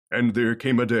And there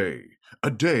came a day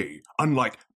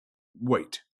unlike...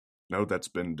 Wait, no, that's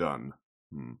been done.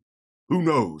 Who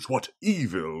knows what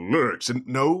evil lurks in...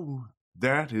 No,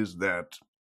 that is that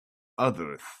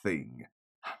other thing.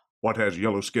 What has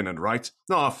yellow skin and rights?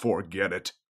 Forget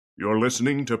it. You're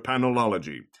listening to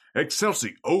Panelology.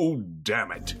 Excelsi, oh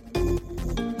damn it.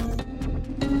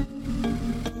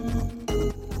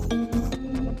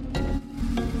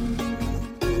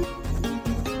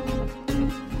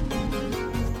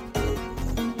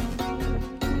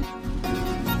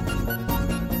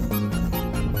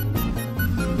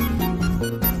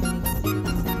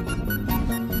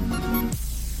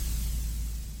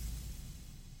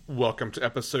 Welcome to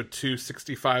episode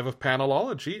 265 of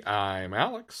Panelology. I'm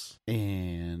Alex.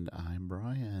 And I'm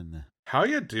Brian. How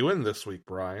you doing this week,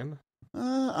 Brian?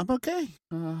 I'm okay.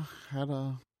 Had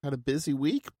a busy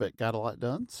week, but got a lot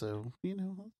done, so, I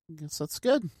guess that's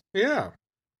good. Yeah.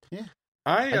 Yeah.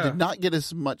 I did not get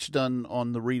as much done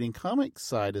on the reading comics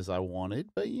side as I wanted,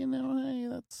 but, hey,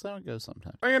 that's how it goes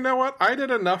sometimes. You know what? I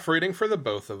did enough reading for the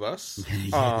both of us.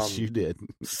 Yes, you did.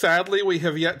 Sadly, we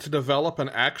have yet to develop an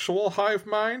actual hive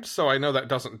mind, so I know that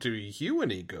doesn't do you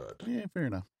any good. Yeah, fair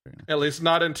enough. At least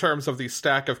not in terms of the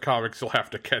stack of comics you'll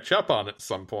have to catch up on at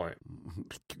some point.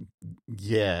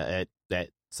 Yeah, at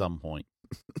some point.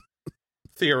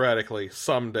 Theoretically,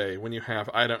 someday, when you have,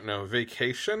 I don't know,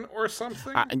 vacation or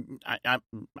something? I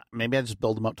maybe I just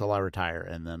build them up till I retire,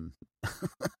 and then...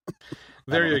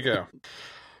 There you go.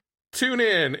 Tune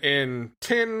in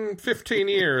 10, 15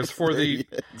 years for the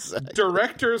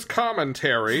Director's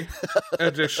Commentary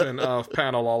edition of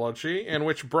Panelology, in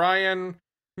which Brian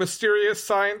Mysterious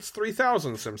Science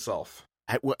 3000s himself.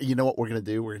 You know what we're gonna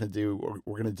do? We're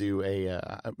gonna do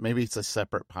a maybe it's a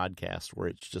separate podcast where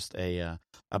it's just a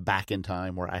back in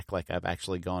time, where I act like I've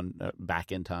actually gone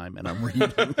back in time and I'm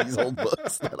reading these old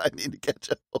books that I need to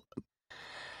catch up on.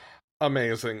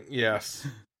 Amazing, yes.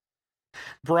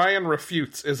 Brian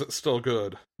refutes. Is it still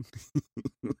good?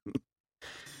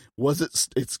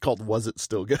 It's called Was It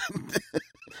Still Good?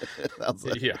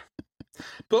 Yeah.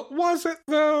 But was it,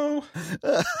 though?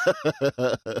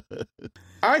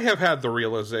 I have had the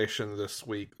realization this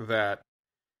week that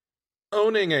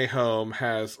owning a home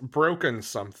has broken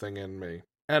something in me.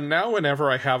 And now whenever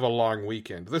I have a long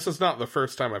weekend, this is not the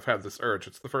first time I've had this urge,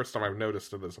 it's the first time I've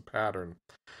noticed it as a pattern.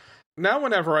 Now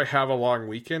whenever I have a long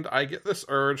weekend, I get this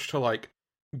urge to,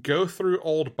 go through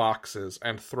old boxes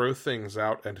and throw things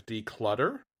out and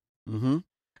declutter. Mm-hmm.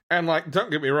 And, don't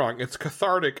get me wrong, it's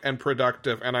cathartic and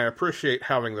productive, and I appreciate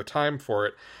having the time for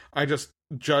it. I just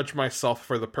judge myself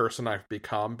for the person I've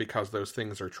become because those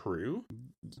things are true.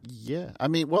 Yeah. I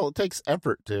mean, well, it takes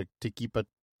effort to keep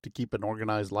an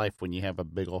organized life when you have a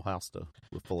big old house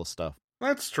full of stuff.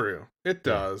 That's true. It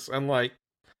does. And,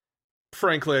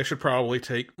 frankly, I should probably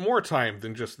take more time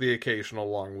than just the occasional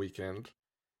long weekend.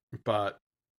 But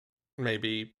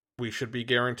maybe we should be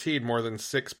guaranteed more than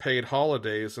 6 paid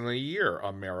holidays in a year,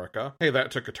 America. Hey, that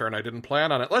took a turn. I didn't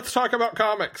plan on it. Let's talk about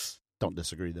comics. Don't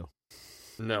disagree, though.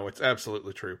 No, it's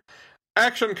absolutely true.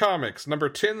 Action Comics, number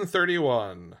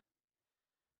 1031.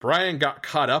 Brian got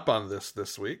caught up on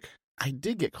this week. I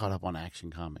did get caught up on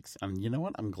Action Comics. And you know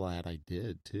what? I'm glad I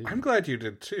did, too. I'm glad you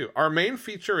did, too. Our main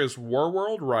feature is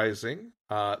Warworld Rising.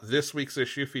 This week's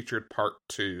issue featured part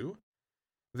 2.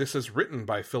 This is written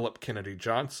by Philip Kennedy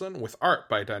Johnson, with art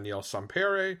by Danielle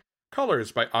Sampere,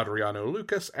 colors by Adriano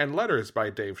Lucas, and letters by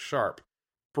Dave Sharp.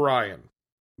 Brian.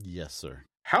 Yes, sir.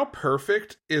 How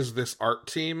perfect is this art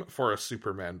team for a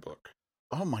Superman book?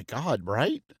 Oh my God,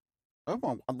 right?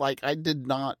 Oh, I did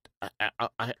not,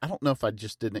 I don't know if I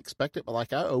just didn't expect it,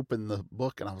 but I opened the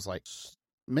book and I was like,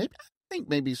 I think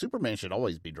maybe Superman should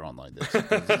always be drawn like this.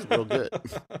 This is real good.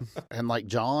 And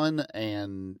John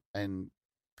and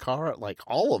Kara,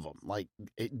 all of them,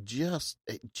 it just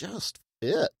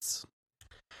fits.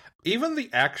 Even the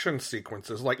action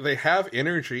sequences, they have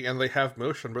energy and they have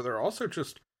motion, but they're also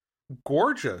just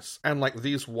gorgeous. And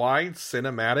these wide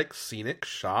cinematic scenic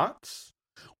shots.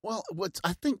 Well,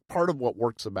 I think part of what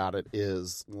works about it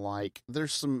is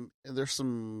there's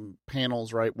some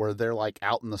panels, right, where they're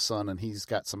out in the sun and he's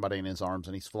got somebody in his arms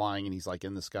and he's flying and he's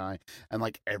in the sky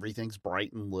and everything's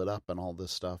bright and lit up and all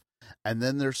this stuff. And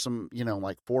then there's some,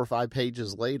 4 or 5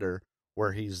 pages later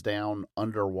where he's down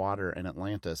underwater in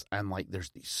Atlantis and there's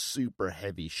these super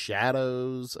heavy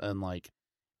shadows and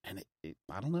and it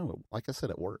I don't know, like I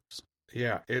said, it works.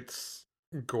 Yeah, it's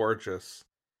gorgeous.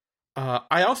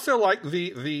 I also like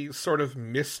the sort of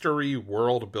mystery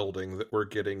world building that we're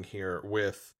getting here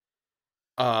with,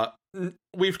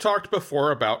 we've talked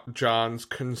before about John's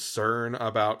concern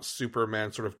about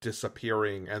Superman sort of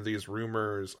disappearing and these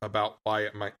rumors about why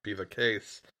it might be the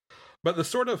case. But the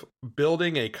sort of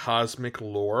building a cosmic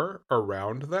lore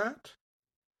around that,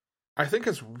 I think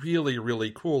is really,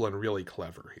 really cool and really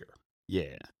clever here.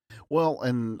 Yeah. Well,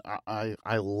 and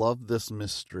I love this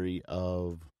mystery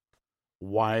of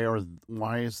why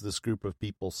is this group of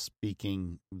people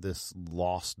speaking this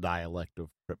lost dialect of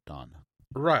Krypton?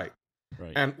 Right.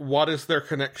 Right. And what is their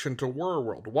connection to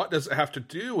Warworld? What does it have to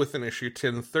do with in issue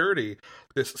 1030,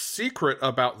 this secret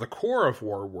about the core of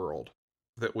Warworld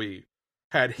that we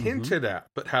had hinted at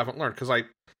but haven't learned? Because I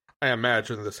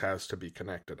imagine this has to be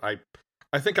connected. I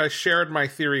think I shared my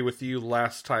theory with you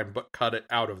last time, but cut it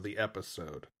out of the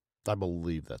episode. I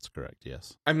believe that's correct,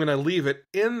 yes. I'm going to leave it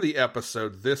in the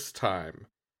episode this time,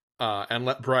 and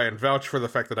let Brian vouch for the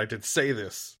fact that I did say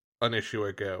this an issue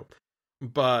ago.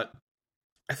 But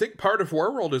I think part of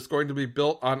Warworld is going to be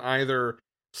built on either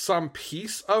some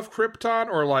piece of Krypton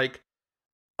or like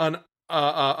an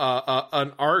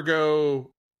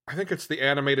Argo. I think it's the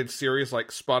animated series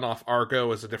like spun off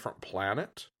Argo as a different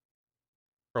planet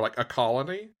or like a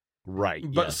colony. Right.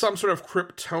 But yes. some sort of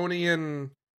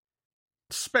Kryptonian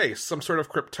space, some sort of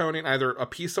Kryptonian, either a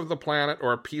piece of the planet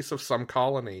or a piece of some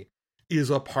colony is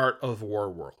a part of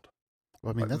Warworld.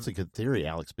 Well, I mean, that's a good theory,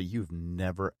 Alex, but you've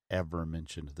never, ever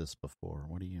mentioned this before.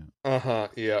 What do you...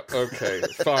 Yeah, okay,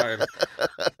 fine.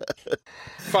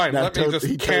 Fine, now, let me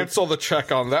just cancel the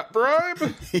check on that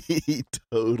bribe. He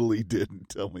totally didn't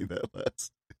tell me that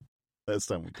last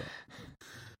time we talked.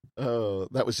 Oh,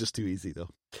 that was just too easy, though.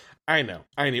 I know.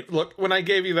 Look, when I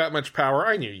gave you that much power,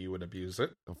 I knew you would abuse it.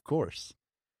 Of course.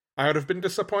 I would have been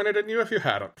disappointed in you if you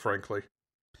hadn't, frankly.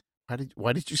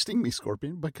 Why did you sting me,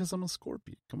 Scorpion? Because I'm a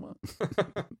Scorpion. Come on.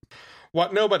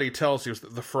 What nobody tells you is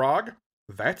that the frog,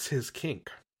 that's his kink.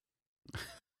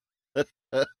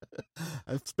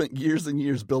 I've spent years and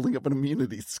years building up an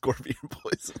immunity to scorpion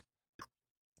poison.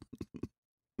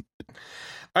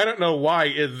 I don't know why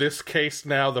in this case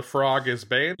now the frog is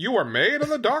Bane. You were made in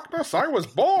the darkness. I was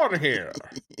born here.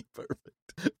 Perfect.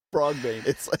 Frogbane.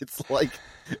 It's like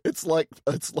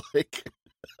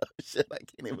shit, I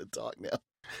can't even talk now.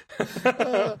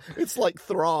 It's like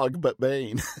Throg, but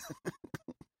Bane.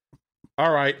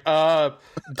 All right,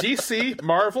 DC,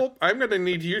 Marvel, I'm going to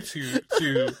need you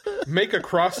to make a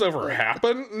crossover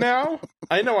happen now.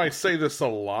 I know I say this a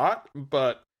lot,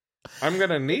 but I'm going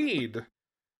to need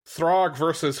Throg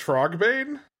versus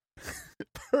Frogbane.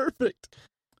 Perfect.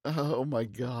 Oh my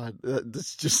god,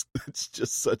 it's just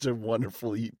such a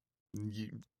wonderfully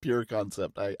pure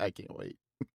concept. I can't wait.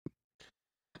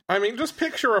 I mean, just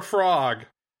picture a frog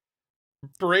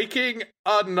breaking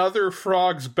another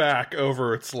frog's back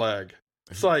over its leg.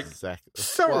 It's like exactly.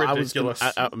 So ridiculous.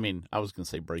 I was going to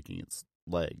say breaking its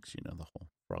legs, the whole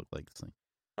frog legs thing.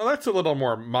 Well, that's a little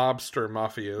more mobster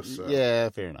mafioso. Yeah,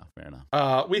 fair enough.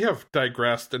 We have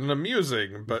digressed in an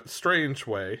amusing but strange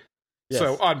way. Yes.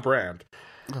 So on brand.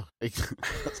 Oh, I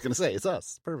was going to say it's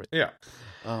us. Perfect. Yeah.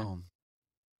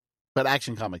 But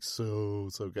Action Comics so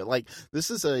good. Like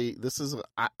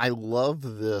I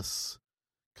love this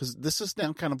because this is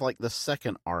now kind of like the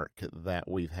second arc that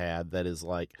we've had that is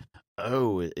like,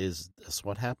 oh, is this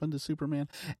what happened to Superman?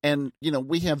 And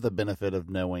we have the benefit of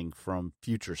knowing from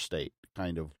Future State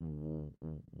kind of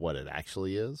what it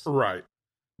actually is, right?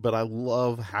 But I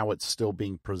love how it's still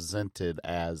being presented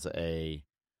as a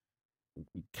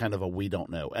kind of a we don't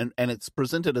know, and it's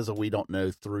presented as a we don't know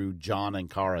through John and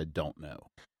Kara don't know.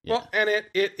 Yeah. Well, and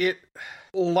it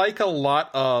like a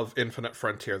lot of Infinite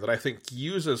Frontier that I think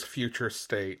uses Future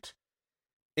State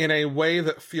in a way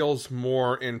that feels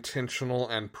more intentional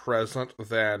and present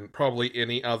than probably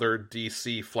any other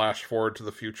DC flash forward to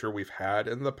the future we've had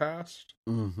in the past.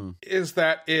 Mm-hmm. Is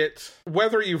that it,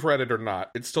 whether you've read it or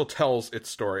not, it still tells its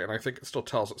story, and I think it still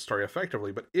tells its story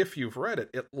effectively, but if you've read it,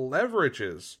 it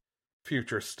leverages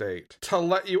Future State to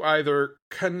let you either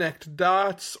connect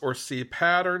dots or see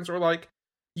patterns or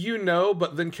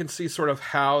but then can see sort of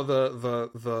how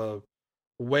the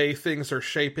way things are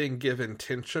shaping give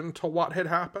intention to what had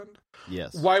happened.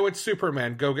 Yes. Why would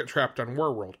Superman go get trapped on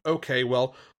Warworld? Okay,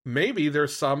 well, maybe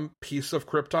there's some piece of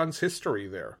Krypton's history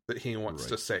there that he wants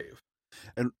to save.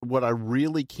 And what I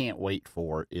really can't wait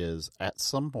for is at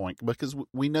some point, because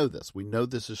we know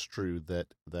this is true, that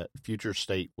Future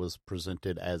State was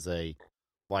presented as a,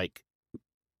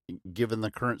 given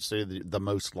the current state, the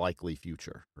most likely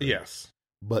future. Right? Yes.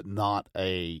 But not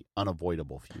a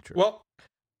unavoidable future. Well,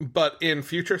 but in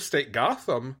Future State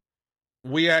Gotham,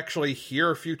 we actually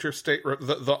hear Future State,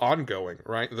 the ongoing,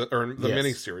 right? The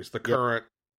miniseries, the current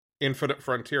Infinite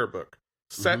Frontier book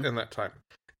set in that time.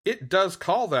 It does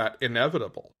call that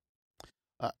inevitable.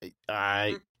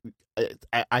 I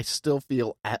still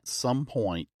feel at some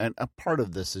point, and a part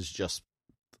of this is just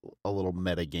a little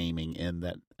metagaming in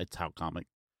that it's how comic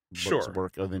books Sure.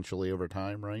 work eventually over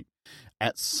time, right?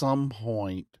 At some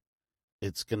point,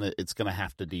 it's gonna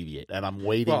have to deviate, and I'm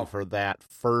waiting for that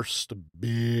first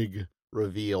big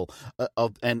reveal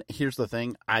and here's the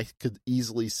thing, I could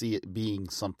easily see it being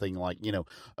something like,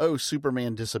 oh,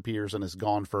 Superman disappears and is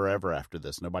gone forever after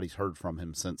this, nobody's heard from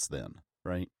him since then,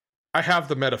 right? I have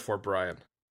the metaphor, Brian.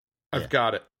 I've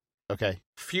got it. Okay.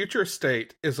 Future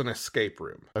State is an escape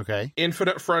room. Okay.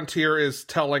 Infinite Frontier is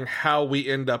telling how we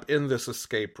end up in this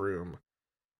escape room.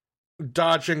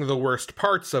 Dodging the worst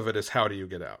parts of it is how do you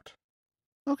get out.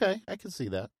 Okay, I can see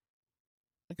that.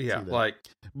 Yeah,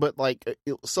 but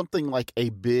something like a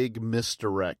big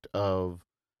misdirect of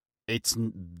it's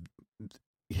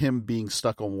him being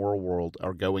stuck on World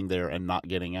or going there and not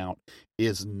getting out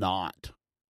is not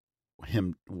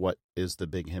him. What is the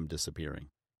big him disappearing?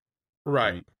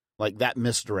 Right. Like that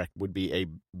misdirect would be a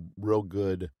real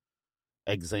good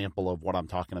example of what I'm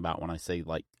talking about when I say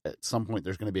like at some point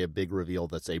there's going to be a big reveal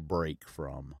that's a break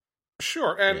from.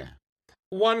 Sure, and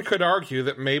one could argue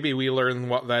that maybe we learn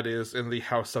what that is in the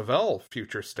House of L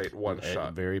Future State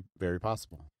one-shot. Very, very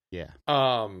possible. Yeah.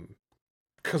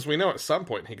 Because we know at some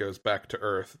point he goes back to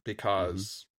Earth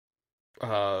because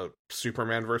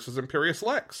Superman versus Imperious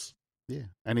Lex. Yeah,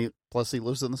 and he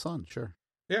lives in the sun. Sure.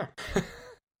 Yeah.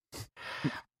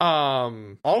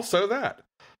 Also that.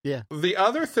 Yeah. The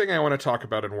other thing I want to talk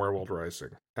about in Werewolf Rising,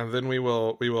 and then we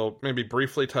will maybe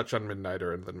briefly touch on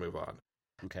Midnighter and then move on.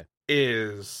 Okay.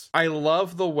 Is I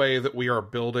love the way that we are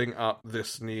building up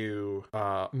this new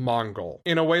Mongol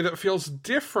in a way that feels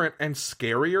different and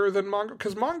scarier than Mongol.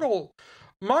 Because Mongol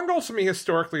to me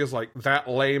historically is like that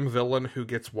lame villain who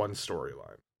gets one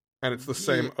storyline. And it's the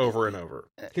same over and over.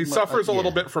 He suffers a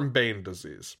little bit from Bane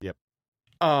disease. Yep.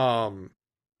 And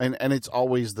it's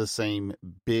always the same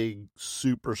big,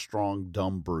 super strong,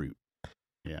 dumb brute.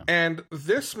 Yeah. And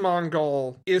this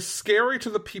Mongol is scary to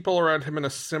the people around him in a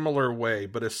similar way,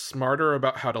 but is smarter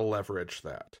about how to leverage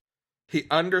that. He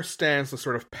understands the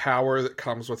sort of power that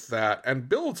comes with that and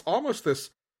builds almost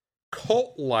this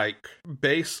cult-like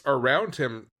base around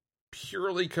him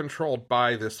purely controlled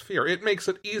by this fear. It makes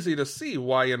it easy to see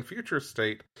why in Future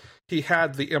State he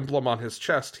had the emblem on his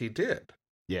chest he did.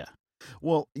 Yeah.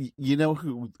 Well, you know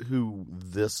who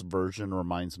this version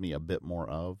reminds me a bit more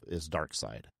of is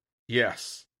Darkseid.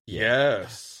 Yes.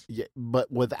 Yes. Yeah,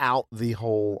 but without the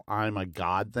whole "I'm a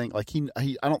god" thing. Like he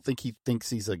I don't think he thinks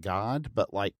he's a god,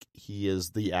 but like he is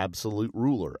the absolute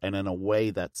ruler, and in a way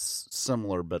that's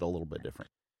similar but a little bit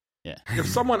different. Yeah. If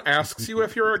someone asks you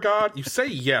if you're a god, you say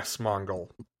yes,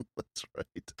 Mongol. That's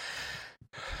right.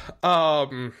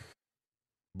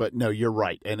 But no, you're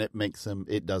right, and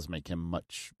it does make him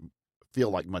feel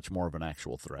like much more of an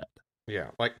actual threat. Yeah,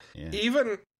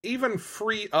 even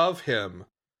free of him,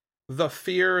 the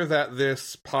fear that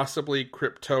this possibly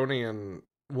Kryptonian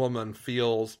woman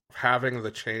feels having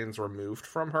the chains removed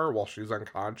from her while she's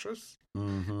unconscious,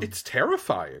 it's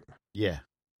terrifying. Yeah.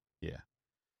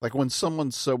 Like when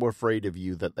someone's so afraid of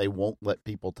you that they won't let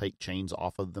people take chains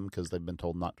off of them because they've been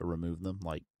told not to remove them.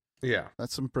 Like, yeah,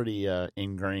 that's some pretty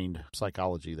ingrained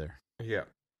psychology there. Yeah.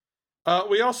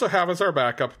 We also have as our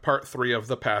backup part 3 of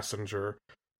The Passenger.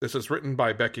 This is written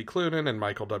by Becky Cloonan and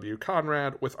Michael W.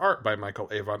 Conrad, with art by Michael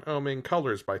Avon Oeming,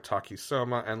 colors by Taki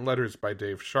Soma, and letters by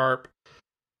Dave Sharp.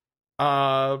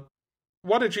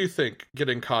 What did you think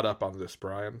getting caught up on this,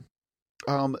 Brian?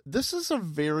 This is a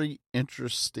very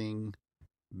interesting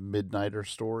Midnighter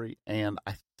story, and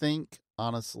I think,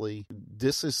 honestly,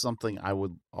 this is something I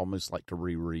would almost like to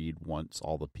reread once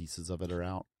all the pieces of it are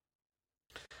out.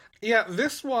 Yeah,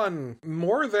 this one,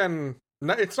 more than...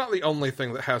 It's not the only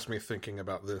thing that has me thinking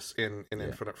about this in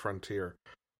Infinite Frontier.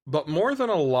 But more than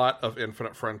a lot of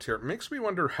Infinite Frontier, it makes me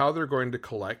wonder how they're going to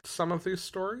collect some of these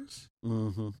stories.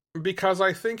 Mm-hmm. Because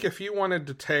I think if you wanted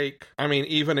to take... I mean,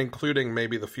 even including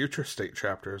maybe the Future State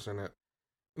chapters in it,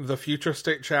 the Future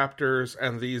State chapters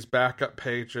and these backup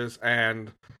pages,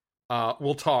 and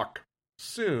we'll talk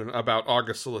soon about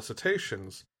August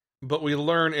solicitations, but we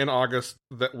learn in August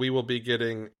that we will be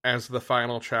getting, as the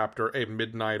final chapter, a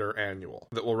Midnighter annual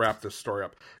that will wrap this story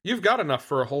up. You've got enough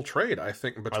for a whole trade, I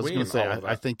think, between I was going to say, all of that.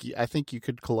 I think you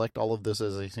could collect all of this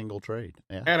as a single trade.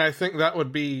 Yeah. And I think that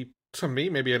would be, to me,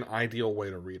 maybe an ideal way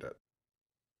to read it.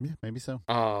 Yeah, maybe so.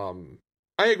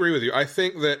 I agree with you. I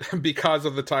think that because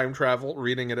of the time travel,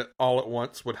 reading it all at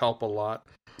once would help a lot.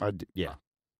 Yeah.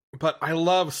 But I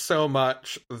love so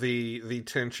much the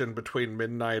tension between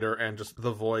Midnighter and just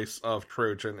the voice of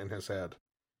Trojan in his head.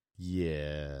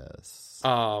 Yes.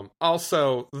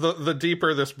 Also, the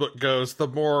deeper this book goes, the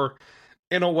more,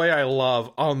 in a way I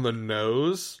love, on the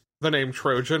nose the name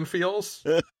Trojan feels.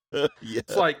 Yeah.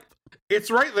 It's like,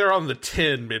 it's right there on the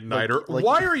tin, Midnighter. Like-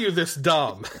 Why are you this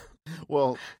dumb?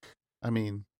 Well, I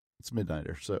mean, it's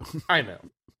Midnighter, so. I know.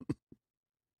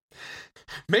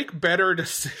 Make better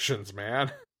decisions,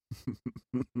 man.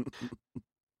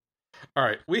 All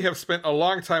right, we have spent a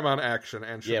long time on action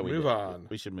and should move on.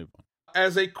 We should move on.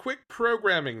 As a quick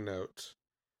programming note,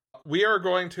 we are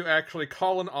going to actually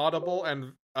call an audible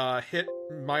and hit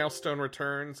Milestone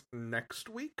Returns next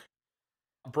week.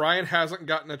 Brian hasn't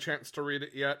gotten a chance to read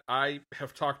it yet. I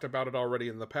have talked about it already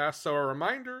in the past, so a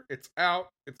reminder, it's out.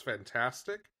 It's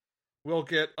fantastic. We'll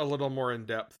get a little more in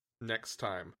depth next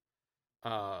time.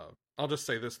 I'll just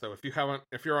say this though: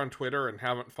 if you're on Twitter and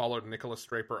haven't followed Nicholas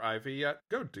Draper Ivy yet,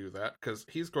 go do that because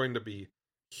he's going to be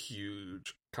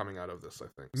huge coming out of this. I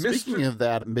think. Speaking of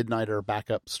that Midnighter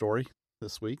backup story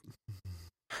this week,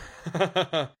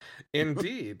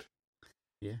 indeed,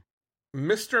 yeah,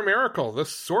 Mr. Miracle, The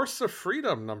Source of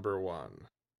Freedom, #1.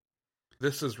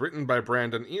 This is written by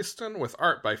Brandon Easton, with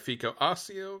art by Fico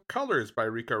Ossio, colors by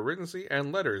Rico Rinzi,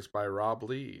 and letters by Rob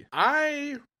Lee.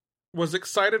 I was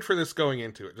excited for this going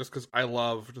into it, just because I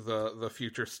loved the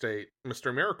Future State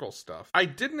Mr. Miracle stuff. I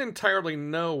didn't entirely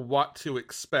know what to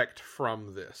expect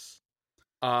from this.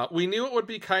 We knew it would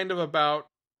be kind of about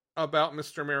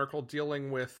Mr. Miracle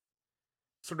dealing with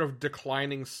sort of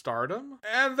declining stardom,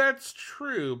 and that's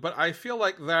true, but I feel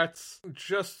like that's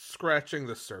just scratching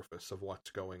the surface of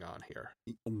what's going on here.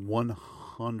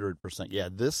 100%. Yeah,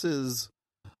 this is.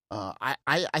 I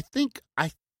think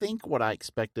what I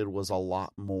expected was a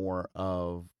lot more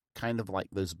of kind of like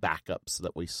those backups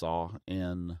that we saw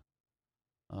in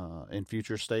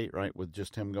Future State, right? With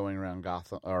just him going around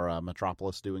Gotham or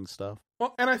Metropolis doing stuff.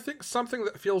 Well, and I think something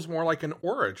that feels more like an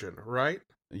origin, right?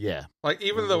 Yeah. Like,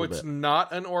 even though it's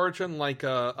not an origin, like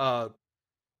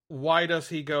why does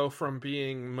he go from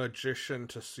being magician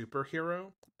to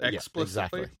superhero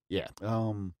explicitly? Yeah, exactly.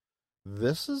 Yeah.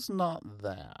 This is not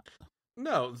that.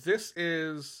 No, this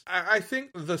is. I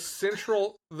think the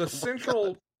central.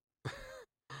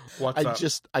 What's up?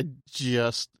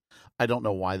 I don't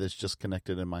know why this just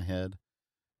connected in my head,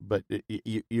 but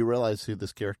you realize who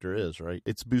this character is, right?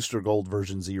 It's Booster Gold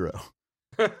version 0.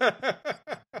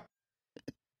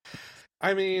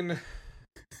 I mean,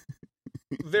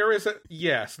 there is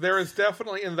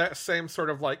definitely in that same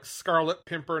sort of like Scarlet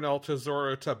Pimpernel to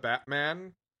Zorro to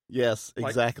Batman. Yes,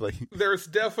 exactly. Like, there's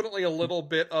definitely a little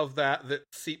bit of that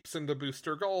seeps into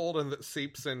Booster Gold and that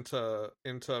seeps into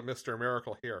Mr.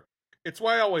 Miracle here. It's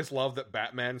why I always love that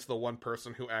Batman's the one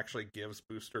person who actually gives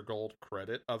Booster Gold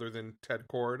credit other than Ted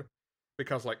Kord,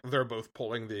 because like they're both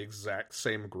pulling the exact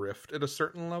same grift at a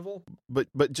certain level.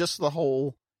 But just the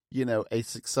whole, a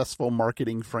successful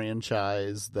marketing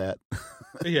franchise that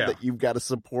that you've got to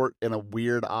support in a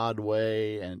weird, odd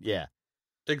way, and yeah.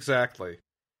 Exactly.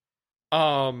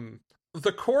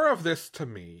 The core of this to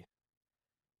me,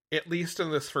 at least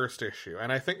in this first issue,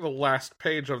 and I think the last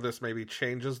page of this maybe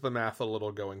changes the math a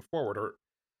little going forward, or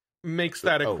makes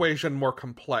that equation more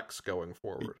complex going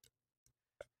forward.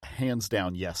 Hands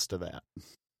down, yes to that.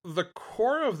 The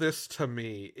core of this to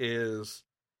me is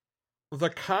the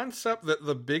concept that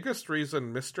the biggest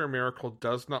reason Mr. Miracle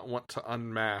does not want to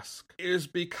unmask is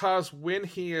because when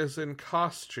he is in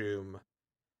costume,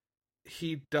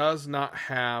 he does not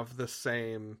have the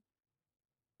same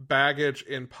baggage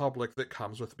in public that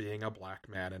comes with being a black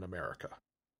man in America.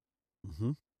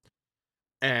 Mm-hmm.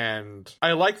 And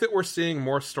I like that we're seeing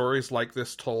more stories like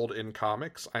this told in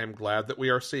comics. I am glad that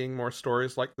we are seeing more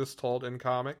stories like this told in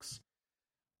comics.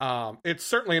 It's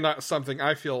certainly not something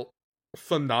I feel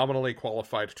phenomenally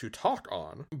qualified to talk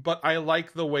on, but I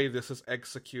like the way this is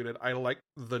executed. I like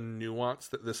the nuance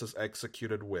that this is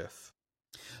executed with.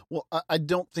 Well, I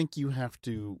don't think you have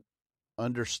to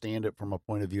understand it from a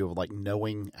point of view of like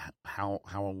knowing how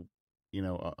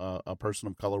a person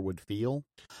of color would feel.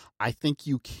 I think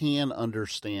you can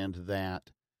understand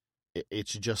that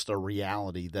it's just a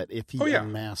reality that if he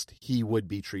unmasked, he would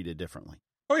be treated differently.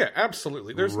 Oh yeah,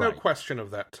 absolutely. There's no question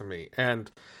of that to me.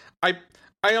 And I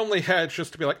only had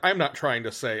just to be like, I'm not trying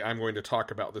to say I'm going to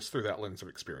talk about this through that lens of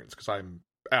experience, because I'm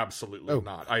absolutely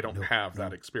not. I don't have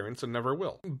that experience and never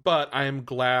will. But I am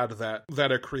glad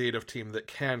that a creative team that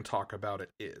can talk about it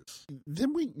is.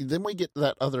 Then we get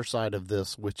that other side of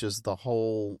this, which is the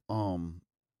whole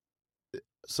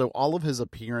so all of his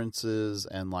appearances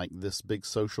and like this big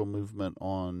social movement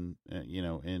on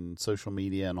in social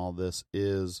media and all this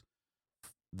is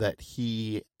that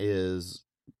he has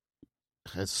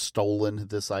stolen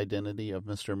this identity of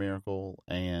Mr. Miracle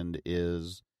and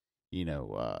is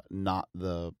not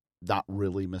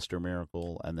really Mr.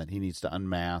 Miracle, and that he needs to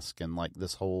unmask and like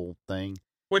this whole thing.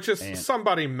 Which is And-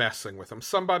 somebody messing with him.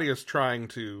 Somebody is trying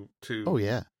to Oh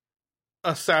yeah.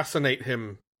 assassinate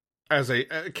him as a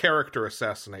character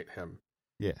assassinate him.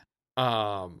 Yeah.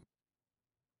 I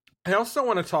also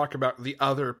want to talk about the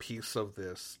other piece of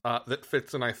this that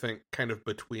fits in, I think, kind of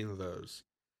between those.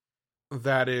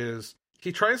 That is,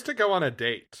 he tries to go on a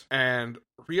date and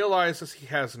realizes he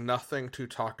has nothing to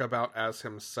talk about as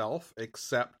himself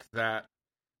except the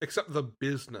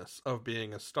business of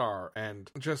being a star,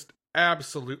 and just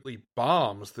absolutely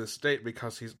bombs this date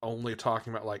because he's only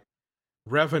talking about like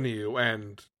revenue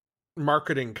and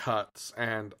marketing cuts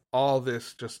and all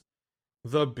this, just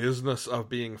the business of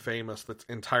being famous that's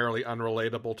entirely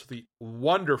unrelatable to the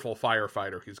wonderful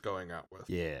firefighter he's going out with.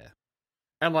 Yeah.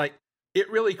 And like, it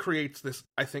really creates this,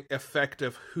 I think,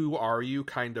 effective who are you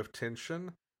kind of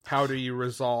tension. How do you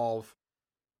resolve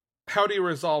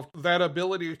that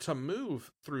ability to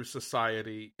move through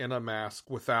society in a mask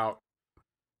without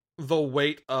the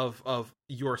weight of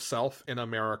yourself in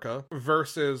America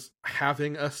versus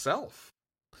having a self?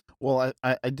 Well,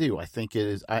 I do. I think it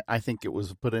is. I think it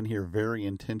was put in here very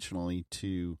intentionally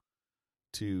to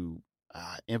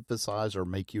emphasize or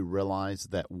make you realize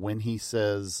that when he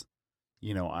says,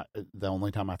 you know, the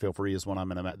only time I feel free is when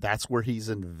I'm in a. That's where he's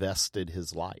invested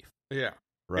his life. Yeah,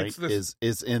 right. Is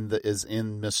in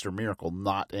Mr. Miracle,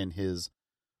 not in his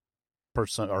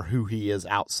person or who he is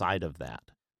outside of that.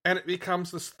 And it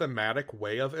becomes this thematic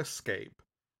way of escape.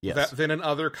 Yes. That then in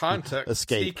other contexts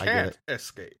he can't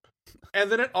escape.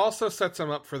 And then it also sets him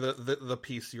up for the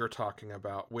piece you're talking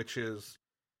about, which is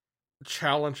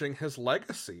challenging his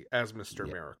legacy as Mr.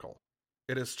 Miracle.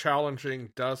 It is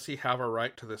challenging, does he have a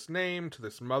right to this name, to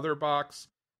this mother box?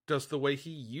 Does the way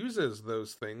he uses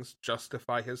those things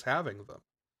justify his having them?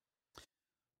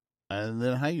 And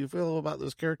then how you feel about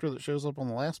this character that shows up on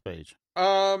the last page?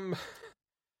 A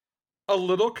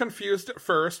little confused at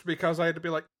first because I had to be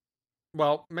like,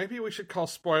 well, maybe we should call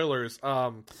spoilers.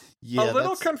 A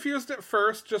little confused at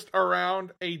first just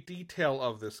around a detail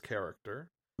of this character.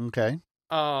 Okay.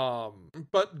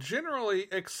 But generally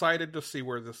excited to see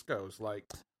where this goes. Like,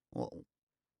 well,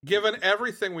 given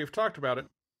everything we've talked about it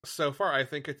so far, I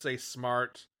think it's a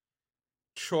smart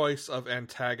choice of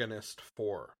antagonist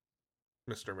for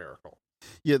Mr. Miracle.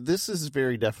 Yeah, this is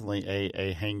very definitely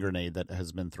a hand grenade that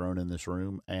has been thrown in this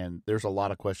room, and there's a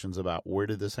lot of questions about where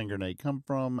did this hand grenade come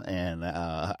from, and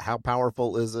how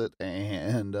powerful is it,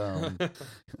 and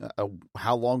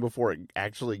how long before it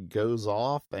actually goes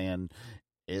off, and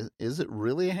is it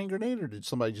really a hand grenade, or did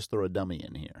somebody just throw a dummy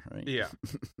in here, right? Yeah.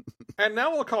 And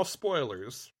now we'll call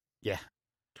spoilers. Yeah.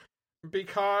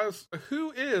 Because who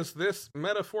is this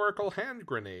metaphorical hand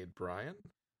grenade, Brian?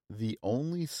 The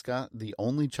only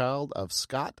child of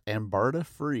Scott and Barda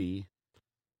Free,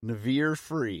 Navir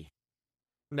Free.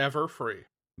 Never Free.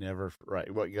 Never, right.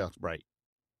 Well, yeah, right.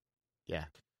 Yeah.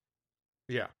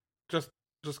 Yeah. Just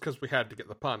because we had to get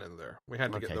the pun in there. We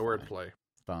had to get the wordplay.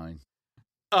 Fine.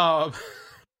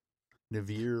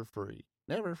 Navir Free.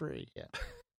 Never Free, yeah.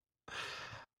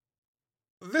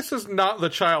 This is not the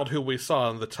child who we saw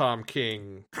in the Tom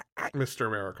King Mr.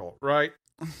 Miracle, right?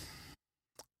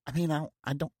 I mean, I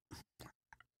don't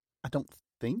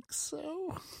think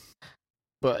so.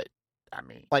 But I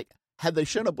mean, like, had they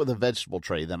shown up with a vegetable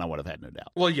tray, then I would have had no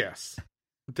doubt. Well, yes,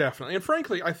 definitely. And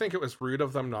frankly, I think it was rude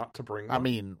of them not to bring them. I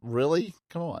mean, really?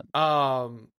 Come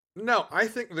on. No, I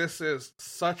think this is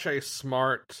such a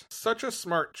smart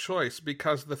choice,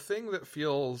 because the thing that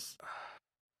feels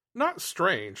not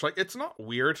strange, like, it's not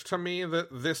weird to me that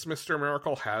this Mr.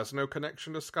 Miracle has no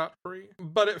connection to Scott Free,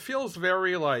 but it feels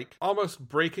very, like, almost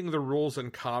breaking the rules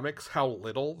in comics how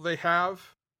little they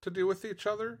have to do with each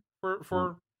other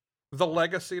for the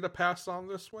legacy to pass on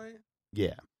this way.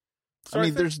 Yeah. So I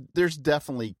mean, there's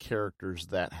definitely characters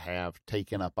that have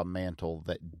taken up a mantle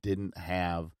that didn't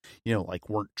have, like,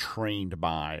 weren't trained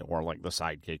by, or like the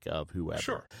sidekick of whoever.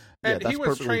 Sure. And he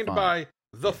was trained fine. by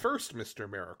the first Mr.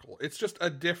 Miracle. It's just a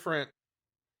different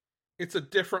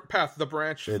path. The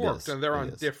branch forked, and they're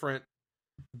on different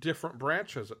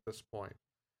branches at this point.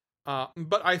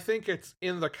 But I think it's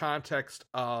in the context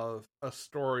of a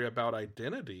story about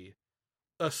identity,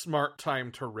 a smart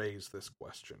time to raise this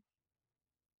question.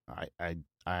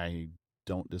 I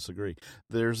don't disagree.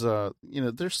 There's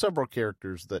there's several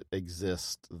characters that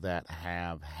exist that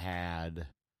have had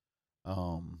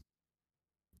kind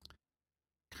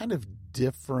of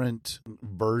different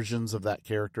versions of that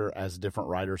character as different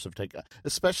writers have taken.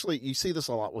 Especially, you see this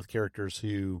a lot with characters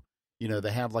who,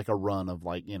 they have like a run of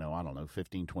like, I don't know,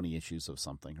 15, 20 issues of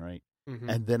something, right? Mm-hmm.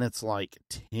 And then it's like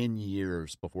 10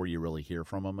 years before you really hear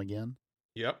from them again.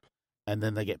 Yep. and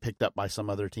then they get picked up by some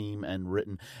other team and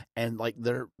written, and like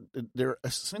they're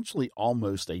essentially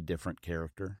almost a different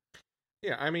character.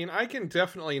 Yeah, I mean, I can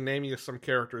definitely name you some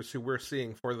characters who we're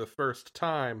seeing for the first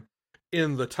time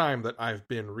in the time that I've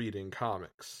been reading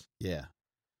comics. Yeah.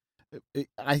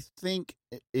 I think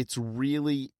it's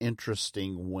really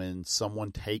interesting when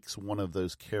someone takes one of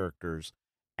those characters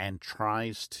and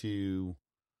tries to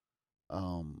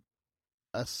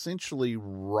essentially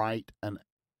write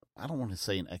I don't want to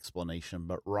say an explanation,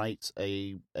 but writes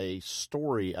a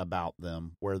story about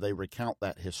them where they recount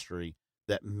that history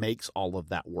that makes all of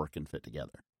that work and fit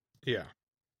together. Yeah.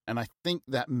 And I think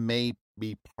that may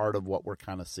be part of what we're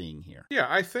kind of seeing here. Yeah,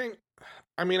 I think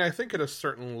at a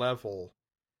certain level,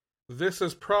 this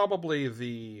is probably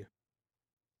the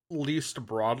least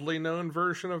broadly known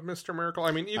version of Mr. Miracle.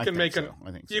 I mean, you can make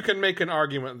you can make an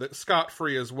argument that Scott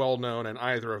Free is well known and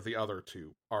either of the other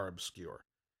two are obscure.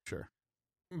 Sure.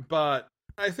 But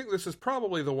I think this is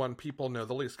probably the one people know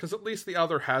the least, because at least the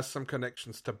other has some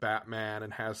connections to Batman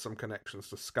and has some connections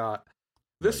to Scott.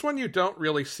 This one you don't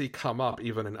really see come up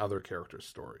even in other characters'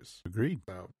 stories. Agreed.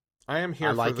 So I am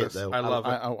here for this. It, though. I love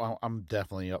it. I'm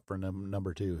definitely up for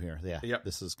number 2 here. Yeah. Yep.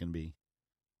 This is gonna be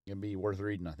worth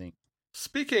reading, I think.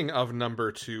 Speaking of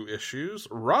number 2 issues,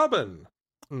 Robin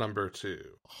number 2.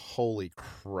 Holy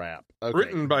crap. Okay.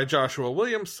 Written by Joshua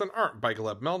Williamson, art by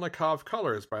Gleb Melnikov,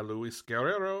 colors by Luis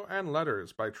Guerrero, and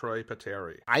letters by Troy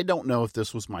Peteri. I don't know if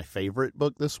this was my favorite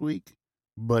book this week,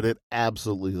 but it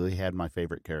absolutely had my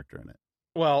favorite character in it.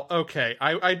 Well, okay.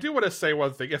 I do want to say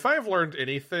one thing. If I've learned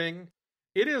anything,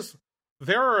 it is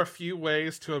there are a few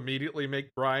ways to immediately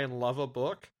make Brian love a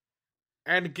book,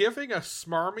 and giving a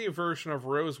smarmy version of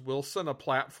Rose Wilson a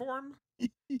platform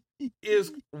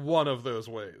is one of those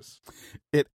ways.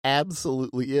 It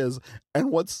absolutely is.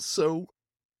 And what's so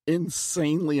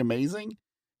insanely amazing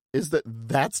is that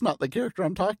that's not the character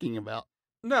I'm talking about.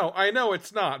 No, I know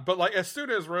it's not, but like as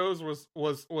soon as Rose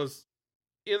was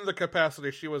in the capacity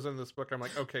she was in this book, I'm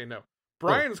like, okay, no.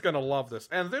 Brian's gonna love this.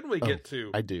 And then we get to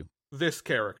I do. This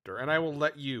character, and I will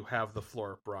let you have the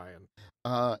floor, Brian.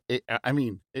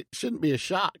 It shouldn't be a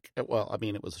shock. Well, I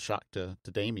mean, it was a shock to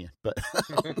Damian, but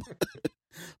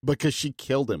because she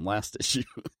killed him last issue.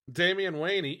 Damian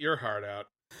Wayne, eat your heart out.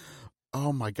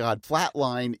 Oh my God,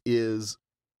 Flatline is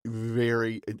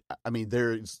very. I mean,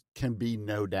 can be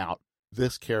no doubt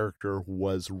this character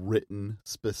was written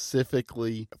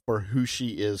specifically for who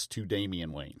she is to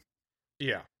Damian Wayne.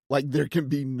 Yeah, like there can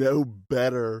be no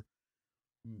better.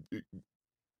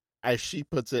 As she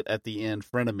puts it at the end,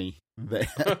 frenemy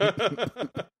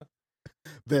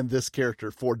than this character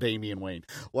for Damian Wayne.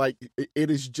 Like, it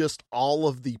is just all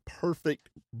of the perfect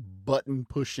button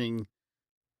pushing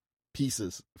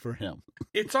pieces for him.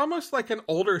 It's almost like an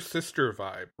older sister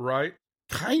vibe, right?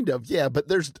 Kind of, yeah. But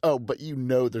there's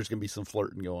there's gonna be some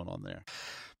flirting going on there.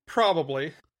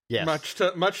 Probably, yes.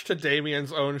 Much to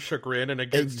Damian's own chagrin and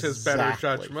against his better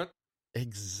judgment.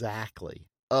 Exactly.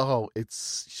 Oh,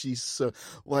 she's so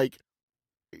like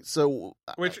so.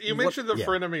 Which you mentioned the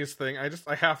frenemies thing.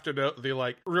 I have to note the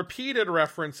like repeated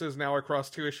references now across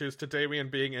 2 issues to Damian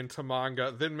being into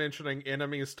manga, then mentioning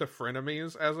enemies to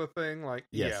frenemies as a thing. Like,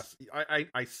 yes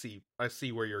I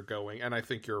see where you're going, and I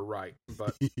think you're right.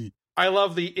 But I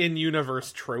love the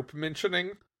in-universe trope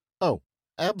mentioning. Oh,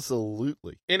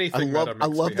 absolutely. Anything. I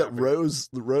love that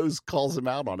Rose calls him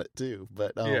out on it too.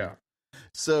 But yeah.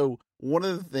 So one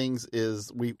of the things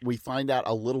is we find out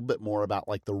a little bit more about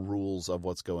like the rules of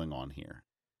what's going on here.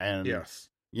 And, yes,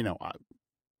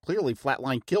 clearly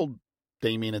Flatline killed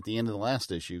Damian at the end of the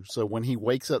last issue. So when he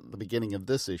wakes up at the beginning of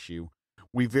this issue,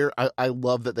 I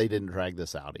love that they didn't drag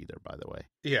this out either, by the way.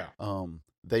 Yeah.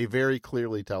 They very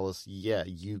clearly tell us,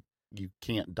 you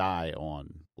can't die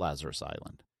on Lazarus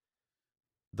Island.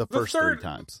 The first 3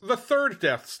 times. The third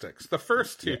death sticks. The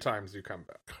first 2 times you come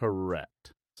back.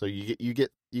 Correct. So you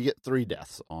get 3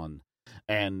 deaths on,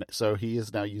 and so he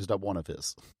has now used up one of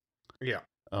his. Yeah.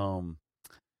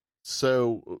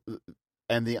 So,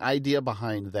 and the idea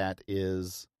behind that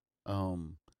is,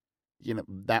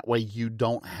 that way you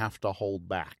don't have to hold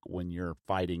back when you're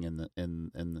fighting in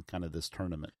the kind of this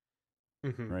tournament,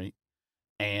 right?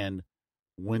 And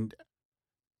when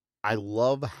I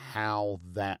love how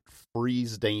that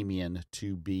frees Damian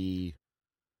to be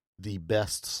the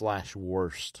best /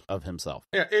 worst of himself.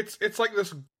 Yeah, it's like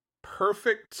this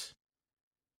perfect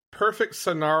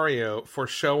scenario for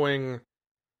showing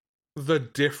the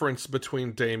difference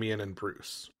between Damian and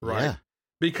Bruce, right? Yeah.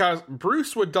 Because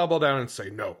Bruce would double down and say,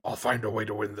 "No, I'll find a way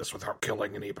to win this without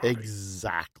killing anybody."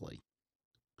 Exactly.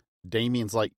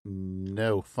 Damian's like,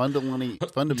 "No, fundamentally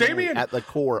Damian, at the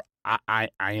core, I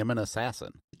am an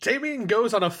assassin." Damien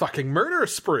goes on a fucking murder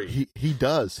spree. He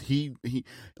does. He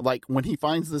like when he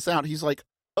finds this out, he's like,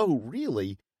 "Oh,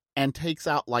 really?" and takes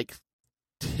out like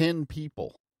 10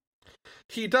 people.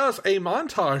 He does a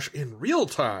montage in real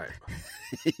time.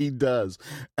 He does.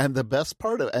 And the best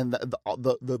part of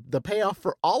the payoff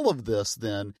for all of this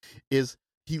then is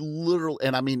he literally,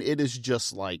 and I mean, it is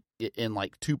just like in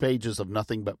like 2 pages of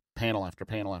nothing but panel after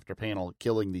panel after panel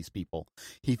killing these people.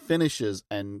 He finishes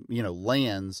and,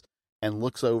 lands and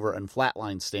looks over, and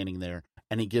Flatline's standing there,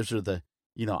 and he gives her the,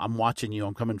 "I'm watching you,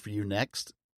 I'm coming for you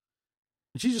next."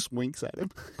 And she just winks at him.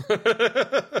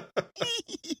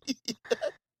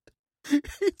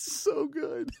 It's so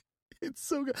good. It's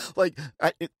so good. Like,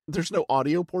 there's no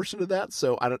audio portion of that,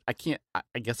 so I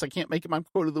guess I can't make it my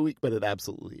quote of the week, but it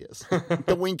absolutely is.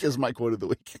 The wink is my quote of the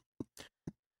week.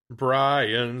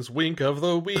 Brian's wink of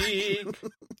the week.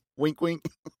 Wink, wink.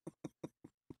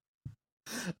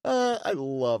 I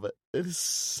love it. It is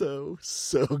so,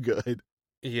 so good.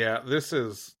 Yeah, this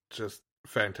is just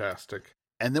fantastic.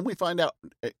 And then we find out,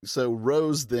 so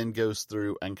Rose then goes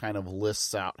through and kind of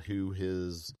lists out who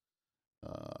his,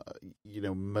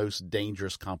 most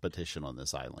dangerous competition on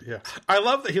this island. Yeah. I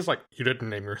love that he's like, "You didn't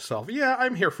name yourself." "Yeah,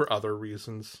 I'm here for other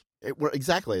reasons."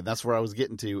 Exactly. That's where I was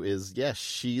getting to is, yes,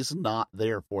 she's not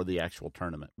there for the actual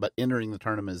tournament, but entering the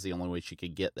tournament is the only way she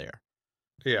could get there.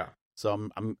 Yeah. So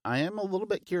I am a little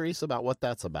bit curious about what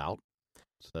that's about.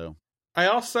 So I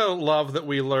also love that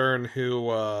we learn who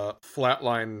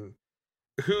Flatline,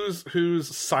 whose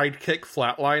sidekick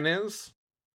Flatline is.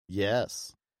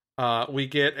 Yes. We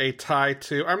get a tie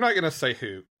to, I'm not going to say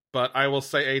who, but I will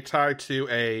say a tie to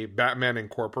a Batman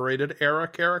Incorporated era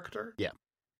character. Yeah.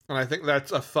 And I think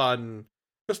that's a fun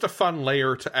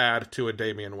layer to add to a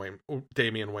Damian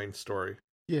Wayne story.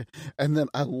 Yeah. And then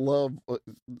I love,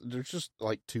 there's just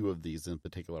like 2 of these in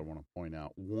particular I want to point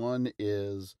out. One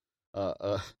is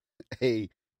a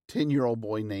 10-year-old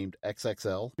boy named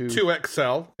XXL.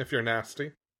 2XL, if you're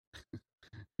nasty.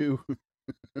 Who,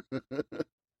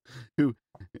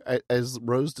 as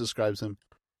Rose describes him,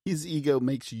 his ego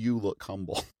makes you look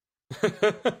humble.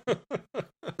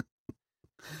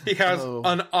 He has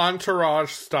an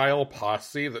entourage-style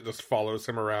posse that just follows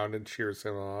him around and cheers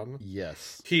him on.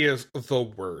 Yes. He is the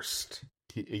worst.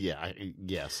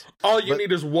 Yes. All you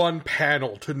need is one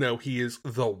panel to know he is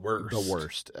the worst. The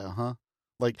worst.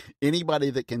 Like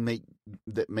anybody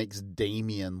that makes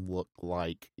Damien look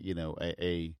like,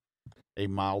 a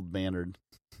mild-mannered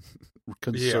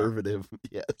conservative.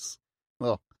 Yeah. Yes.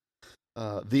 Well,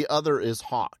 the other is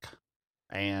Hawk.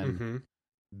 And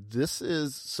this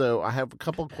is, so I have a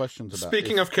couple of questions about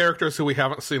Speaking of characters who we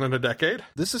haven't seen in a decade.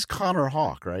 This is Connor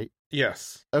Hawk, right?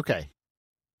 Yes. Okay.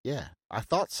 Yeah, I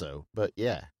thought so, but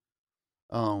yeah.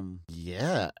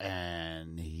 Yeah,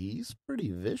 and he's pretty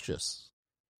vicious.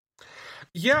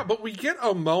 Yeah, but we get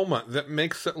a moment that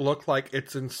makes it look like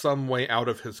it's in some way out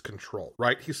of his control,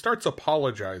 right? He starts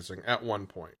apologizing at one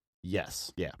point.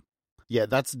 Yes, yeah. Yeah,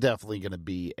 that's definitely going to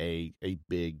be a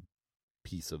big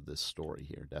piece of this story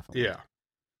here, definitely. Yeah.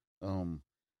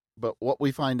 But what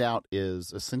we find out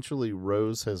is essentially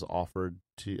Rose has offered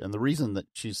to, and the reason that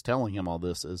she's telling him all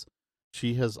this is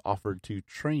she has offered to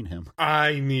train him.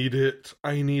 I need it.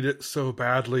 I need it so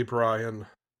badly, Brian.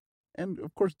 And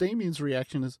of course, Damien's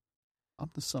reaction is, "I'm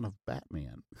the son of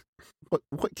Batman.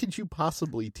 What could you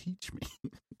possibly teach me?"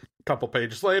 A couple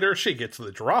pages later, she gets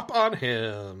the drop on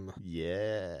him.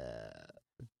 Yeah.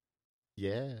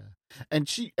 Yeah. And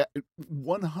she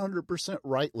 100%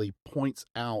 rightly points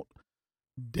out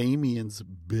Damien's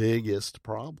biggest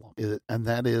problem. And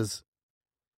that is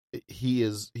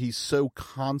he's so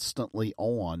constantly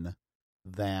on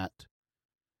that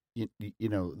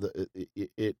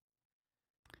it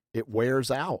wears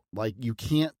out. Like you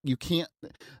can't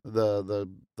the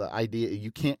idea,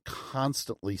 you can't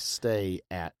constantly stay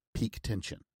at peak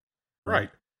tension. Right.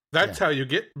 That's how you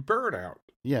get burnout.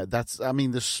 Yeah,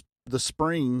 the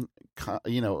spring,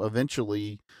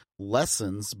 eventually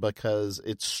lessens because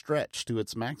it's stretched to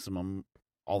its maximum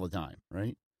all the time,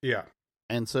 right? Yeah.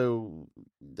 And so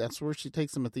that's where she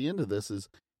takes him at the end of this is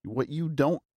what you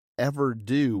don't ever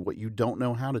do, what you don't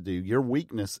know how to do. Your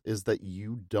weakness is that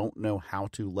you don't know how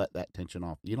to let that tension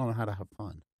off. You don't know how to have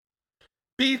fun.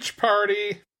 Beach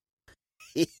party.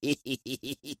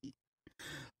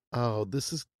 Oh,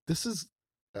 this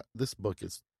book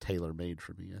is tailor-made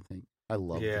for me, I think. I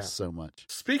love this so much.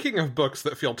 Speaking of books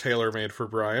that feel tailor-made for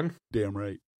Brian. Damn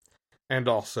right. And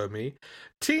also me.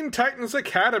 Teen Titans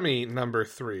Academy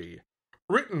 #3.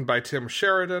 Written by Tim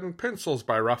Sheridan, pencils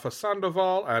by Rafa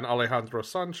Sandoval and Alejandro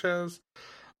Sanchez,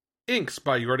 inks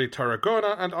by Jordi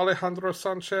Tarragona and Alejandro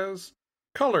Sanchez,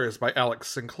 Colors by Alex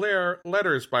Sinclair.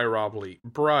 Letters by Rob Lee.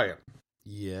 Brian.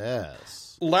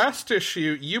 Yes. Last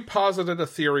issue, you posited a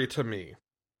theory to me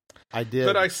I did.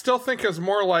 that I still think is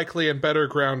more likely and better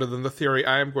grounded than the theory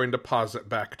I am going to posit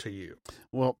back to you.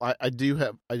 Well, I do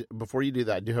have, before you do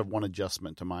that, I do have one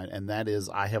adjustment to mine, and that is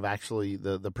I have actually,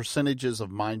 the percentages of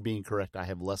mine being correct, I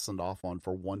have lessened off on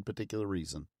for one particular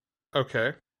reason.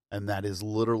 Okay. And that is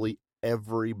literally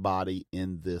everybody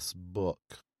in this book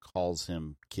calls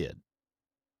him Kid.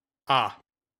 Ah.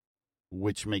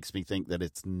 Which makes me think that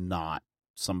it's not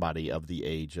somebody of the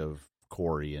age of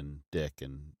Corey and Dick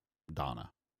and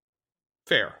Donna.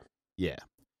 Fair. Yeah.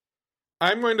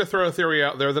 I'm going to throw a theory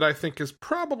out there that I think is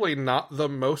probably not the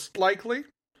most likely.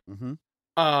 Mm-hmm.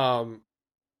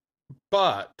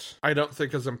 But I don't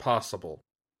think is impossible.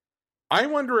 I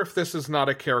wonder if this is not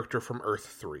a character from Earth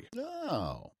 3.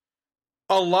 Oh.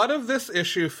 A lot of this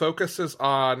issue focuses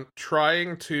on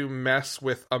trying to mess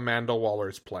with Amanda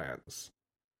Waller's plans.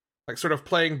 Like, sort of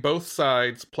playing both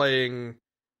sides, playing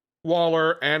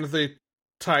Waller and the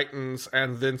Titans,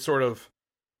 and then sort of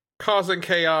causing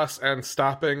chaos and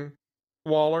stopping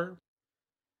Waller.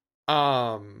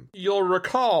 You'll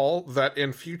recall that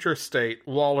in Future State,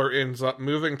 Waller ends up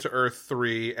moving to Earth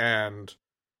 3 and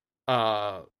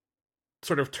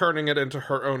sort of turning it into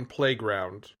her own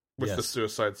playground with the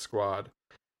Suicide Squad.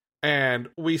 And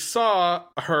we saw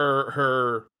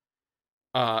her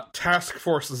Task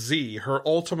Force Z, her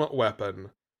ultimate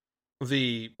weapon,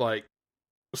 the, like,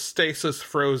 stasis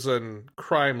frozen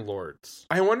crime lords.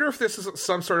 I wonder if this isn't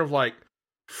some sort of, like,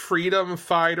 freedom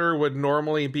fighter would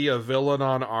normally be a villain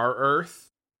on our Earth.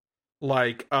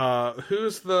 Like,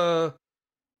 who's the...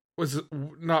 Was it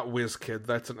not WizKid?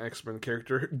 That's an X-Men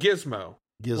character. Gizmo.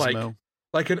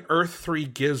 Like an Earth 3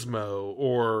 Gizmo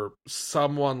or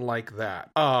someone like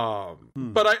that.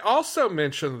 But I also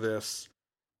mention this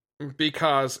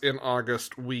because in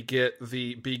August we get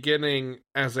the beginning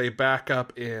as a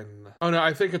backup in... Oh no,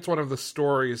 I think it's one of the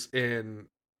stories in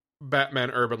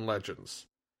Batman Urban Legends.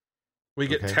 We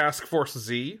get Task Force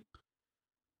Z.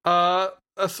 A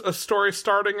story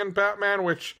starting in Batman,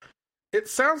 which it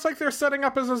sounds like they're setting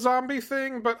up as a zombie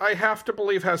thing, but I have to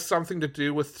believe has something to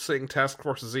do with seeing Task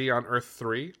Force Z on Earth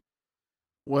 3.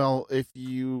 Well, if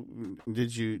you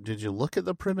did you look at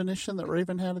the premonition that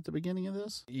Raven had at the beginning of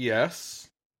this? Yes.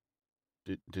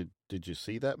 Did you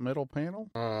see that middle panel?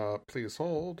 Please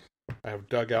hold. I have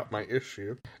dug out my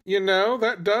issue. You know,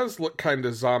 that does look kind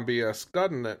of zombie-esque,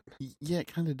 doesn't it? Yeah,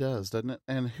 it kind of does, doesn't it?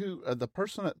 And who the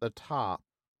person at the top?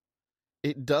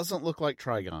 It doesn't look like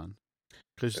Trigon,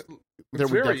 because there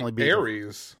would definitely be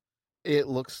Ares. It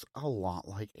looks a lot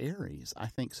like Ares. I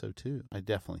think so too. I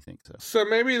definitely think so. So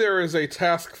maybe there is a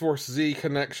Task Force Z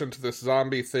connection to this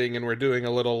zombie thing, and we're doing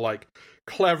a little like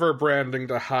clever branding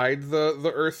to hide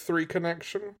the Earth 3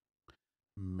 connection.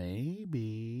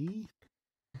 Maybe.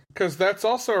 Because that's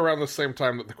also around the same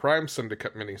time that the Crime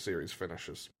Syndicate miniseries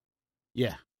finishes.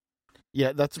 Yeah.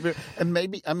 Yeah, that's very... And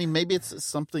maybe it's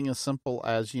something as simple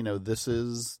as, this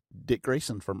is Dick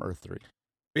Grayson from Earth 3.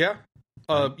 Yeah.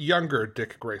 Younger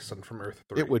Dick Grayson from Earth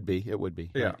 3. It would be.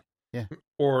 Yeah. Right. Yeah.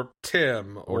 Or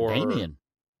Tim. Or Damien.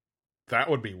 That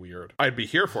would be weird. I'd be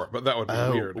here for it, but that would be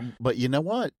weird. But you know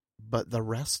what? But the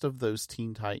rest of those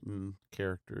Teen Titan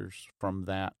characters from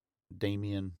that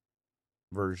Damien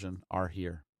version are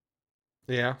here.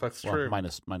 Yeah, that's true.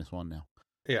 Minus one now.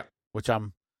 Yeah. Which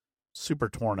I'm super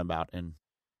torn about and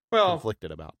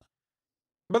conflicted about.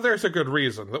 But there's a good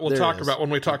reason that we'll talk about when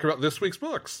we talk about this week's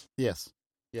books. Yes.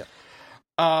 Yeah.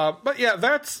 But yeah,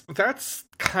 that's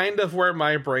kind of where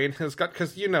my brain has got,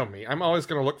 because you know me, I'm always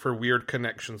going to look for weird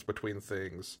connections between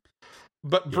things.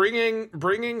 But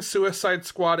bringing Suicide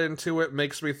Squad into it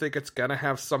makes me think it's going to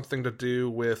have something to do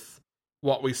with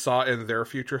what we saw in their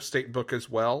Future State book as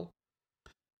well.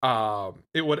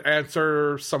 It would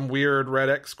answer some weird Red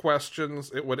X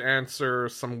questions. It would answer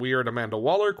some weird Amanda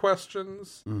Waller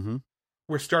questions. Mm-hmm.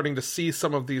 We're starting to see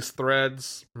some of these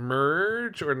threads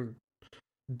merge and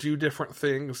do different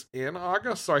things in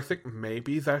August, so I think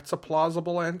maybe that's a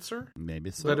plausible answer.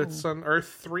 Maybe so. That it's an Earth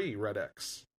 3 Red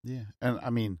X. Yeah, and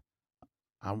I mean,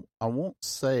 I won't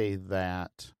say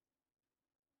that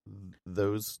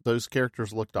those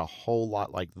characters looked a whole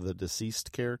lot like the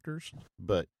deceased characters,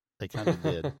 but they kind of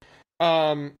did.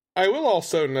 I will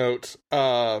also note,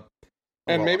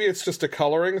 maybe it's just a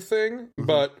coloring thing,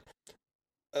 but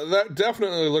that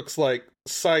definitely looks like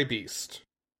Cybeast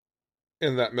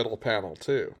in that middle panel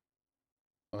too.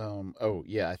 Oh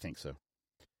yeah, I think so.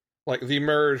 Like the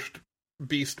merged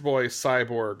Beast Boy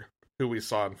Cyborg who we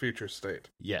saw in Future State.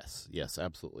 Yes,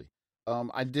 absolutely.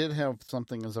 I did have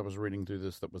something as I was reading through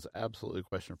this that was absolutely a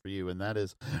question for you, and that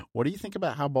is, what do you think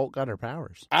about how Bolt got her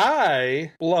powers?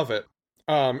 I love it.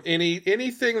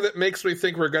 Anything that makes me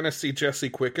think we're going to see Jesse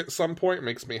Quick at some point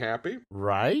makes me happy.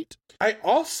 Right? I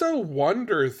also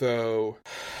wonder, though,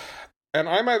 and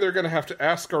I'm either going to have to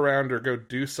ask around or go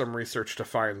do some research to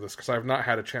find this, because I've not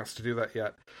had a chance to do that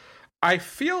yet. I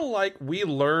feel like we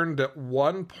learned at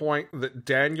one point that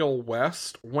Daniel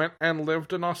West went and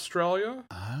lived in Australia.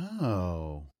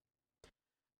 Oh.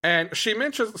 And she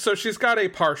mentions, so she's got a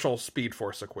partial Speed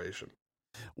Force equation.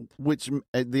 Which,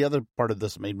 the other part of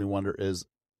this made me wonder is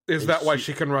that why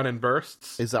she can run in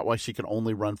bursts? Is that why she can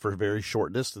only run for very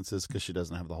short distances, because she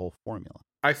doesn't have the whole formula?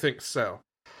 I think so.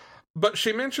 But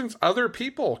she mentions other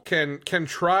people can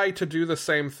try to do the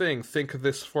same thing, think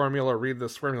this formula, read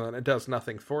this formula, and it does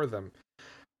nothing for them.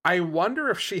 I wonder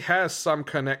if she has some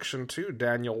connection to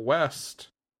Daniel West.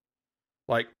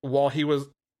 Like, while he was...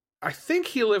 I think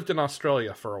he lived in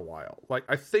Australia for a while. Like,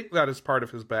 I think that is part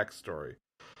of his backstory.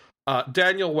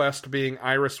 Daniel West being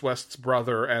Iris West's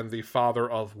brother and the father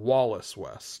of Wallace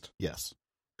West. Yes.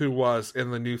 Who was,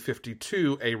 in the New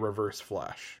 52, a Reverse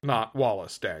Flash. Not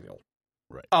Wallace, Daniel.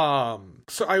 Right.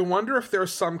 So I wonder if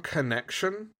there's some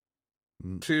connection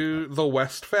to the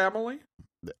West family.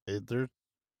 Who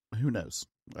knows?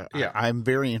 Yeah. I'm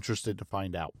very interested to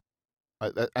find out.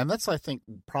 And that's, I think,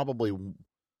 probably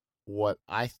what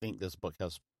I think this book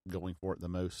has going for it the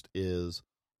most is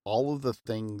all of the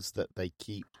things that they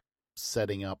keep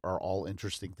setting up are all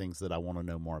interesting things that I want to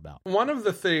know more about. One of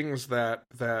the things that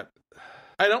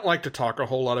I don't like to talk a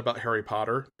whole lot about Harry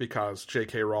Potter because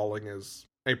J.K. Rowling is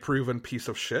a proven piece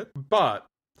of shit, but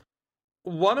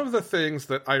one of the things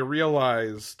that I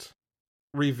realized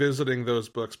revisiting those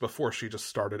books before she just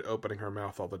started opening her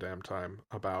mouth all the damn time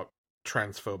about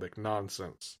transphobic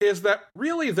nonsense is that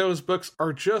really those books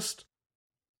are just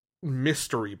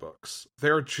mystery books.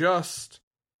 They're just,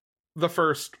 the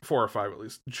first 4 or 5 at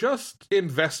least, just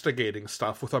investigating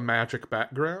stuff with a magic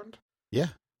background. Yeah.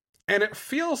 And it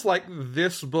feels like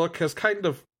this book has kind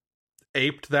of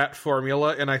aped that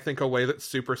formula in, I think, a way that's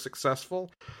super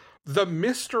successful. The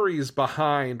mysteries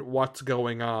behind what's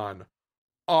going on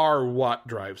are what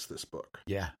drives this book.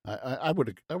 Yeah, I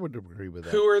would agree with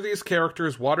that. Who are these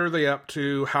characters? What are they up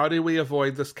to? How do we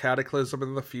avoid this cataclysm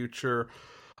in the future?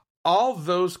 All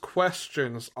those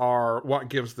questions are what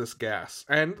gives this gas.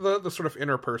 And the sort of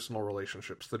interpersonal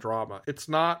relationships, the drama. It's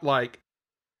not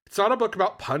a book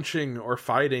about punching or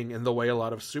fighting in the way a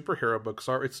lot of superhero books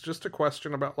are. It's just a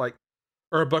question about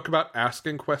or a book about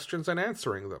asking questions and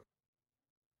answering them.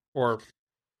 Or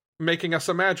making us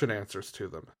imagine answers to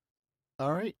them.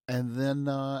 All right. And then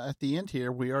at the end here,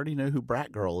 we already know who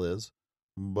Brat Girl is.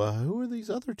 But who are these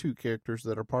other 2 characters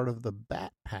that are part of the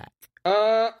Bat Pack?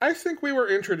 I think we were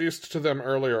introduced to them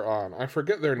earlier on. I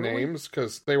forget their names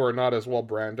because they were not as well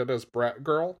branded as Brat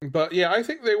Girl. But yeah, I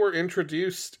think they were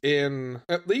introduced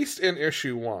at least in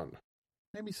issue 1.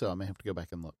 Maybe so. I may have to go back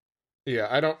and look. Yeah,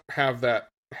 I don't have that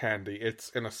handy. It's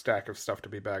in a stack of stuff to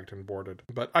be bagged and boarded.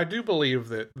 But I do believe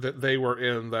that they were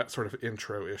in that sort of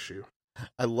intro issue.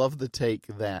 I love the take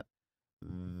that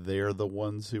they're the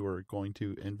ones who are going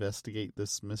to investigate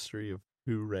this mystery of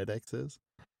who Red X is.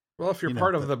 Well, if you're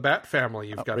part of the Bat family,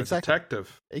 you've got a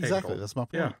detective. Exactly, angle. That's my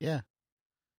point. Yeah.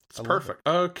 It's perfect.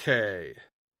 Okay.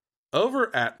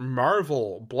 Over at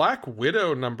Marvel, Black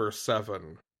Widow number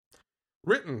 7.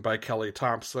 Written by Kelly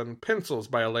Thompson, pencils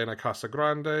by Elena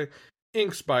Casagrande,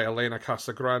 inks by Elena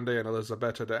Casagrande and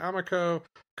Elisabetta D'Amico,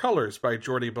 colors by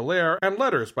Jordi Belair, and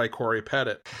letters by Corey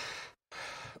Pettit.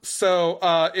 So,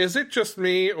 is it just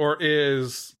me, or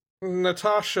is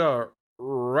Natasha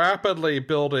rapidly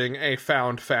building a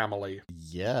found family?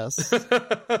 Yes.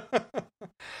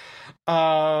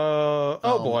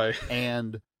 Boy.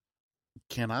 And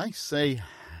can I say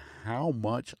how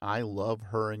much I love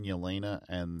her and Yelena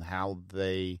and how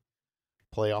they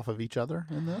play off of each other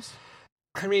in this?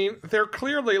 I mean, they're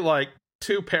clearly like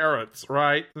 2 parents,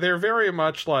 right? They're very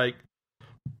much like,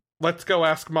 let's go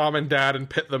ask mom and dad and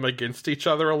pit them against each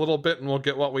other a little bit and we'll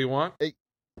get what we want.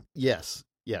 Yes.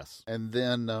 And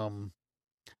then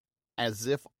as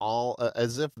if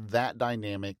that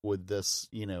dynamic with this,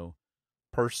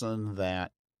 person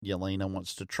that Yelena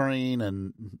wants to train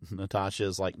and Natasha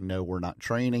is like, no, we're not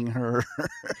training her.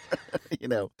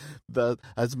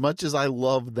 As much as I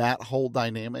love that whole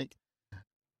dynamic,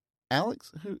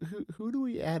 Alex, who do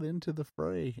we add into the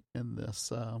fray in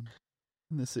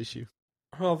this issue?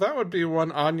 Well, that would be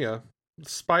one Anya,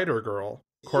 Spider Girl,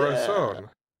 Corazon.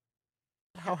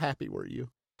 Yeah. How happy were you?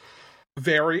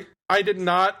 Very. I did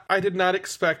not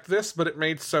expect this, but it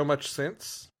made so much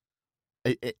sense.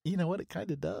 You know what? It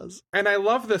kind of does. And I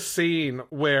love the scene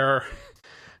where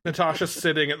Natasha's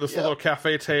sitting at this little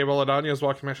cafe table and Anya's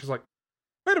walking by. She's like,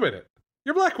 wait a minute.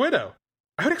 You're Black Widow.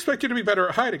 I would expect you to be better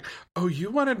at hiding. Oh,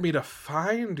 you wanted me to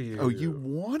find you. Oh, you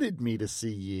wanted me to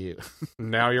see you.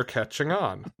 Now you're catching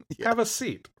on. Have a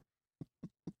seat.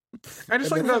 And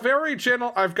it's like the very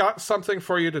gentle, I've got something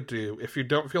for you to do. If you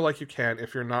don't feel like you can,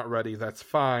 if you're not ready, that's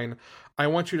fine. I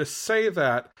want you to say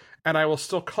that, and I will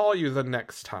still call you the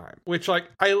next time. Which, like,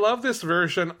 I love this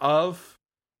version of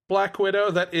Black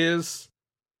Widow that is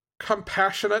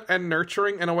compassionate and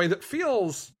nurturing in a way that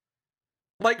feels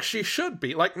like she should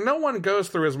be. Like, no one goes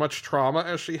through as much trauma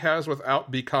as she has without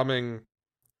becoming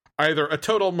either a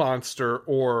total monster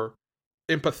or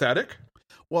empathetic.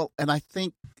 Well, and I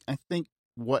think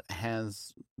what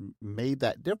has made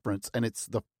that difference, and it's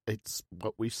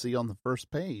what we see on the first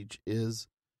page, is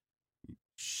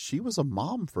she was a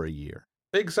mom for a year.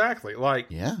 Exactly. Like,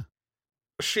 yeah,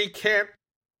 she can't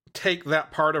take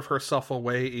that part of herself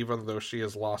away, even though she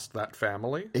has lost that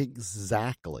family.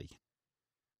 Exactly.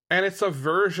 And it's a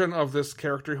version of this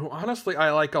character who, honestly,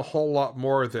 I like a whole lot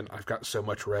more than I've got so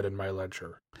much red in my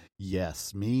ledger.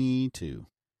 Yes, me too.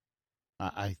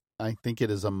 I think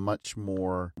it is a much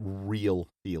more real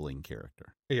feeling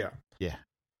character. Yeah. Yeah.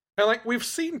 And, like, we've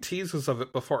seen teases of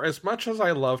it before. As much as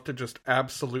I love to just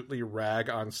absolutely rag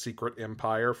on Secret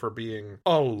Empire for being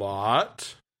a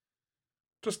lot.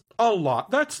 Just a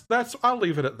lot. That's I'll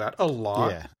leave it at that. A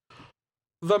lot. Yeah.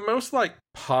 The most, like,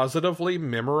 positively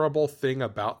memorable thing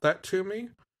about that to me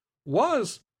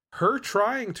was her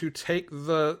trying to take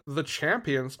the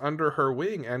champions under her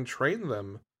wing and train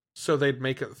them so they'd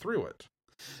make it through it.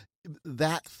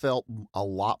 That felt a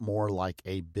lot more like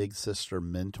a big sister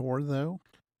mentor, though.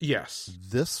 Yes.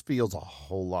 This feels a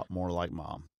whole lot more like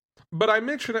mom. But I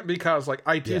mention it because, like,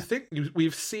 I do think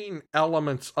we've seen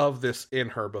elements of this in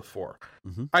her before.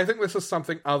 Mm-hmm. I think this is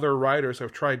something other writers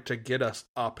have tried to get us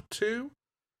up to,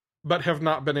 but have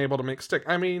not been able to make stick.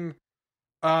 I mean,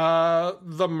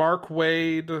 the Mark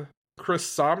Waid, Chris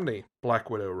Samnee Black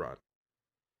Widow run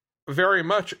very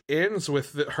much ends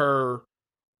with her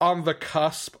on the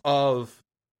cusp of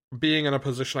being in a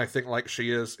position, I think, like she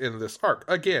is in this arc.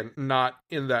 Again, not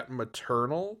in that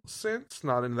maternal sense,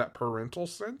 not in that parental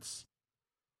sense,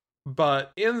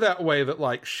 but in that way that,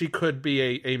 like, she could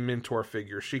be a mentor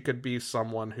figure. She could be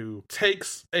someone who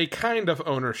takes a kind of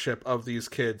ownership of these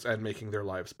kids and making their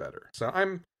lives better. So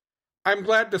I'm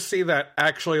glad to see that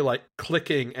actually, like,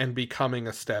 clicking and becoming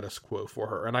a status quo for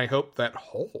her, and I hope that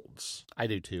holds. I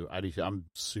do too. I'm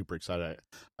super excited.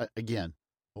 Again,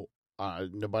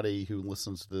 nobody who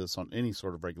listens to this on any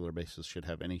sort of regular basis should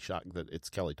have any shock that it's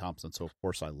Kelly Thompson. So of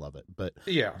course I love it. But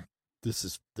yeah, this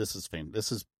is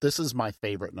famous. This is my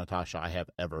favorite Natasha I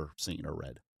have ever seen or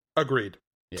read. Agreed.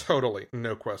 Yeah. Totally.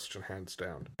 No question, hands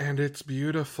down. And it's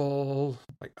beautiful.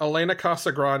 Like, Elena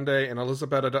Casagrande and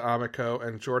Elisabetta D'Amico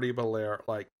and Jordi Belair,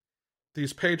 like,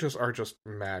 these pages are just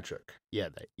magic. Yeah,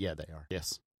 they are.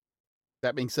 Yes.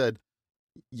 That being said,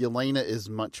 Yelena is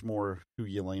much more who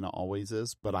Yelena always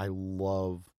is, but I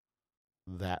love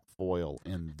that foil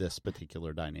in this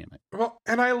particular dynamic. Well,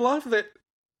 and I love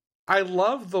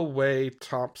the way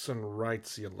Thompson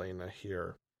writes Yelena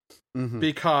here. Mm-hmm.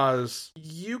 Because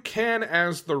you can,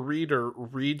 as the reader,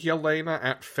 read Yelena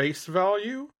at face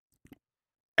value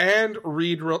and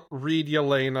read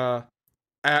Yelena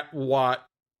at what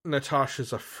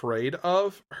Natasha's afraid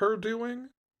of her doing.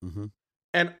 Mm-hmm.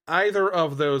 And either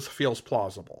of those feels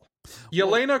plausible.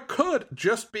 Yelena could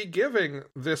just be giving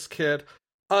this kid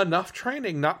enough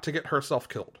training not to get herself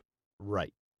killed.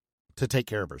 Right. To take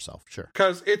care of herself, sure.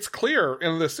 Because it's clear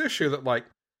in this issue that, like,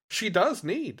 she does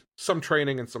need some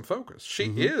training and some focus. She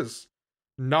is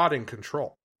not in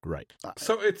control. Right.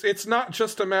 So it's not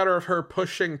just a matter of her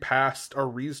pushing past a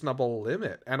reasonable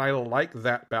limit. And I like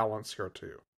that balance here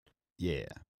too. Yeah.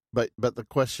 But the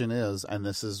question is, and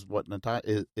this is what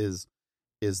Natasha is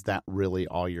that really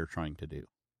all you're trying to do?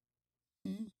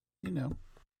 You know.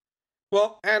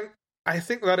 Well, and I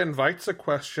think that invites a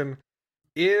question.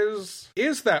 Is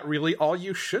that really all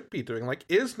you should be doing? Like,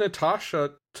 is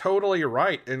Natasha totally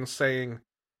right in saying,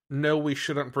 no, we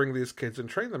shouldn't bring these kids and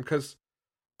train them? Because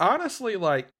honestly,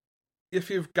 like, if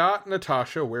you've got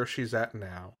Natasha where she's at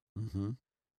now,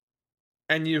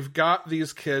 and you've got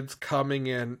these kids coming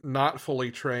in not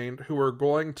fully trained who are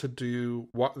going to do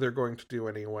what they're going to do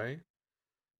anyway,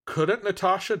 couldn't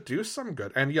Natasha do some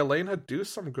good and Yelena do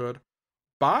some good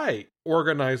by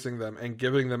organizing them and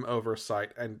giving them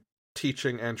oversight and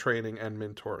teaching and training and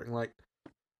mentoring? Like,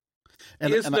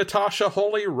 is Natasha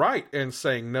wholly right in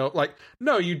saying no? Like,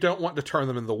 no, you don't want to turn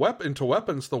them into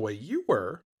weapons the way you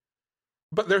were,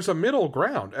 But there's a middle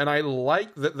ground, and I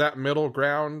like that middle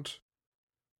ground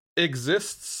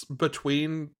exists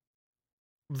between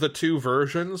the two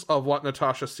versions of what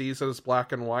Natasha sees as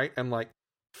black and white, and like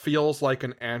feels like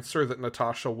an answer that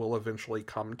Natasha will eventually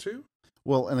come to.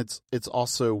 Well, and it's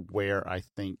also where I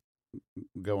think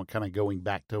going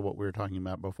back to what we were talking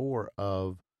about before,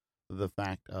 of the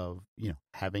fact of,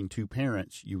 having two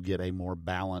parents, you get a more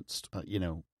balanced,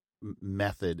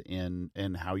 method in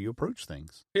how you approach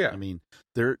things. Yeah. I mean,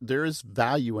 there is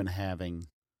value in having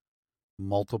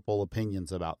multiple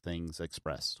opinions about things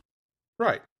expressed.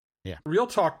 Right. Yeah. Real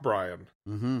talk, Brian.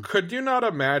 Mm-hmm. Could you not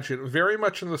imagine, very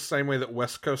much in the same way that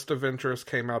West Coast Avengers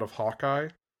came out of Hawkeye,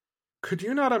 could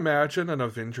you not imagine an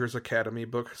Avengers Academy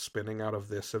book spinning out of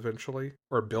this eventually,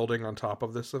 or building on top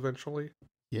of this eventually?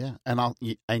 Yeah,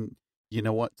 and you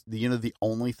know what? The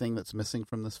only thing that's missing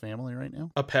from this family right now?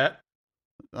 A pet?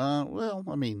 Well,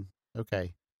 I mean,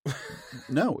 okay.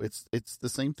 No, it's the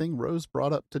same thing Rose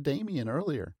brought up to Damien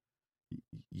earlier.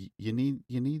 You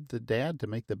need the dad to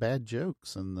make the bad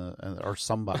jokes, or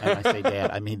somebody. And I say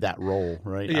dad, I mean that role,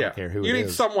 right? Yeah. I don't care who you it need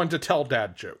is. someone to tell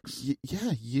dad jokes.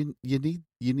 Yeah, you need.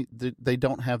 They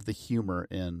don't have the humor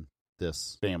in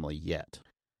this family yet.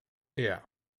 Yeah,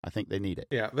 I think they need it.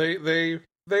 Yeah, they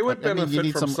would benefit you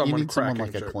need from someone you need someone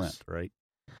like jokes. a Clint, right?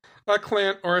 A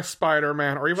Clint or a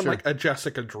Spider-Man, or even Sure. like a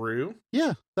Jessica Drew.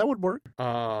 Yeah, that would work.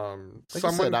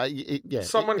 Someone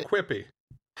quippy.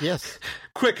 Yes.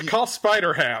 Quick, call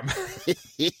Spider-Ham.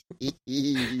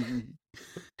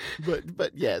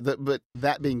 but yeah, but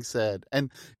that being said, and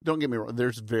don't get me wrong,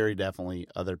 there's very definitely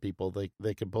other people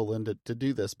they could pull in to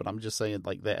do this, but I'm just saying,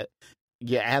 like, that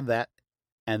you add that,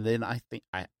 and then I think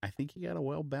you got a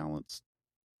well balanced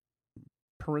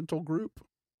parental group.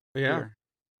 Yeah. Here.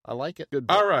 I like it. Good.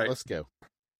 All right. Let's go.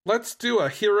 Let's do a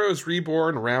Heroes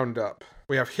Reborn roundup.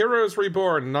 We have Heroes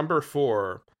Reborn number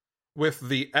 4, with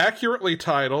the accurately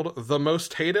titled The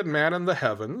Most Hated Man in the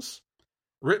Heavens,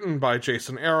 written by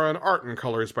Jason Aaron, art and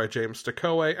colors by James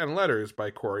Stokoe, and letters by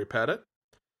Corey Pettit.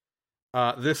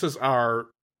 This is our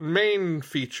main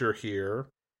feature here.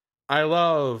 I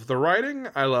love the writing,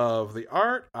 I love the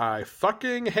art, I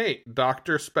fucking hate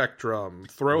Dr. Spectrum.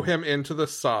 Throw him into the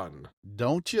sun.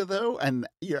 Don't you, though? And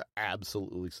you're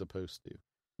absolutely supposed to.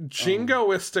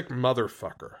 Jingoistic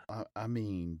motherfucker. I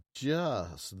mean,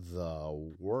 just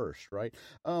the worst, right?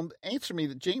 Answer me,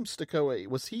 that James Stokoe,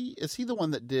 is he the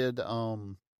one that did,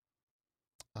 God,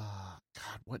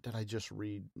 what did I just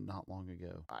read not long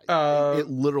ago? It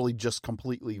literally just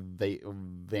completely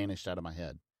vanished out of my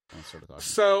head.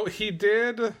 So he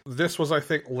did, this was I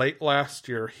think late last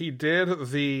year, he did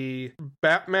the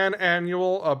Batman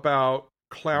annual about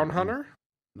Clown Hunter.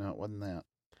 No, it wasn't that.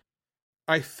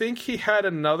 I think he had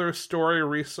another story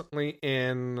recently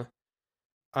in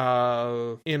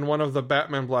one of the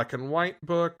Batman Black and White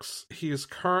books. He's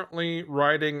currently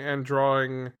writing and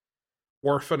drawing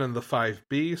Orphan and the Five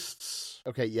Beasts.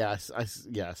 Okay, yeah, I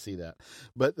see that.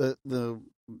 But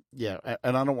yeah,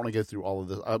 and I don't want to go through all of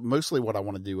this. Mostly what I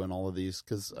want to do in all of these,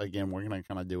 because again, we're going to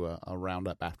kind of do a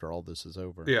roundup after all this is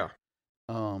over. Yeah.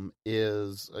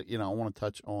 Is I want to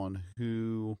touch on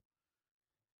who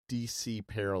DC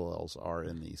parallels are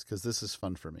in these, because this is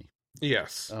fun for me.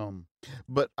 Yes.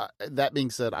 But that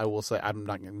being said, I will say I'm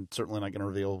certainly not going to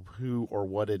reveal who or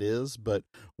what it is, but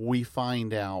we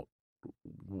find out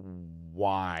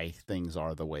why things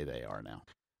are the way they are now.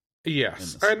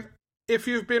 Yes. And if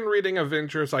you've been reading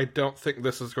Avengers, I don't think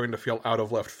this is going to feel out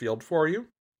of left field for you.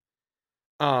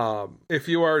 If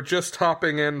you are just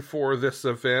hopping in for this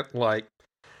event, like,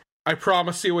 I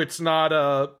promise you it's not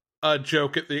a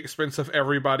joke at the expense of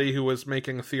everybody who was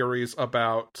making theories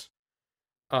about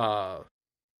a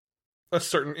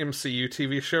certain MCU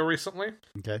TV show recently.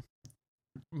 Okay.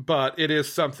 But it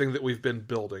is something that we've been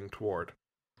building toward.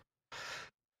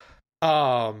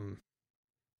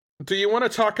 Do you want to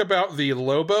talk about the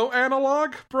Lobo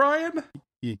analog, Brian?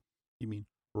 You mean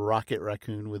Rocket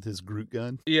Raccoon with his Groot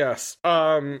gun? Yes.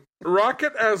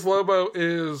 Rocket as Lobo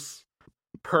is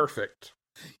perfect.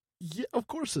 Yeah, of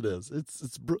course it is.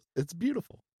 It's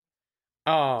beautiful.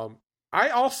 I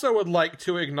also would like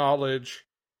to acknowledge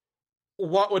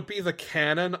what would be the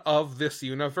canon of this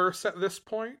universe at this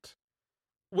point.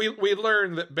 We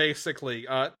learn that basically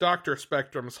Dr.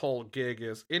 Spectrum's whole gig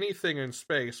is anything in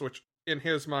space, which in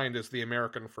his mind is the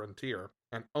American frontier,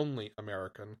 and only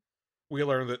American. We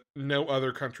learn that no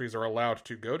other countries are allowed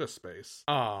to go to space.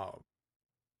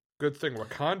 Good thing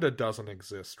Wakanda doesn't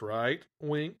exist, right?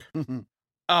 Wink.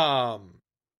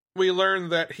 We learn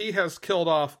that he has killed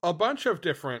off a bunch of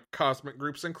different cosmic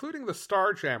groups, including the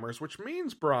Starjammers, which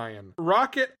means, Brian,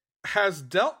 Rocket has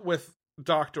dealt with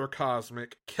Dr.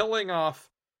 Cosmic, killing off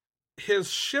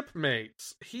his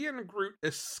shipmates, he and Groot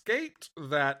escaped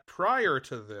that prior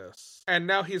to this, and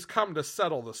now he's come to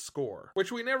settle the score,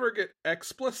 which we never get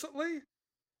explicitly,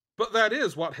 but that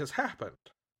is what has happened.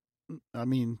 I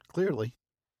mean, clearly.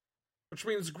 Which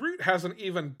means Groot has an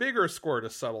even bigger score to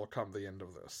settle come the end of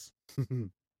this.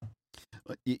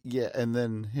 Yeah, and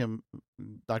then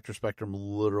Dr. Spectrum,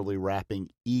 literally wrapping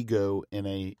Ego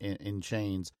in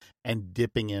chains and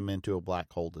dipping him into a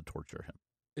black hole to torture him.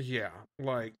 Yeah,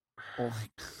 like,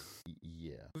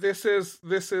 yeah. This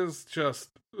is just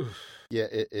ugh. Yeah,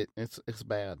 it's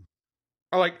bad.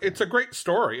 Like, it's a great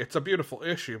story. It's a beautiful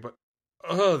issue, but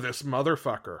this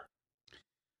motherfucker.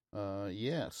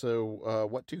 Yeah. So,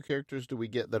 what two characters do we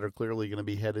get that are clearly going to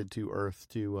be headed to Earth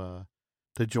to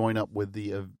join up with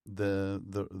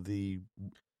the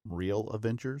real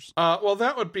Avengers? Well,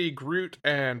 that would be Groot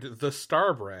and the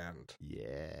Starbrand.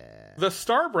 Yeah. The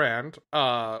Starbrand,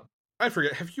 I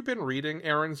forget, have you been reading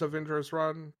Aaron's Avengers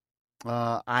run?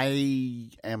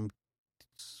 I am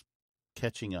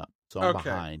catching up. So I'm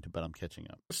behind, but I'm catching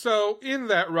up. So in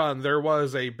that run, there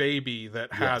was a baby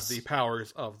that had the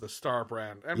powers of the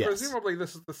Starbrand. And presumably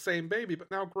this is the same baby,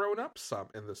 but now grown up some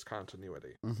in this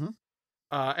continuity. Mm-hmm.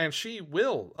 And she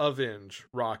will avenge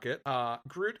Rocket.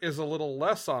 Groot is a little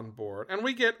less on board. And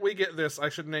we get this, I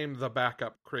should name the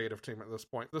backup creative team at this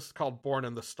point. This is called Born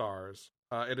in the Stars.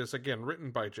 It is, again,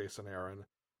 written by Jason Aaron.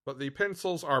 But the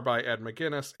pencils are by Ed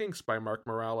McGuinness, inks by Mark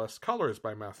Morales, colors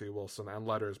by Matthew Wilson, and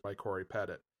letters by Corey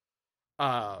Pettit.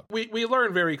 We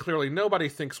learn very clearly nobody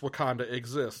thinks Wakanda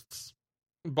exists,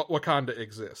 but Wakanda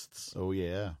exists. Oh,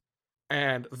 yeah.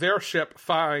 And their ship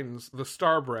finds the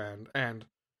Starbrand, and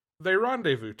they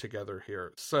rendezvous together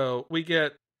here. So we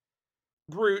get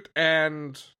Groot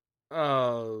and,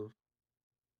 was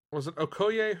it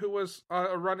Okoye who was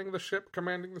running the ship,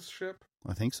 commanding the ship?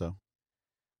 I think so.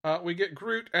 We get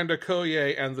Groot and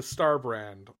Okoye and the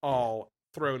Starbrand all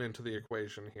thrown into the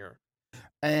equation here.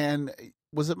 And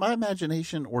was it my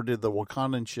imagination, or did the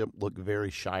Wakandan ship look very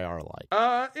Shi'ar-like?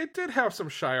 It did have some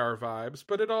Shi'ar vibes,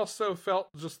 but it also felt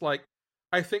just like,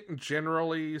 I think,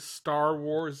 generally Star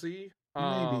Wars-y.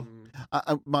 Maybe.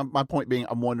 My point being,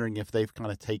 I'm wondering if they've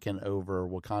kind of taken over,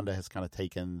 Wakanda has kind of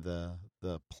taken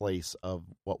the place of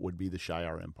what would be the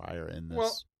Shi'ar Empire in this.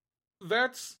 Well,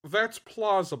 that's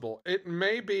plausible. It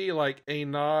may be like a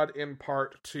nod in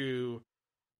part to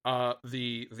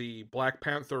the Black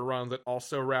Panther run that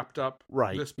also wrapped up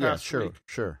this past week.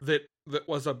 Sure. That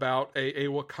was about a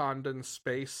Wakandan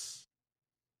space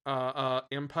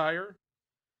empire.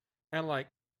 And like,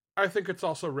 I think it's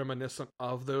also reminiscent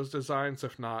of those designs,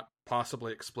 if not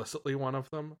possibly explicitly one of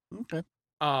them. Okay.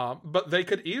 But they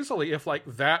could easily, if like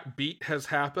that beat has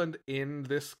happened in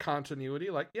this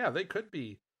continuity, like, yeah, they could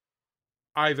be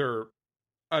either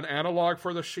an analog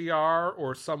for the Shi'ar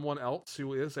or someone else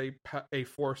who is a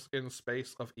force in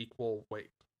space of equal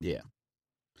weight. Yeah.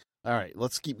 All right,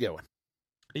 let's keep going.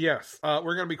 Yes,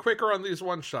 we're going to be quicker on these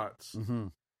one-shots. Mm-hmm.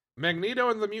 Magneto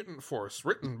and the Mutant Force,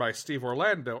 written by Steve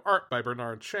Orlando, art by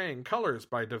Bernard Chang, colors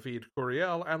by David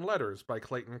Curiel, and letters by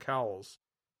Clayton Cowles.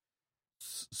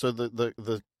 So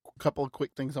the couple of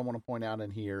quick things I want to point out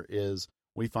in here is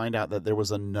we find out that there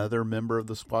was another member of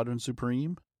the Squadron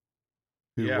Supreme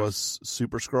who was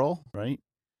Super Skrull, right?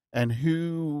 And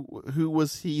who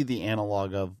was he the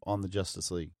analog of on the Justice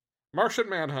League? Martian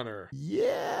Manhunter.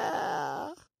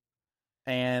 Yeah.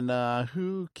 And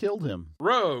who killed him?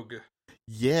 Rogue.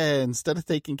 Yeah, instead of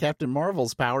taking Captain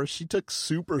Marvel's powers, she took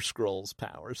Super Skrull's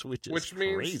powers, which crazy.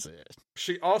 Means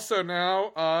she also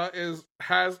now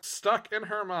has stuck in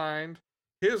her mind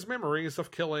his memories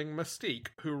of killing Mystique,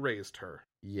 who raised her.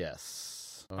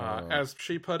 Yes. As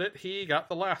she put it, he got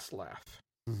the last laugh.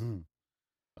 Mm-hmm.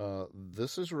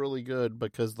 This is really good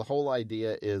because the whole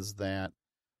idea is that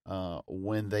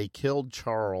when they killed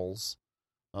Charles,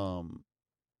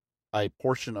 a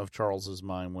portion of Charles's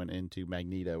mind went into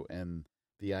Magneto, and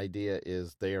the idea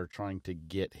is they are trying to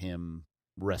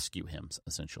rescue him,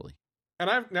 essentially. And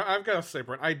I've got to say,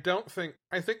 Brent, I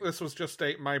think this was just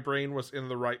my brain was in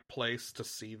the right place to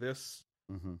see this.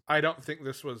 Mm-hmm. I don't think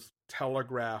this was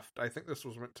telegraphed. I think this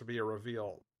was meant to be a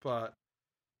reveal. But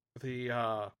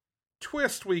the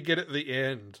twist we get at the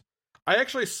end, I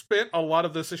actually spent a lot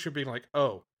of this issue being like,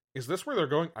 oh, is this where they're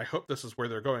going? I hope this is where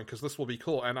they're going, because this will be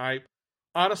cool. And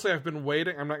honestly, I've been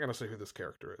waiting. I'm not going to say who this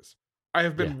character is. I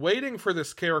have been waiting for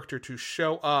this character to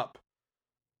show up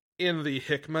in the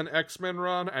Hickman X-Men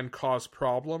run and cause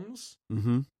problems.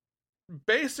 Mm-hmm.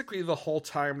 Basically the whole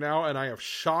time now, and I have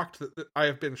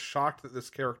been shocked that this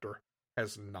character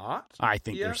has not. I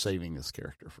think they're saving this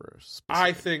character for us.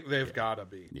 I think they've got to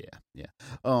be. Yeah.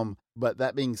 But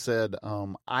that being said,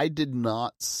 I did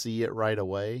not see it right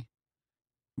away.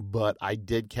 but I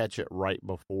did catch it right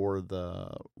before the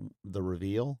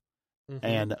reveal. Mm-hmm.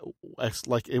 And it's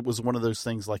like it was one of those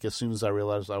things. Like as soon as I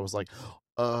realized, I was like,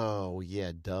 "Oh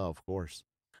yeah, duh, of course."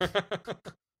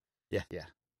 Yeah,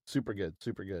 super good.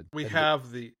 We And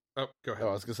have the. Oh, go ahead.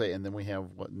 I was gonna say, and then we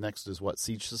have what next is what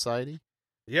Siege Society.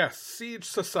 Yes, Siege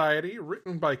Society,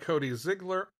 written by Cody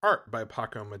Ziegler, art by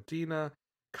Paco Medina,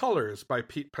 colors by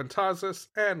Pete Pentazis,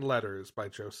 and letters by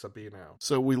Joe Sabino.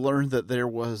 So we learned that there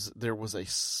was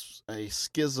a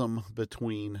schism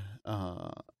between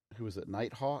who was it,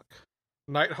 Nighthawk?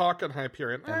 Nighthawk and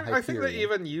Hyperion. And I think they Hyperion.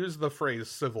 even use the phrase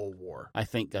Civil War. I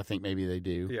think maybe they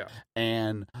do. Yeah.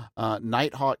 And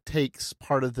Nighthawk takes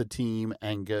part of the team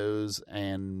and goes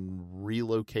and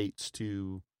relocates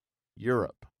to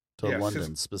Europe, to Yes, London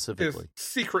his specifically.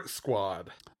 secret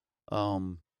squad.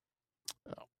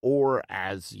 Or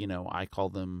as I call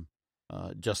them,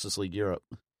 Justice League Europe.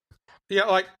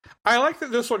 Yeah, I like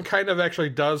that this one kind of actually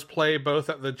does play both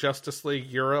at the Justice League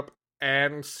Europe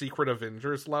and Secret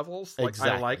Avengers levels.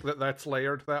 Exactly. I like that that's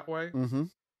layered that way. Mm-hmm.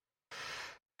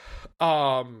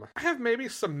 I have maybe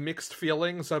some mixed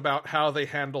feelings about how they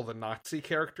handle the Nazi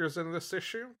characters in this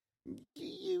issue.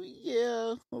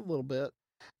 Yeah, a little bit.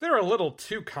 They're a little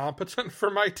too competent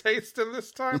for my taste in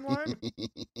this timeline.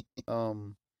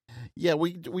 Yeah,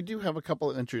 we do have a couple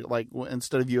of entries. Like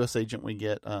instead of U.S. agent, we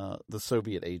get the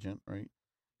Soviet agent, right?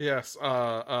 Yes.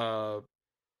 What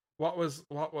was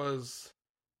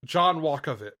John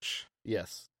Walkovich?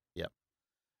 Yes. Yep.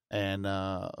 And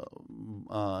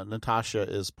Natasha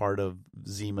is part of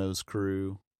Zemo's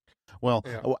crew. Well,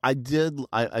 Yeah.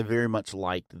 I very much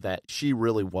liked that she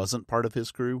really wasn't part of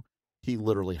his crew. He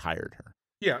literally hired her.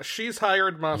 Yeah, she's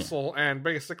hired muscle, and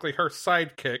basically her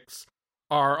sidekicks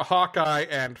are Hawkeye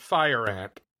and Fire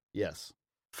Ant. Yes.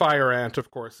 Fire Ant,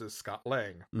 of course, is Scott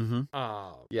Lang. Mm-hmm.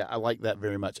 Yeah, I like that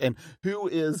very much. And who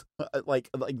is like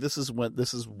this is when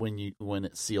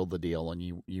it sealed the deal and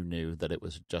you knew that it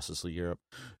was Justice League Europe.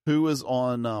 Who is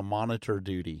on monitor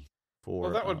duty for?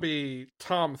 Well, that would be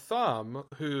Tom Thumb,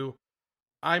 who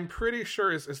I'm pretty sure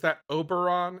is that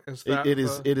Oberon? Is that it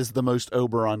is the most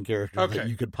Oberon character Okay. that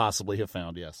you could possibly have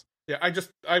found. Yes. Yeah,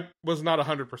 I was not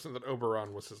 100% that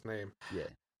Oberon was his name. Yeah.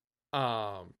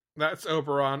 That's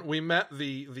Oberon. We met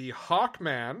the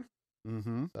Hawkman.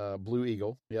 Mm-hmm. Blue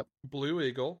Eagle. Yep. Blue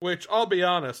Eagle, which I'll be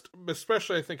honest,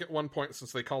 especially I think at one point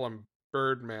since they call him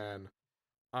Birdman.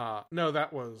 No,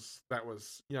 that was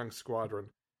Young Squadron.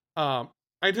 I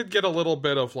did get a little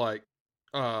bit of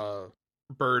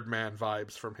Birdman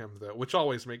vibes from him though, which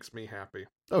always makes me happy.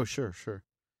 Oh, sure.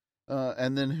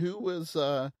 And then who was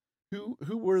who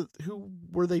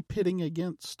were they pitting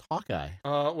against Hawkeye?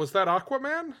 Was that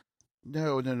Aquaman?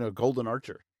 No, Golden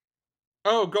Archer.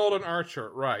 Oh, Golden Archer.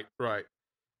 Right.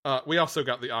 We also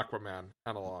got the Aquaman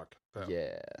analog, though.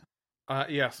 Yeah.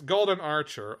 Yes, Golden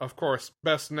Archer, of course,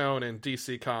 best known in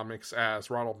DC Comics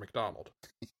as Ronald McDonald.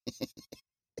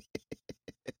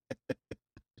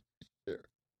 Sure.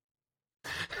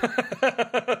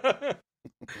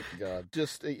 God,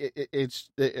 it's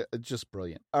just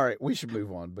brilliant. All right, we should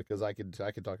move on because I could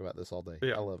talk about this all day.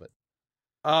 Yeah. I love it.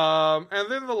 And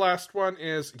then the last one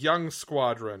is Young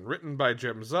Squadron, written by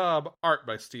Jim Zub, art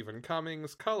by Stephen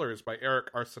Cummings, colors by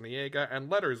Eric Arciniega, and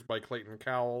letters by Clayton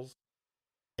Cowles.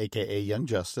 AKA Young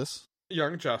Justice.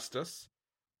 Young Justice.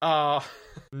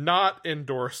 Not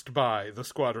endorsed by the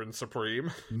Squadron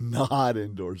Supreme. Not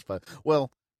endorsed by... Well,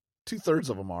 2/3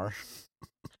 of them are.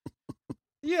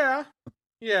 Yeah,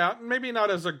 maybe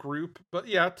not as a group, but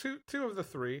yeah, two of the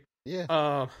three.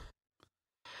 Yeah.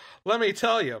 Let me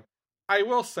tell you, I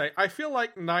will say, I feel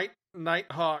like Night Thrasher?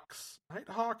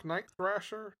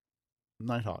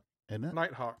 Nighthawk, isn't it?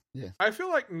 Nighthawk. Yeah. I feel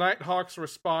like Nighthawk's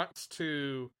response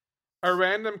to a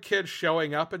random kid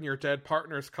showing up in your dead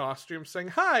partner's costume saying,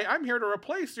 "Hi, I'm here to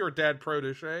replace your dead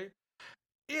protege,"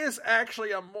 is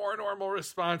actually a more normal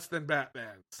response than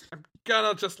Batman's. I'm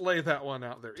gonna just lay that one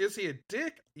out there. Is he a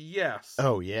dick? Yes.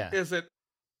 Oh, yeah. Is it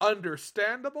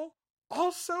understandable?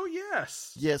 Also,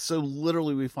 yes. Yeah, so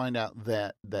literally we find out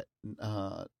that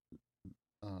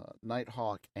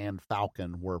Nighthawk and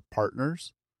Falcon were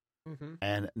partners, Mm-hmm.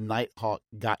 and Nighthawk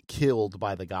got killed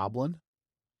by the Goblin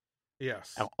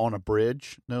Yes. on a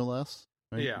bridge, no less.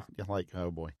 Right? Yeah. Like, oh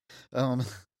boy.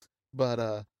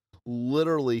 But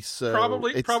literally, so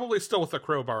Probably still with a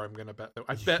crowbar. I'm gonna bet.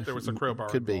 I bet there was a crowbar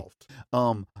Could be.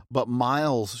 involved. But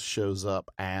Miles shows up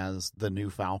as the new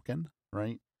Falcon,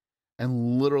 right?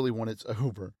 And literally, when it's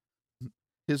over,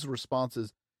 his response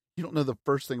is, "You don't know the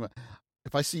first thing about.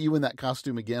 If I see you in that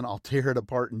costume again, I'll tear it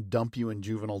apart and dump you in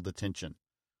juvenile detention."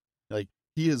 Like,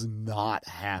 he is not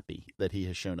happy that he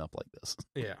has shown up like this.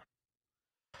 Yeah.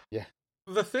 Yeah.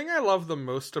 The thing I love the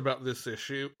most about this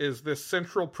issue is this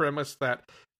central premise that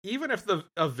even if the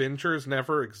Avengers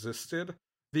never existed,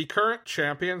 the current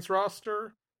Champions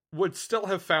roster would still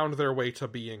have found their way to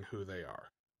being who they are.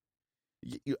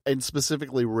 And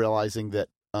specifically realizing that,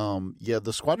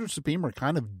 the Squadron Supreme are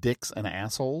kind of dicks and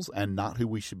assholes and not who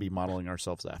we should be modeling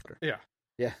ourselves after. Yeah.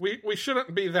 Yeah. We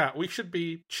shouldn't be that. We should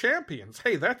be champions.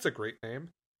 Hey, that's a great name.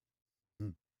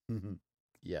 Mm-hmm.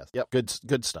 Yes. Yep.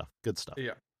 Good stuff. Good stuff.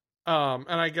 Yeah. And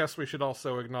I guess we should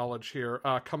also acknowledge here,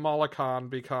 Kamala Khan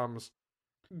becomes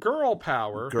Girl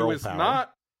Power, who is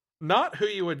not who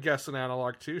you would guess an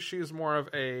analog to. She's more of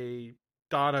a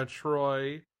Donna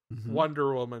Troy,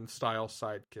 Wonder Woman style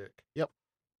sidekick. Yep.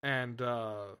 And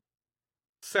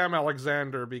Sam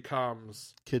Alexander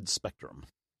becomes Kid Spectrum.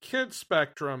 Kid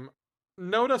Spectrum,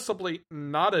 noticeably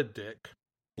not a dick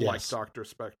like Dr.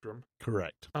 Spectrum.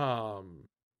 Correct.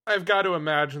 I've got to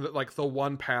imagine that like the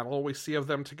one panel we see of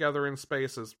them together in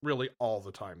space is really all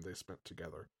the time they spent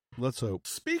together. Let's hope.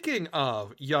 Speaking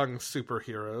of young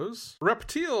superheroes,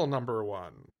 Reptile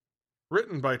 #1.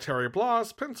 Written by Terry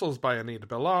Blas, pencils by Anid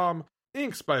Belam,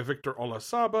 inks by Victor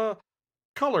Olasaba,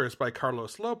 colors by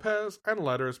Carlos Lopez, and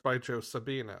letters by Joe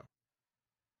Sabino.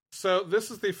 So this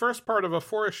is the first part of a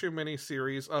 4-issue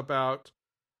miniseries about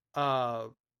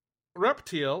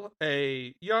Reptile,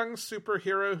 a young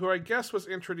superhero who I guess was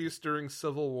introduced during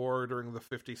Civil War during the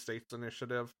 50 States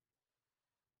Initiative.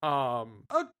 A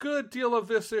good deal of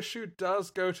this issue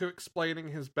does go to explaining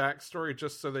his backstory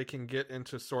just so they can get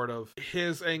into sort of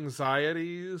his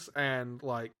anxieties and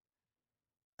like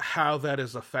how that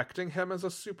is affecting him as a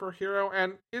superhero,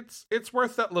 and it's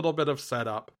worth that little bit of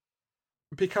setup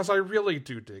because I really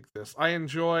do dig this. I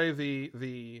enjoy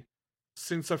the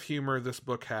sense of humor this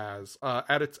book has.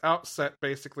 At its outset,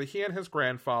 basically, he and his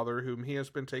grandfather, whom he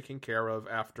has been taking care of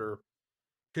after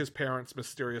his parents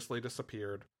mysteriously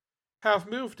disappeared, have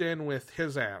moved in with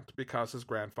his aunt because his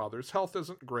grandfather's health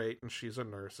isn't great and she's a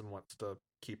nurse and wants to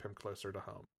keep him closer to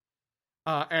home.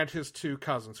 And his 2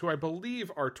 cousins, who I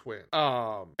believe are twins.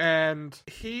 And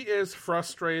he is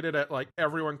frustrated at like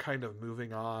everyone kind of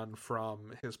moving on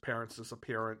from his parents'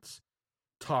 disappearance,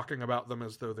 talking about them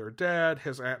as though they're dead.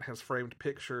 His aunt has framed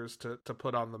pictures to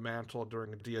put on the mantle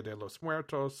during Dia de los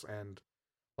Muertos, and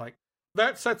like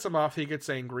that sets him off. He gets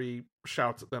angry,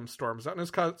 shouts at them, storms out, and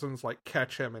his cousins like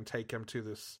catch him and take him to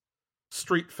this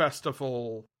street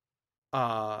festival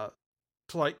to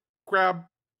like grab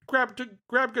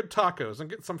good tacos and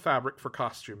get some fabric for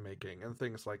costume making and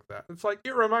things like that. It's like,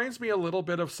 it reminds me a little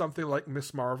bit of something like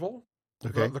Miss Marvel,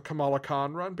 the Kamala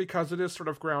Khan run, because it is sort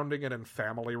of grounding it in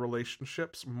family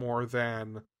relationships more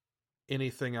than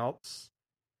anything else.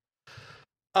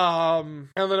 And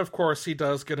then of course he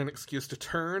does get an excuse to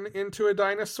turn into a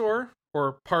dinosaur,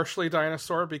 or partially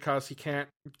dinosaur, because he can't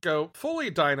go fully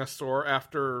dinosaur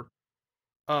after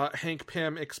Hank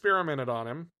Pym experimented on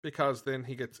him, because then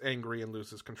he gets angry and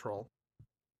loses control.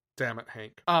 Damn it,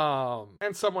 Hank.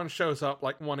 And someone shows up,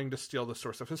 like, wanting to steal the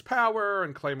source of his power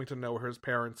and claiming to know where his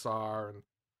parents are, and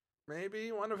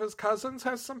maybe one of his cousins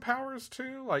has some powers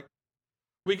too. Like,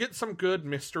 we get some good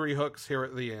mystery hooks here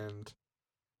at the end.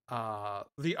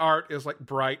 The art is, like,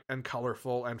 bright and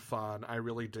colorful and fun. I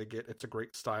really dig it. It's a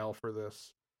great style for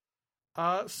this.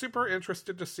 Super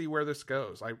interested to see where this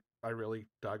goes. I really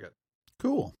dug it.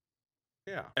 Cool.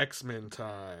 Yeah. X-Men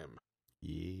time.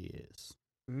 Yes.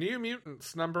 New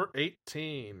Mutants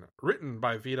 #18. Written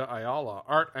by Vita Ayala.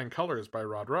 Art and colors by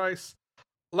Rod Rice.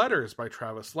 Letters by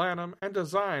Travis Lanham. And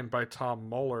designed by Tom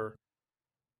Moeller.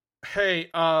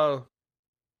 Hey,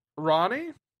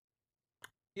 Ronnie?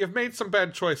 You've made some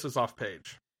bad choices off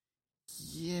page.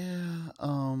 Yeah,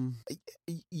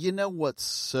 you know what's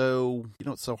so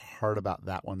hard about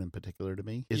that one in particular to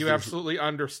me? You absolutely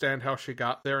understand how she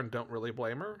got there and don't really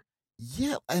blame her?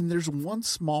 Yeah, and there's one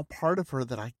small part of her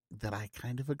that I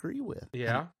kind of agree with.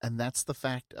 Yeah. And that's the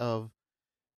fact of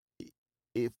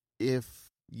if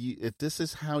this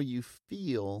is how you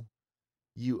feel,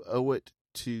 you owe it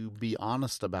to be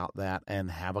honest about that and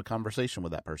have a conversation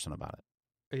with that person about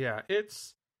it. Yeah,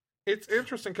 it's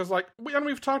interesting because, like,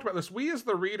 we've talked about this. We as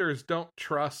the readers don't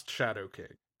trust Shadow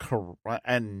King. Correct,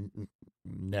 and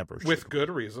never should. With good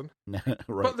reason. Right.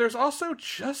 But there's also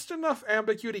just enough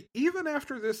ambiguity, even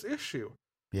after this issue.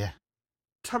 Yeah.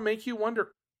 To make you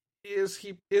wonder, is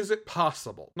it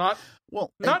possible? Not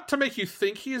to make you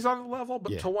think he's on the level,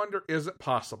 but to wonder, is it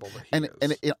possible that he is?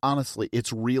 And it, honestly,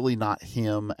 it's really not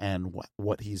him and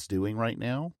what he's doing right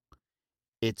now.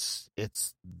 It's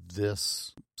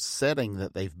this setting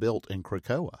that they've built in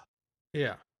Krakoa.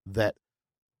 Yeah. That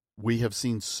we have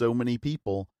seen so many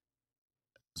people,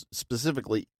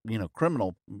 specifically,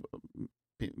 criminal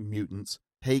mutants,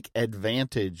 take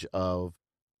advantage of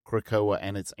Krakoa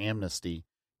and its amnesty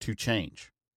to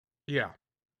change. Yeah.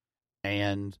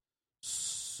 And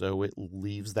so it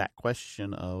leaves that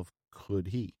question of, could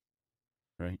he?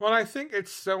 Right? Well, I think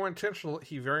it's so intentional.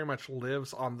 He very much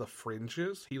lives on the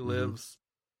fringes. He lives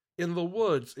in the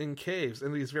woods, in caves,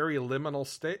 in these very liminal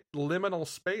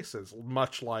spaces,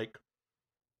 much like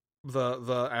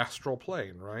the astral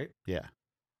plane, right? Yeah.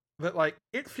 That, like,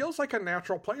 it feels like a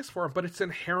natural place for him, but it's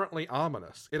inherently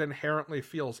ominous. It inherently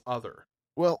feels other.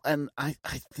 Well, and I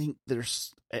think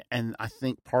I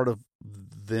think part of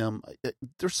them,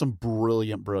 there's some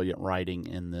brilliant writing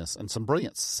in this, and some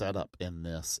brilliant setup in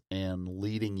this, and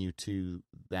leading you to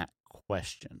that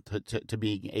question, to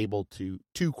being able to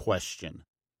question,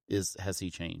 has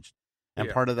he changed? And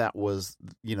part of that was,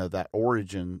 that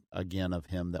origin again of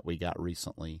him that we got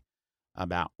recently,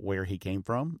 about where he came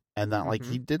from, and that like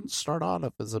he didn't start off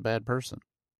as a bad person.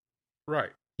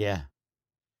 Right. Yeah.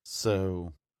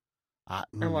 So I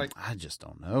just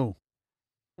don't know.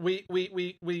 We're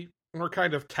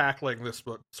kind of tackling this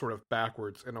book sort of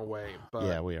backwards in a way, but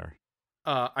yeah, we are.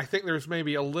 I think there's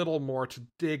maybe a little more to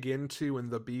dig into in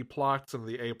the B plots, and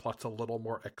the A plot's a little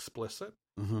more explicit.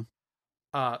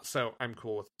 So I'm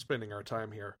cool with spending our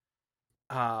time here.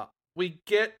 We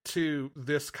get to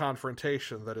this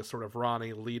confrontation that is sort of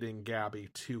Ronnie leading Gabby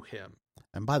to him.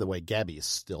 And by the way, Gabby is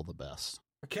still the best.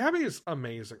 Gabby is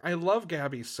amazing. I love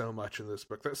Gabby so much in this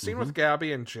book. That scene with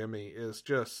Gabby and Jimmy is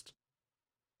just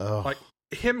like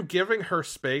him giving her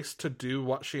space to do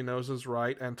what she knows is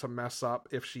right and to mess up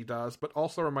if she does, but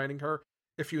also reminding her,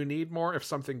 if you need more, if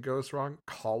something goes wrong,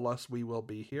 call us. We will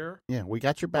be here. Yeah, we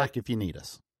got your back if you need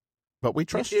us. But we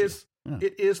trust you.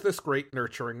 It is this great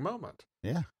nurturing moment.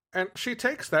 Yeah. And she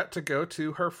takes that to go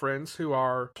to her friends who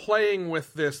are playing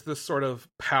with this sort of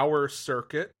power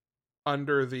circuit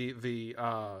under the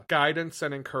guidance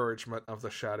and encouragement of the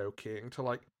Shadow King, to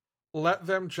like let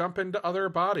them jump into other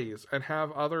bodies and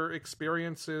have other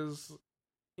experiences,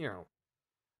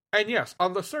 And yes,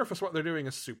 on the surface, what they're doing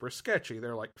is super sketchy.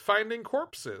 They're like finding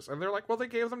corpses, and they're like, well, they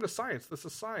gave them to science. This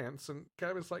is science. And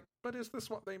Gabby's like, but is this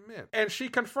what they meant? And she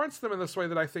confronts them in this way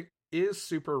that I think is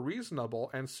super reasonable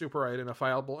and super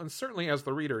identifiable. And certainly as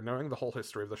the reader, knowing the whole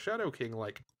history of the Shadow King,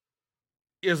 like,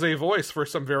 is a voice for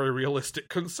some very realistic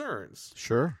concerns.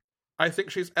 Sure. I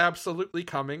think she's absolutely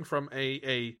coming from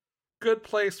a good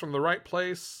place, from the right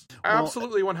place.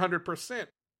 Absolutely 100%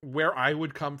 where I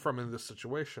would come from in this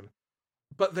situation.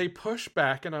 But they push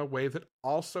back in a way that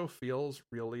also feels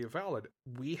really valid.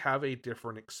 We have a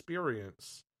different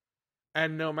experience.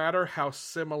 And no matter how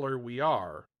similar we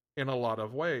are in a lot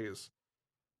of ways,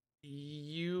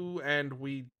 you and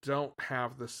we don't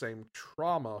have the same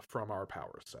trauma from our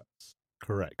power sets.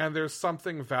 Correct. And there's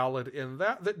something valid in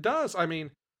that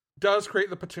does create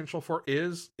the potential for,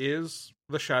 is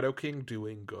the Shadow King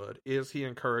doing good? Is he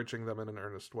encouraging them in an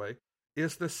earnest way?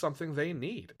 Is this something they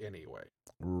need anyway?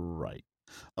 Right.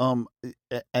 And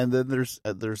then there's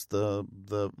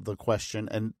the question,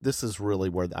 and this is really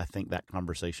where I think that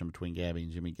conversation between Gabby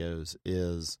and Jimmy goes,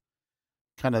 is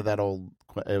kind of that old,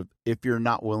 if you're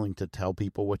not willing to tell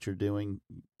people what you're doing,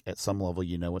 at some level,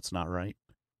 it's not right.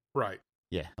 Right.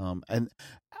 Yeah. And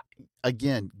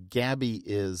again, Gabby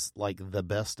is like the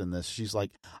best in this. She's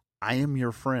like, I am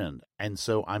your friend, and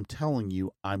so I'm telling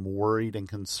you, I'm worried and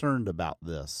concerned about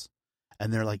this.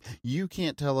 And they're like, you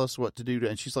can't tell us what to do.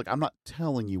 And she's like, I'm not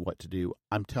telling you what to do.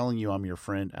 I'm telling you I'm your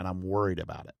friend, and I'm worried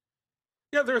about it.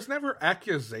 Yeah, there's never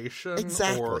accusation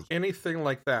or anything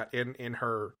like that in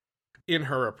her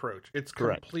approach. It's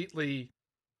completely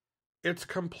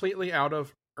out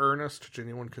of earnest,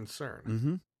 genuine concern.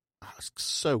 Mm-hmm. It's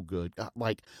so good.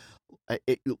 Like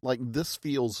this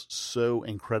feels so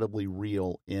incredibly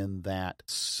real in that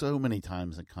so many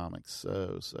times in comics,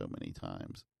 so many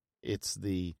times, it's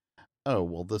the, oh,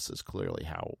 well, this is clearly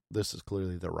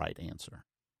the right answer.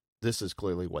 This is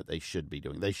clearly what they should be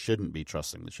doing. They shouldn't be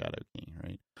trusting the Shadow King,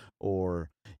 right?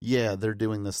 Or, yeah, they're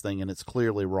doing this thing and it's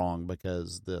clearly wrong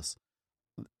because this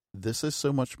is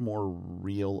so much more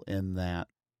real in that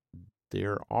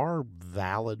there are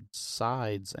valid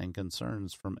sides and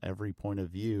concerns from every point of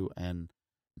view, and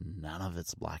none of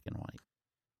it's black and white.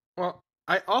 Well,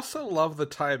 I also love the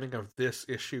timing of this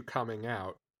issue coming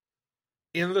out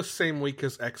in the same week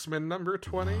as X-Men number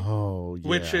 20. Oh, yeah.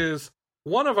 Which is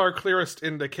one of our clearest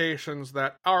indications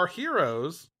that our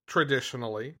heroes,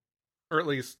 traditionally, or at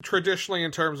least traditionally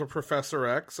in terms of Professor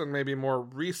X, and maybe more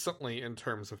recently in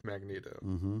terms of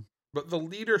Magneto, but the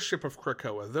leadership of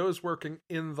Krakoa, those working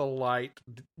in the light,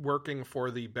 working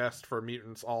for the best for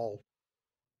mutants, all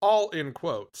in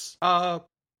quotes,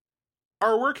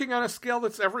 are working on a scale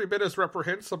that's every bit as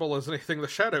reprehensible as anything the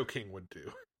Shadow King would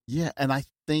do. Yeah, and I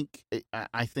think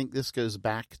this goes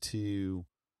back to,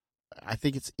 I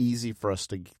think it's easy for us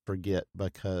to forget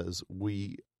because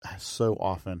we so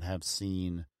often have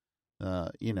seen,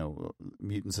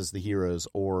 mutants as the heroes,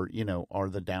 or are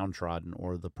the downtrodden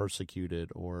or the persecuted,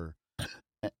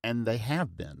 and they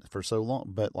have been for so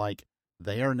long. But like,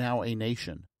 they are now a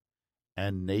nation,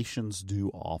 and nations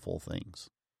do awful things.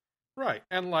 Right,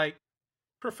 and like,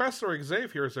 Professor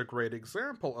Xavier is a great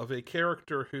example of a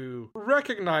character who,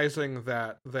 recognizing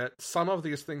that some of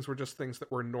these things were just things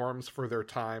that were norms for their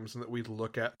times and that we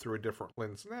look at through a different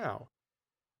lens now,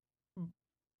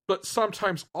 but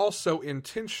sometimes also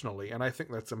intentionally, and I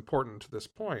think that's important to this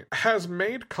point, has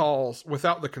made calls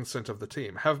without the consent of the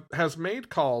team, has made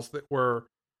calls that were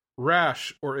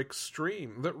rash or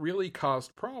extreme that really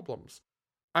caused problems.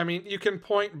 I mean, you can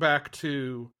point back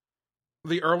to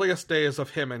the earliest days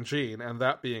of him and Jean, and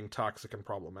that being toxic and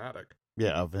problematic.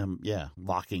 Yeah, of him,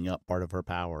 locking up part of her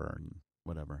power and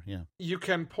whatever, yeah. You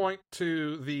can point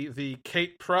to the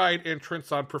Kate Pryde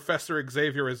entrance on Professor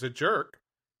Xavier as a jerk.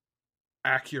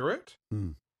 Accurate.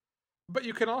 But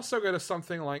you can also go to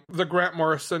something like the Grant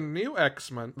Morrison New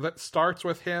X-Men that starts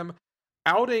with him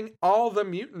outing all the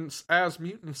mutants as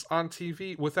mutants on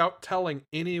TV without telling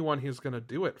anyone he's going to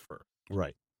do it for.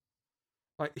 Right.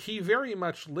 Like, he very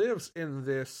much lives in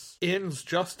this ends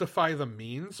justify the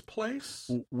means place.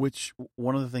 Which,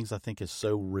 one of the things I think is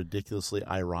so ridiculously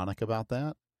ironic about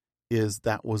that is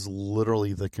that was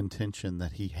literally the contention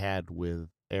that he had with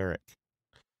Eric.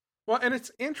 Well, and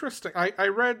it's interesting. I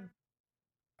read,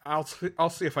 I'll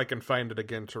see if I can find it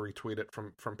again to retweet it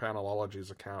from Panelology's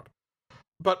account.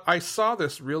 But I saw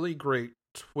this really great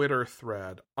Twitter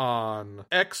thread on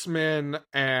X-Men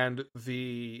and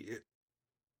the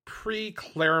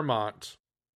pre-Claremont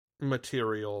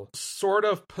material, sort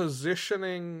of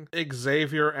positioning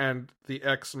Xavier and the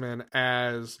X-Men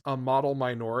as a model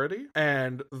minority,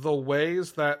 and the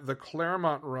ways that the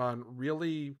Claremont run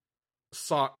really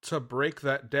sought to break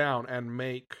that down and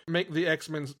make the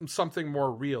X-Men something more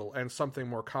real and something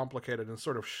more complicated, and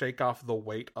sort of shake off the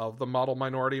weight of the model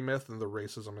minority myth and the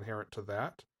racism inherent to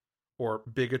that, or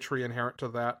bigotry inherent to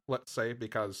that, let's say,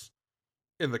 because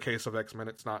in the case of X-Men,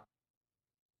 it's not.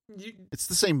 It's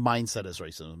the same mindset as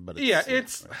racism, but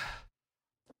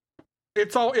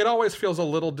it always feels a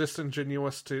little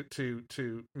disingenuous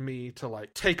to me to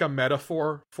like take a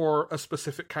metaphor for a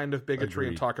specific kind of bigotry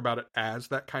and talk about it as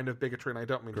that kind of bigotry, and I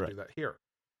don't mean to do that here.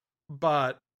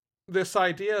 But this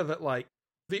idea that like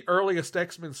the earliest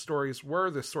X-Men stories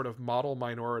were this sort of model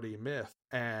minority myth,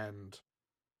 and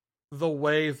the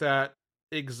way that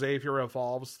Xavier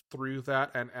evolves through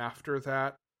that and after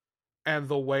that, and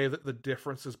the way that the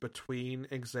differences between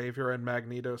Xavier and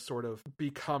Magneto sort of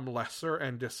become lesser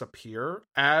and disappear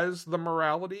as the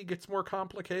morality gets more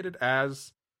complicated,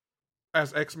 as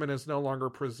X-Men is no longer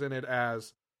presented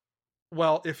as,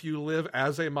 well, if you live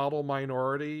as a model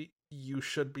minority, you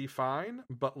should be fine,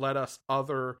 but let us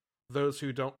other those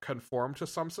who don't conform to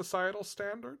some societal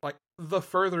standard. Like, the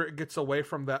further it gets away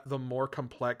from that, the more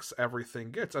complex everything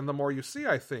gets, and the more you see,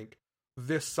 I think,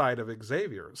 this side of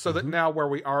Xavier. So that now where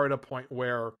we are at a point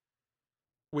where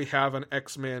we have an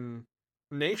X-Men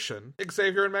nation,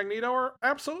 Xavier and Magneto are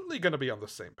absolutely going to be on the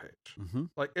same page.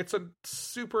 Like, it's a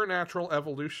supernatural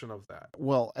evolution of that.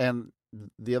 Well, and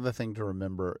the other thing to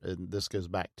remember, and this goes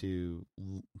back to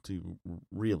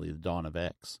really the Dawn of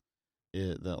X,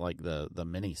 the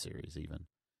miniseries even,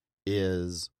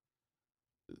 is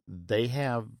they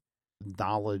have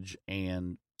knowledge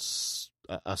and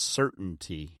a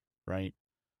certainty, right,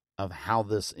 of how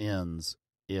this ends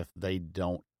if they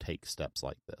don't take steps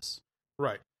like this.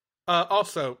 Right.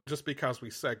 Also, just because we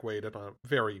segued in a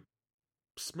very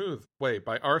smooth way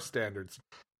by our standards,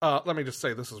 let me just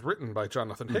say this is written by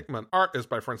Jonathan Hickman. Art is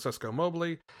by Francesco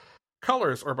Mobley.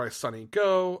 Colors are by Sonny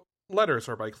Go. Letters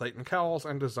are by Clayton Cowles.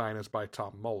 And design is by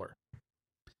Tom Moeller.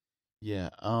 Yeah.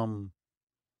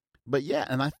 But yeah,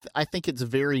 and I think it's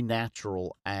very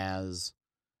natural as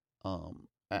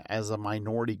a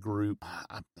minority group.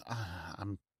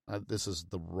 This is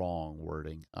the wrong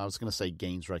wording. I was going to say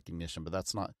gains recognition, but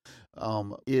that's not.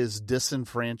 Is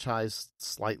disenfranchised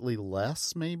slightly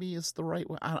less? Maybe is the right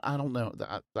way. I don't know.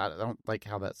 I don't like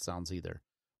how that sounds either.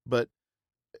 But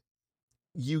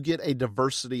you get a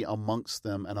diversity amongst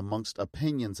them and amongst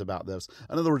opinions about this.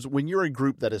 In other words, when you're a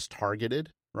group that is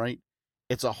targeted, right,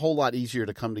 it's a whole lot easier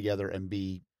to come together and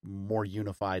be more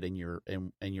unified in your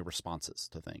responses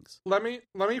to things. Let me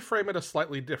frame it a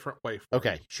slightly different way.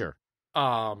 Okay, sure.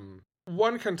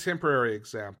 One contemporary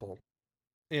example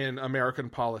in American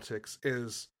politics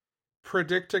is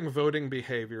predicting voting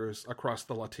behaviors across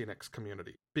the Latinx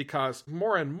community. Because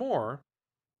more and more,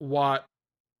 what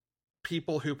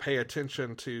people who pay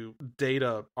attention to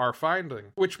data are finding,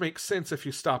 which makes sense if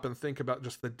you stop and think about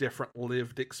just the different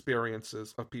lived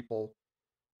experiences of people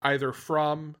either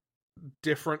from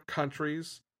different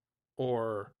countries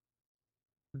or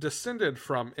descended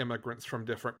from immigrants from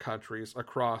different countries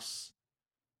across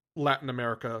Latin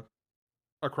America,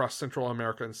 across Central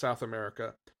America and South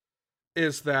America,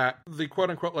 is that the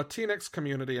quote-unquote Latinx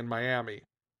community in Miami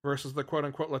versus the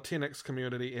quote-unquote Latinx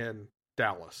community in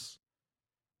Dallas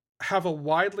have a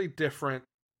widely different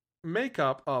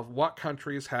makeup of what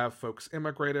countries have folks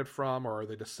immigrated from, or are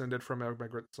they descended from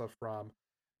immigrants from,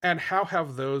 and how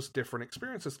have those different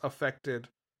experiences affected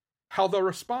how they'll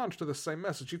respond to the same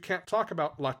message. You can't talk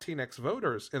about Latinx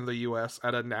voters in the U.S.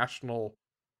 at a national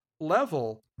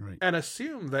level and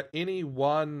assume that any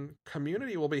one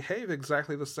community will behave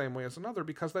exactly the same way as another,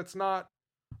 because that's not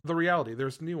the reality.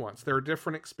 There's nuance. There are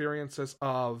different experiences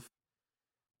of,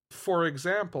 for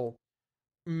example,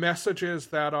 messages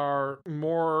that are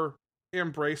more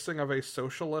embracing of a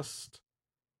socialist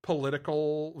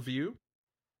political view,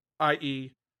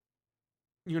 i.e.,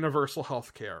 universal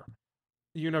health care,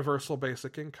 universal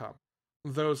basic income.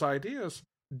 Those ideas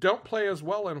don't play as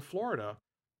well in Florida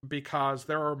because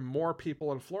there are more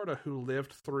people in Florida who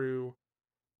lived through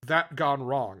that gone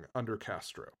wrong under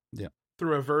Castro. Yeah.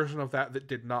 Through a version of that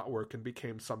did not work and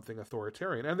became something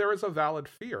authoritarian. And there is a valid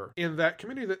fear in that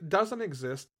community that doesn't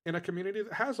exist in a community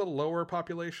that has a lower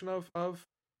population of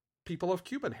people of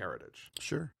Cuban heritage.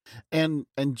 Sure. And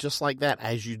just like that,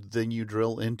 as you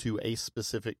drill into a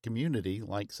specific community,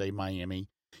 like say Miami,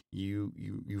 you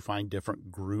find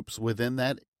different groups within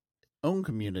that own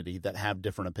community that have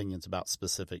different opinions about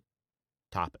specific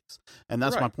topics. And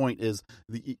that's my point, is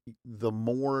the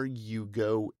more you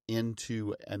go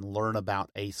into and learn about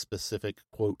a specific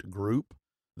quote group,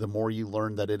 the more you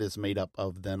learn that it is made up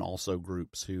of then also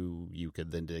groups who you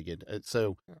could then dig into.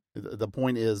 So the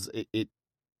point is it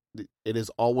is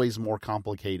always more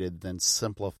complicated than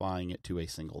simplifying it to a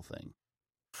single thing.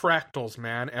 Fractals,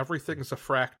 man. Everything's a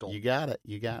fractal. You got it.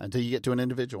 Until you get to an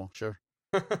individual. Sure.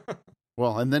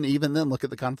 Well, and then even then look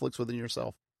at the conflicts within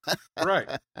yourself. Right.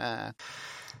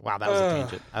 Wow, that was a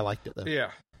tangent. I liked it though. Yeah.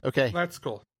 Okay. That's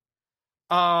cool.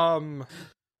 But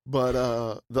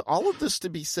all of this to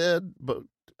be said,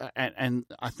 and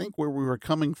I think where we were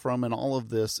coming from in all of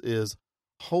this is,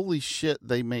 holy shit,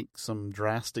 they make some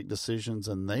drastic decisions,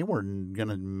 and they were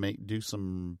gonna do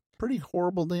some pretty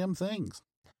horrible damn things.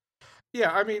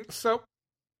 Yeah, I mean, so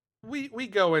we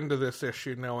go into this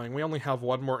issue knowing we only have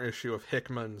one more issue of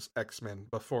Hickman's X-Men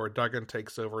before Duggan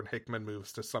takes over and Hickman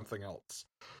moves to something else.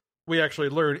 We actually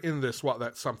learn in this what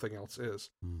that something else is.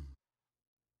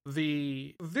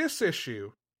 This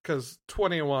issue, because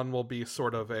 21 will be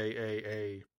sort of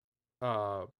a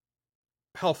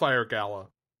Hellfire Gala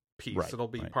piece. Right, It'll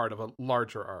be part of a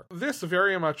larger arc. This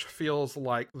very much feels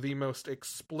like the most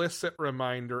explicit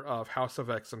reminder of House of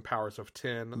X and Powers of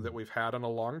 10 that we've had in a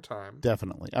long time.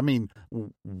 Definitely. I mean,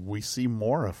 we see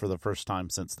Mora for the first time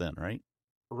since then, right?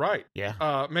 Right.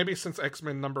 Yeah. Maybe since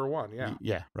X-Men #1, yeah.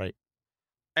 Yeah, right.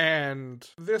 And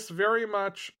this very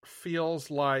much feels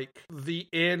like the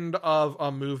end of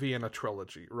a movie in a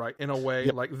trilogy, right? In a way,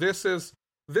 like this is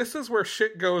where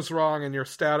shit goes wrong and your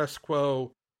status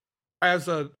quo as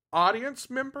an audience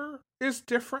member is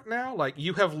different now. Like,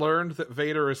 you have learned that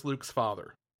Vader is Luke's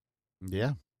father.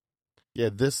 Yeah. Yeah,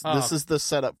 this is the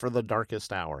setup for the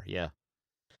darkest hour, yeah.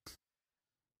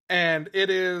 And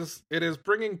it is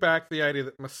bringing back the idea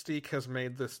that Mystique has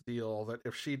made this deal that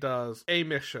if she does a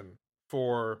mission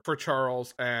for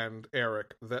Charles and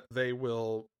Eric, that they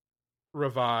will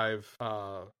revive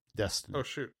Destiny. Oh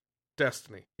shoot.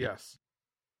 Destiny, yes.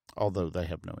 Although they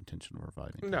have no intention of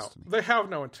reviving Destiny. No, they have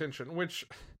no intention, which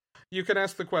you can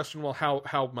ask the question, well,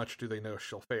 how much do they know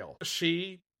she'll fail?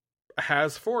 She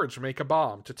has Forge make a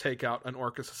bomb to take out an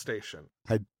Orcus station.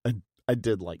 I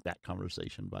did like that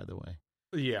conversation, by the way.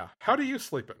 Yeah. How do you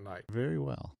sleep at night? Very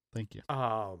well. Thank you.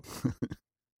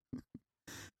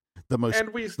 The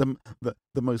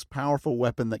most powerful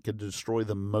weapon that could destroy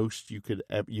the most you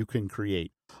can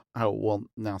create. Oh, well,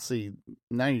 now see,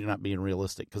 now you're not being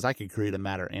realistic, because I could create a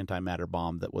antimatter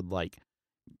bomb that would, like,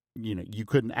 you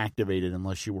couldn't activate it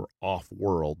unless you were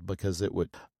off-world, because it would,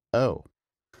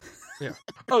 Yeah.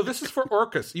 Oh, this is for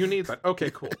Orcus. You need that. Okay,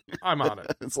 cool. I'm on it.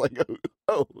 It's like,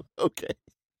 oh, okay.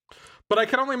 But I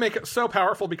can only make it so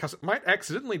powerful because it might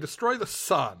accidentally destroy the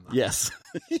sun. Yes.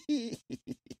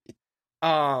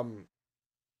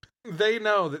 They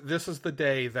know that this is the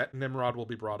day that Nimrod will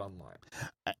be brought online.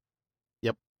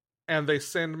 Yep. and they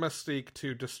send Mystique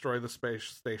to destroy the space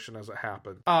station as it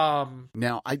happened.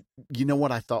 Now, you know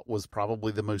what I thought was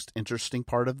probably the most interesting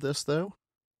part of this, though?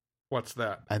 What's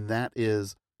that? And that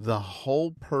is the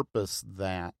whole purpose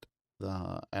that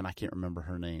and I can't remember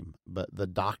her name, but the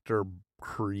Doctor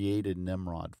created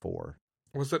Nimrod for.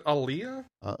 Was it Aaliyah?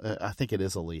 I think it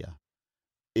is Aaliyah.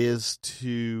 Is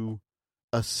to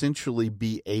essentially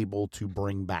be able to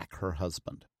bring back her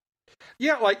husband.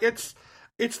 Yeah, like it's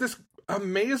this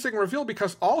amazing reveal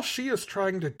because all she is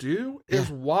trying to do is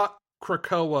what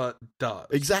Krakoa does.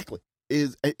 Exactly.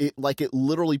 It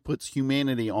literally puts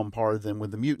humanity on par then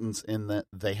with the mutants in that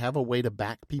they have a way to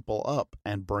back people up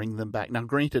and bring them back. Now,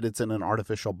 granted, it's in an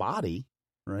artificial body,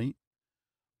 right?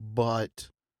 But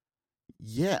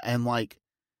yeah, and like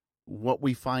what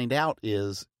we find out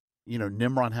is, you know,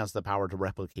 Nimrod has the power to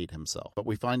replicate himself. But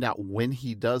we find out when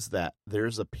he does that,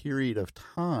 there's a period of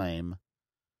time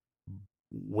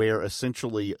where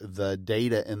essentially the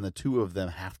data in the two of them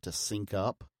have to sync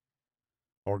up.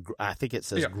 Or I think it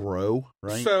says grow,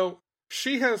 right? So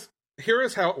here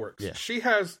is how it works. Yeah. She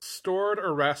has stored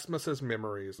Erasmus's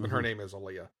memories, and her name is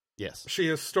Aaliyah. Yes. She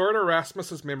has stored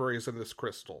Erasmus's memories in this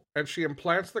crystal, and she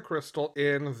implants the crystal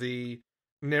in the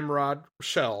Nimrod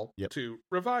shell to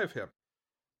revive him.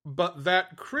 But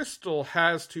that crystal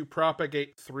has to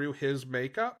propagate through his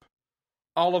makeup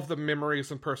all of the memories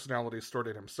and personalities stored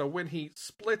in him. So when he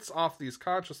splits off these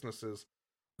consciousnesses,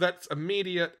 that's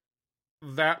immediate.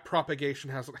 That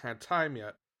propagation hasn't had time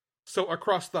yet. So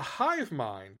across the hive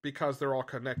mind, because they're all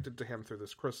connected to him through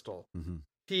this crystal,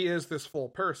 he is this full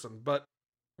person. But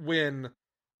when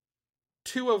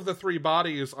 2 of the 3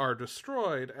 bodies are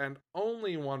destroyed and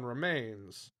only one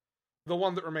remains, the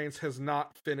one that remains has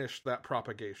not finished that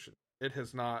propagation. It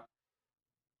does not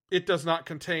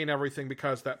contain everything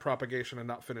because that propagation had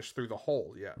not finished through the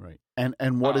whole yet. Right.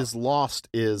 And what is lost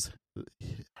is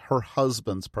her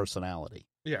husband's personality.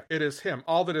 Yeah, it is him.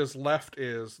 All that is left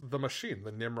is the machine,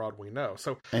 the Nimrod we know.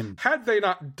 So had they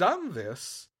not done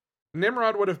this,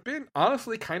 Nimrod would have been,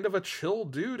 honestly, kind of a chill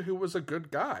dude who was a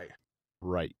good guy.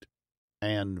 Right.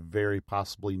 And very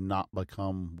possibly not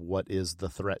become what is the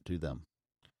threat to them.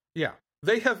 Yeah.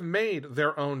 They have made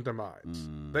their own demise.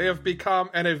 They have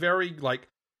become, in a very,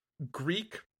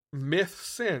 Greek myth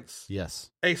sense,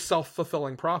 a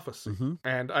self-fulfilling prophecy.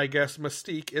 And I guess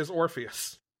Mystique is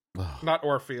Orpheus. Not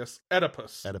Orpheus,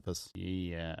 Oedipus.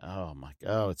 Yeah. Oh my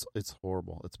God. It's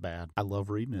horrible. It's bad. I love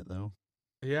reading it though.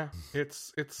 Yeah.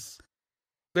 It's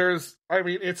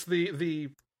the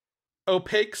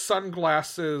opaque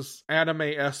sunglasses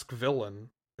anime-esque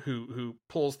villain who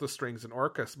pulls the strings in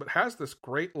Orcus, but has this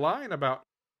great line about,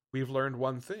 we've learned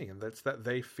one thing, and that's that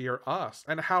they fear us.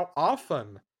 And how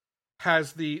often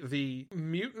has the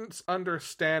mutants'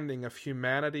 understanding of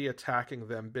humanity attacking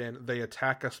them been, they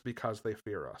attack us because they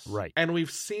fear us? Right. And we've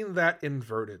seen that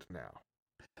inverted now.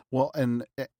 Well, and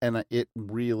it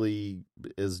really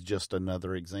is just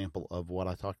another example of what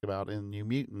I talked about in New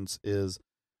Mutants is,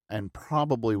 and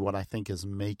probably what I think is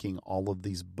making all of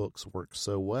these books work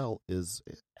so well is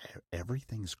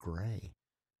everything's gray.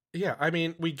 Yeah, I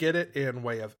mean, we get it in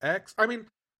Way of X. I mean,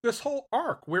 this whole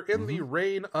arc, we're in the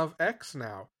reign of X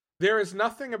now. There is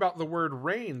nothing about the word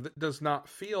reign that does not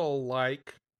feel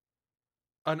like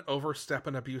an overstep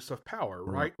and abuse of power,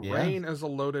 right? Yeah. Reign is a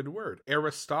loaded word.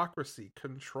 Aristocracy,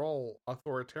 control,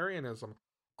 authoritarianism,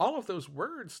 all of those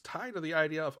words tie to the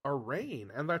idea of a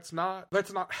reign, and that's not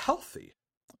healthy.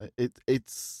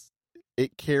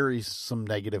 It carries some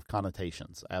negative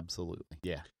connotations, absolutely.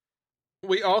 Yeah.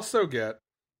 We also get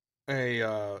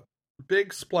a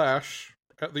big splash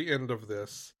at the end of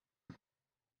this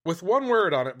with one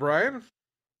word on it, Brian.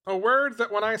 A word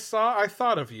that when I saw, I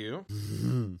thought of you.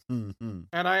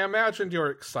 And I imagined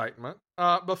your excitement.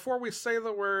 Before we say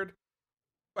the word,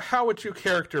 how would you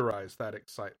characterize that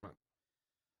excitement?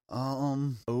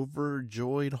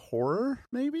 Overjoyed horror,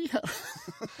 maybe?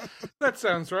 That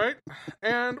sounds right.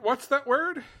 And what's that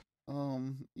word?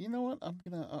 You know what?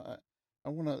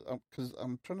 Because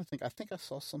I'm trying to think. I think I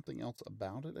saw something else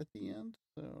about it at the end.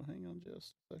 So hang on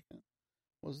just a second.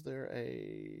 Was there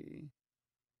a...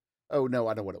 Oh, no,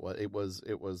 I know what it was.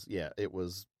 It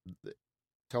was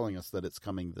telling us that it's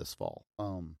coming this fall.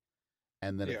 And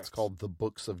that it's called The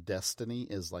Books of Destiny,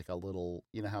 is like a little,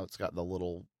 you know how it's got the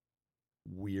little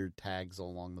weird tags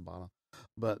along the bottom.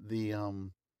 But the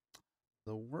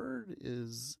word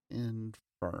is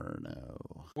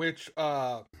Inferno. Which,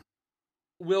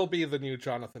 will be the new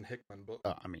Jonathan Hickman book.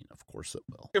 I mean, of course it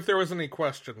will. If there was any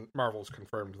question, Marvel's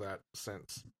confirmed that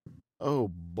since. Oh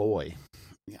boy.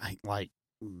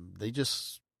 They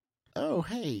just Oh,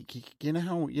 hey, you know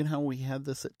how we had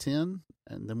this at 10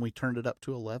 and then we turned it up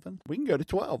to 11? We can go to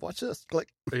 12. Watch this. Click.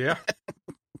 Yeah.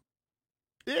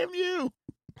 Damn you.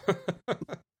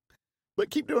 But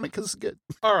keep doing it because it's good.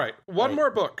 All right. One Right.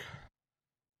 more book.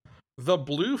 The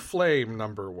Blue Flame,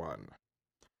 #1.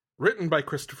 Written by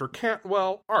Christopher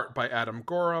Cantwell, art by Adam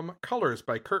Gorham, colors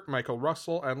by Kurt Michael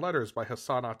Russell, and letters by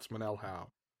Hassan Otsman-Elhaou.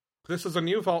 This is a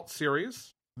new Vault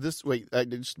series. Just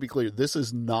to be clear, this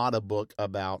is not a book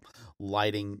about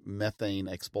lighting methane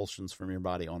expulsions from your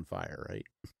body on fire, right?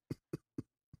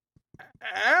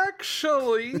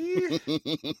 Actually,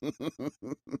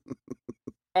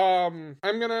 I'm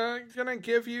gonna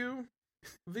give you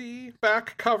the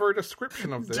back cover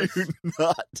description of this. Do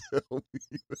not tell me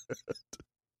that.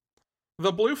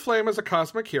 The Blue Flame is a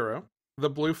cosmic hero. The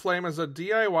Blue Flame is a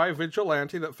DIY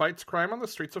vigilante that fights crime on the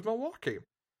streets of Milwaukee.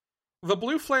 The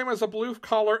Blue Flame is a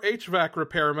blue-collar HVAC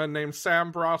repairman named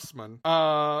Sam Brossman.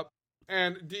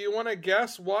 And do you want to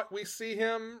guess what we see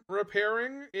him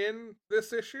repairing in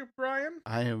this issue, Brian?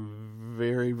 I am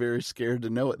very, very scared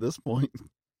to know at this point.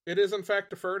 It is, in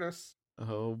fact, a furnace.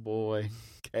 Oh, boy.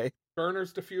 Okay.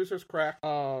 Burners, diffusers, crack.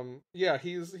 Yeah,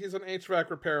 he's an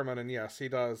HVAC repairman, and yes, he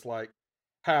does, like,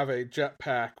 have a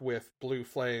jetpack with blue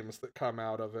flames that come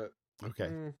out of it.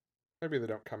 Okay. Maybe they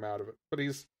don't come out of it, but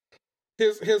his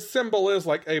symbol is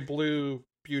like a blue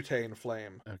butane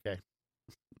flame. Okay.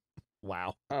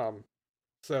 Wow.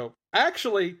 So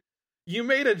actually, you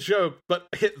made a joke, but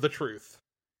hit the truth.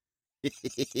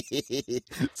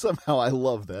 Somehow I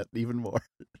love that even more.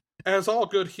 As all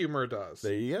good humor does.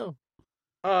 There you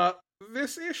go.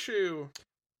 This issue,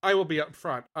 I will be up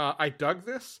front. I dug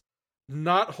this.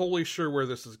 Not wholly sure where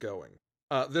this is going.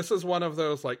 This is one of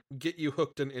those, like, get you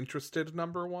hooked and interested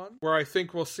 #1, where I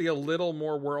think we'll see a little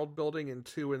more world building in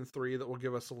 2 and 3 that will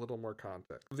give us a little more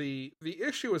context. The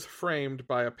issue is framed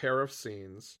by a pair of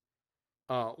scenes.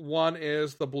 One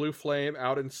is the Blue Flame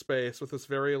out in space with this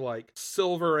very, like,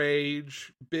 Silver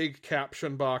Age, big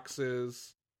caption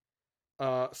boxes.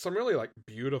 Some really, like,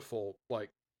 beautiful,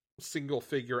 like, single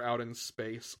figure out in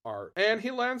space art. And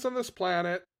he lands on this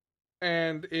planet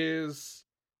and is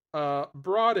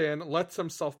lets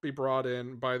himself be brought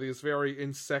in by these very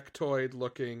insectoid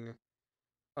looking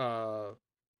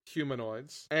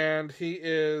humanoids. And he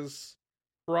is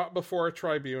brought before a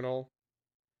tribunal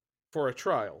for a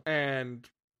trial. And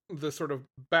the sort of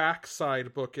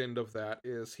backside bookend of that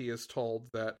is he is told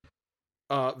that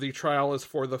the trial is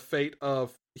for the fate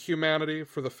of humanity,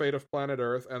 for the fate of planet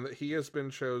Earth, and that he has been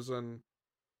chosen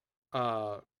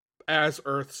as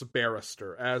Earth's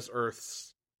barrister, as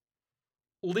Earth's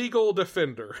legal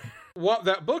defender. What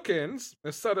that book ends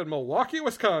is set in Milwaukee,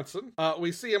 Wisconsin.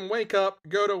 We see him wake up,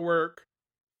 go to work,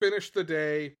 finish the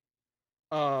day,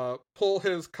 pull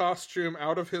his costume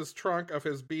out of his trunk of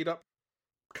his beat-up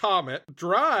Comet,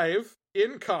 drive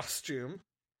in costume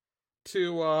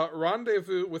to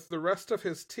rendezvous with the rest of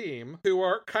his team, who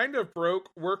are kind of broke,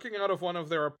 working out of one of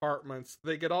their apartments.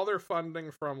 They get all their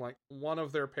funding from, like, one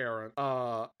of their parents,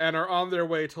 and are on their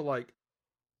way to, like,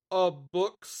 a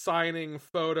book signing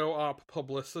photo op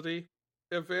publicity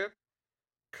event,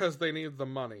 because they need the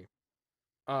money.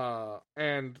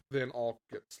 And then all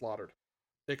get slaughtered.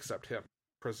 Except him,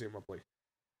 presumably.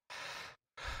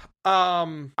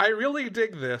 I really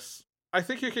dig this. I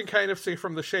think you can kind of see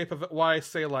from the shape of it why I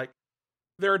say, like,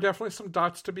 there are definitely some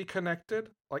dots to be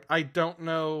connected. Like, I don't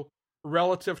know,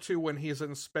 relative to when he's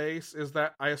in space, is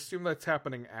that, I assume that's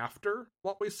happening after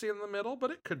what we see in the middle, but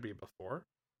it could be before.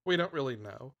 We don't really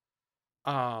know.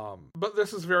 But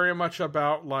this is very much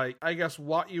about, like, I guess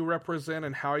what you represent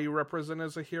and how you represent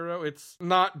as a hero. It's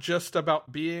not just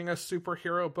about being a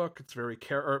superhero book. It's very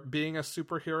being a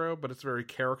superhero, but it's very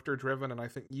character driven, and I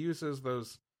think uses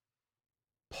those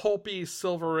pulpy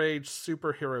Silver Age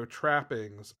superhero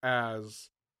trappings as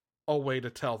a way to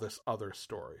tell this other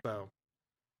story. So,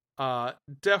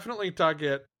 definitely dug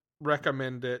it.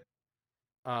 Recommend it.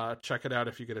 Check it out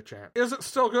if you get a chance. Is it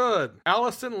still good?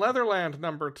 Alice in Leatherland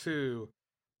 #2.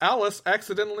 Alice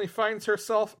accidentally finds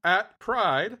herself at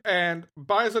Pride and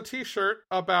buys a t-shirt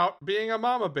about being a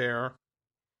mama bear,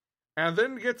 and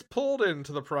then gets pulled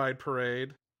into the Pride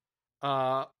parade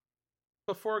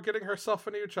before getting herself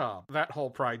a new job. That whole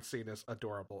Pride scene is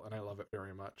adorable, and I love it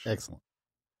very much. Excellent.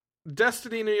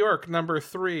 Destiny New York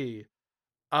 #3.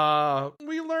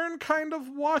 We learn kind of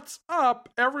what's up.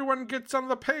 Everyone gets on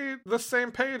the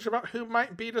same page about who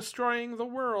might be destroying the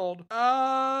world.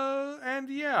 And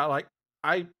yeah, like,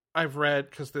 I've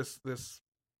read, because this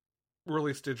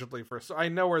released digitally first, so I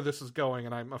know where this is going,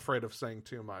 and I'm afraid of saying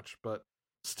too much, but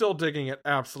still digging it.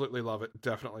 Absolutely love it.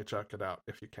 Definitely check it out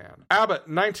if you can. Abbott,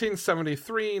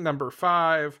 1973,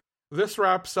 #5. this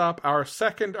wraps up our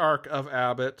second arc of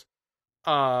Abbott.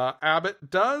 Abbott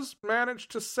does manage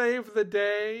to save the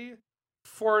day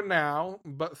for now,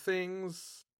 but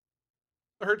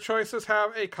her choices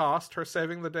have a cost. Her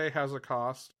saving the day has a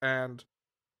cost, and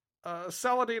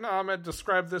Saladin Ahmed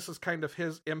described this as kind of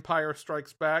his Empire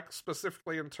Strikes Back,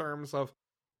 specifically in terms of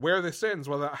where this ends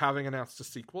without having announced a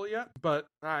sequel yet. But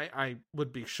I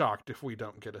would be shocked if we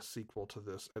don't get a sequel to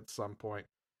this at some point.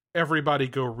 Everybody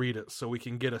go read it so we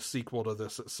can get a sequel to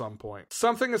this at some point.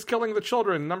 Something is Killing the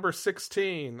Children, number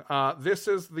 16. This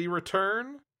is the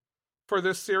return for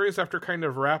this series after kind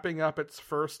of wrapping up its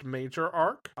first major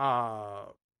arc.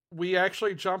 We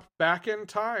actually jump back in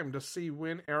time to see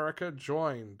when Erica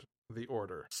joined the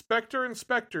Order. Spectre and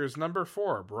Spectres, number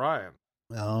 4. Brian.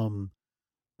 Two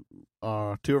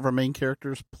of our main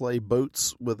characters play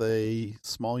boats with a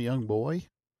small young boy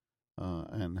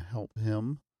and help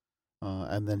him.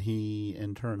 And then he,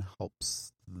 in turn,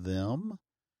 helps them.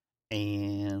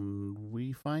 And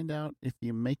we find out if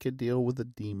you make a deal with a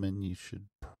demon, you should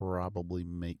probably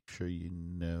make sure you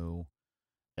know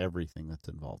everything that's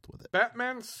involved with it.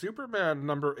 Batman Superman,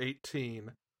 number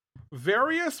 18.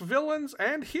 Various villains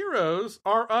and heroes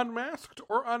are unmasked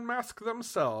or unmask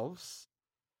themselves.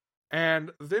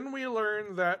 And then we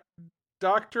learn that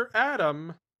Dr.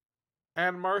 Adam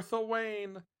and Martha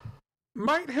Wayne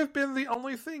might have been the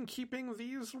only thing keeping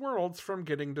these worlds from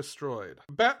getting destroyed.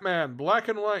 Batman Black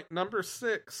and White, number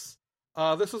 6.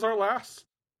 This is our last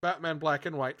Batman Black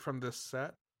and White from this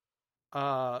set.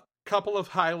 Couple of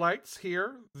highlights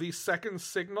here. The Second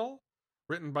Signal,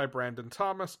 written by Brandon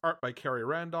Thomas, art by Kerry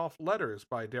Randolph, letters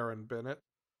by Darren Bennett.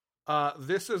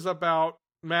 This is about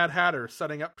Mad Hatter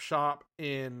setting up shop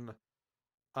in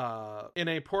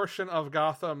a portion of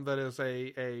Gotham that is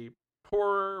a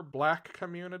poor black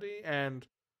community, and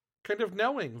kind of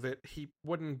knowing that he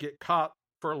wouldn't get caught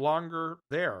for longer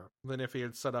there than if he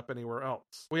had set up anywhere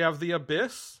else. We have The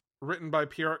Abyss, written by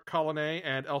Pierre Collinet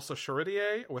and Elsa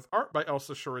Charitier, with art by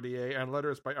Elsa Charitier and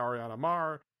letters by Ariana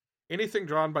Marr. Anything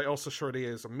drawn by Elsa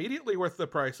Charitier is immediately worth the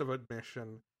price of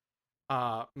admission.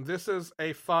 This is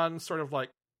a fun sort of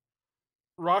like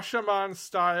Rashomon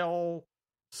style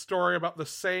story about the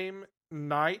same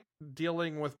night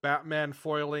dealing with Batman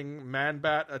foiling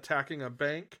Man-Bat attacking a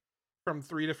bank from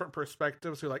 3 different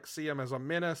perspectives who like see him as a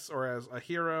menace or as a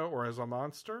hero or as a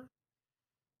monster,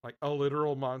 like a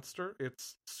literal monster.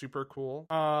 It's super cool.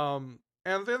 And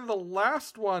then the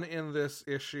last one in this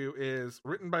issue is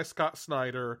written by Scott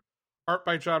Snyder, art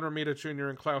by John Romita Jr.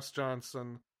 and Klaus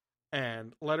Johnson,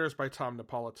 and letters by Tom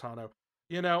Napolitano.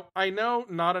 You know, I know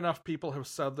not enough people have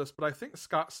said this, but I think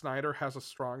Scott Snyder has a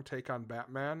strong take on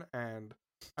Batman, and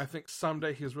I think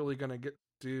someday he's really going to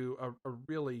do a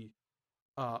really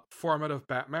formative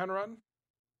Batman run.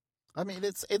 I mean,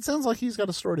 it sounds like he's got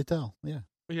a story to tell. Yeah.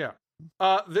 Yeah.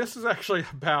 This is actually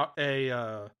about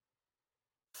a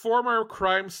former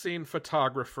crime scene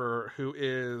photographer who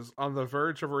is on the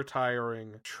verge of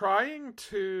retiring, trying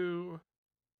to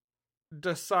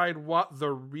decide what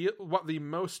the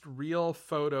most real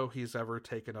photo he's ever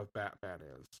taken of Batman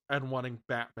is, and wanting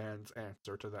Batman's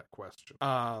answer to that question.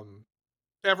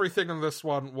 Everything in this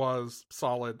one was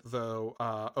solid, though.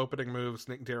 Opening moves,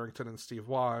 Nick Darrington and Steve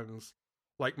Wands,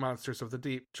 like Monsters of the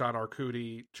Deep, John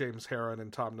Arcudi, James Herron,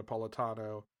 and Tom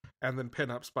Napolitano, and then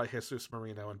pinups by Jesus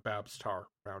Marino and Babs Tarr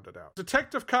rounded out.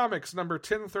 Detective Comics number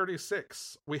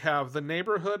 1036. We have The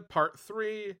Neighborhood Part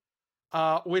 3,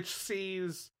 which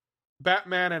sees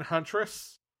Batman and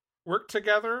Huntress work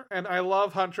together, and I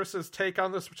love Huntress's take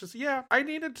on this, which is, yeah, I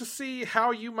needed to see how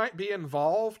you might be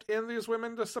involved in these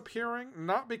women disappearing,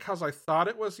 not because I thought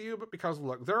it was you, but because,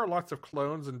 look, there are lots of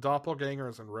clones and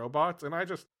doppelgangers and robots, and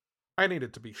I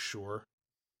needed to be sure.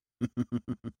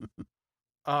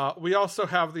 We also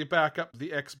have the backup,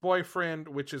 The Ex-Boyfriend,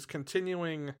 which is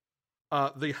continuing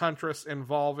the Huntress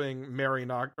involving Mary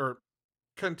Knox, or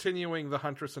continuing the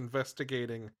Huntress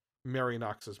investigating Mary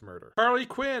Knox's murder. Harley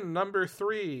Quinn, number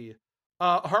 3.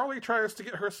 Harley tries to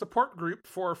get her support group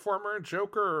for former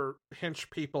Joker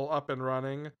hench people up and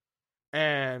running,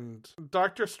 and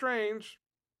Dr.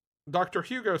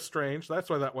 Hugo Strange, that's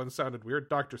why that one sounded weird,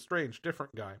 Dr. Strange,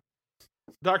 different guy.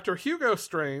 Dr. Hugo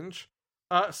Strange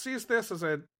sees this as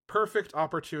a perfect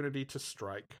opportunity to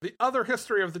strike. The Other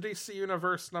History of the DC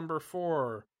Universe, number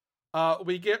 4.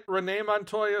 We get Renee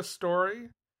Montoya's story.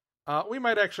 We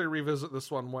might actually revisit this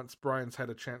one once Brian's had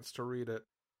a chance to read it.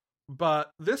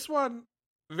 But this one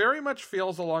very much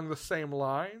feels along the same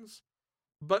lines,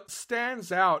 but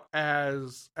stands out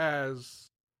as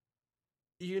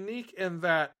unique in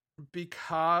that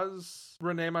because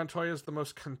Renee Montoya is the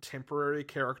most contemporary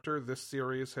character this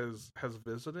series has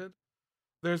visited,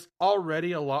 there's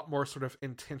already a lot more sort of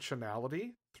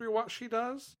intentionality through what she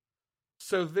does.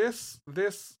 So this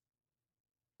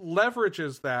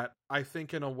leverages that, I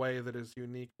think, in a way that is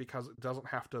unique because it doesn't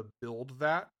have to build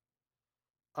that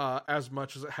as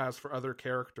much as it has for other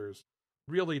characters.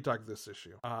 Really dug this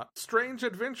issue. Strange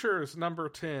Adventures number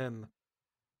 10.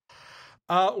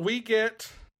 We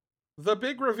get the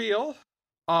big reveal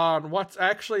on what's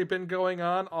actually been going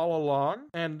on all along,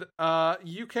 and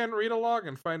you can read along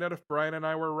and find out if Brian and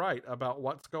I were right about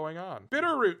what's going on.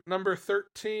 Bitterroot number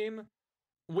 13.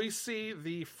 We see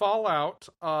the fallout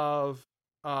of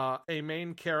a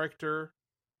major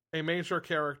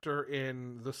character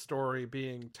in the story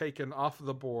being taken off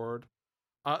the board.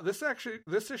 This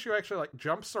issue actually like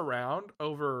jumps around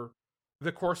over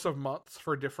the course of months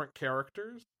for different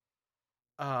characters,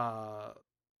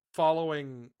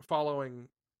 following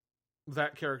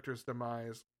that character's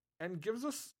demise, and gives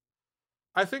us,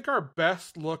 I think, our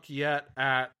best look yet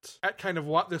at kind of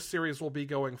what this series will be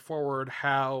going forward,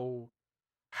 how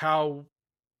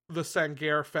the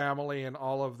Sangare family and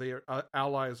all of the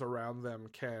allies around them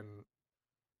can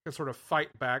sort of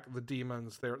fight back the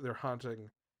demons they're hunting.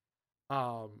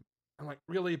 And like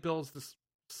really builds this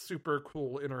super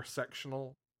cool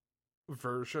intersectional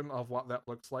version of what that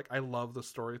looks like. I love the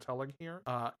storytelling here.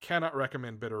 Cannot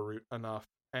recommend Bitterroot enough.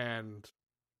 And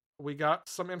we got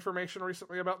some information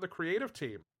recently about the creative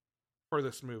team for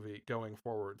this movie going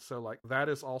forward. So like that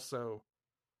is also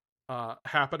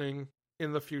happening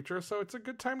in the future, so it's a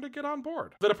good time to get on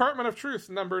board. The Department of Truth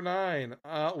number 9.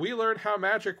 We learn how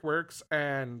magic works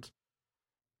and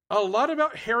a lot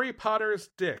about Harry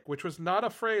Potter's dick, which was not a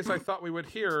phrase I thought we would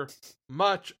hear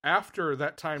much after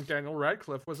that time Daniel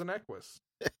Radcliffe was an Equus.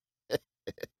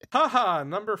 Haha,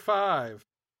 number 5.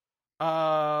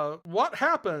 What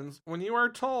happens when you are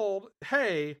told,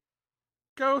 hey,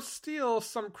 go steal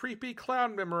some creepy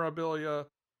clown memorabilia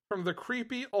from the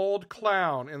creepy old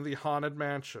clown in the haunted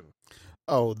mansion?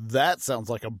 Oh, that sounds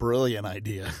like a brilliant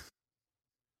idea.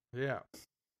 Yeah.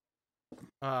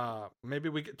 Maybe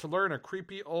we get to learn a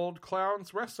creepy old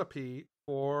clown's recipe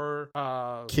for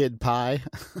kid pie.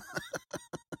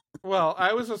 Well,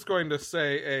 I was just going to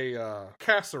say a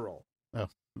casserole. Oh,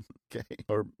 okay.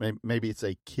 Or maybe it's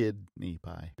a kidney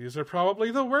pie. These are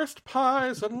probably the worst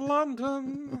pies in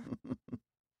London.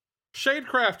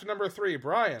 Shadecraft number 3,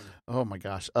 Brian. Oh my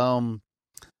gosh.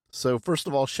 So first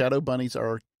of all, shadow bunnies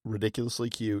are ridiculously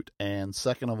cute, and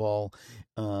second of all,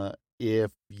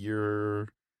 if you're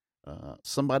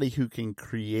somebody who can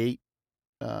create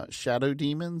shadow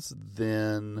demons,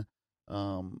 then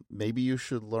maybe you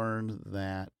should learn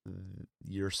that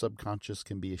your subconscious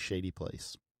can be a shady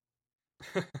place.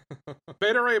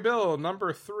 Beta Ray Bill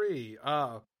number 3.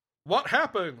 What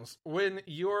happens when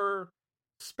your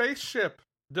spaceship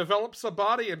develops a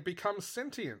body and becomes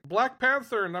sentient? Black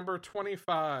Panther number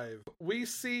 25. We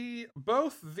see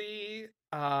both the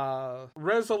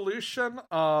resolution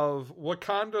of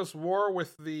Wakanda's war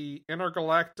with the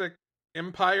intergalactic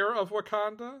empire of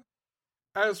Wakanda,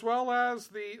 as well as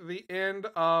the end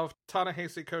of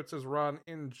Ta-Nehisi Coates' run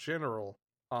in general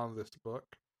on this book.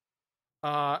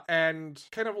 And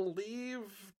kind of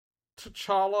leave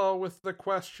T'Challa with the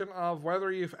question of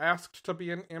whether you've asked to be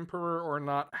an emperor or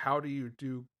not, how do you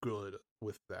do good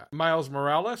with that? Miles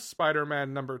Morales,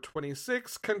 Spider-Man number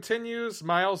 26, continues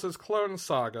Miles' clone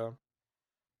saga.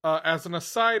 As an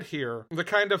aside here, the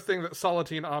kind of thing that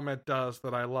Saladin Ahmed does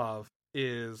that I love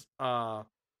is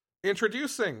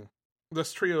introducing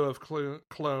this trio of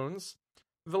clones,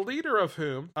 the leader of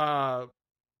whom,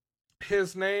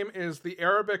 his name is the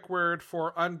Arabic word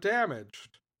for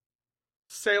undamaged.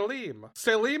 Selim.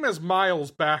 Selim is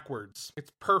Miles backwards.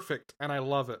 It's perfect, and I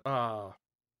love it.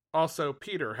 Also,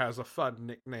 Peter has a fun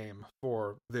nickname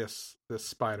for this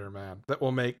Spider-Man that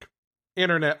will make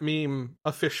internet meme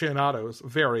aficionados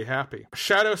very happy.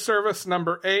 Shadow Service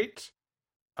number 8.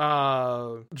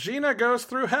 Gina goes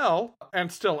through hell and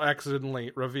still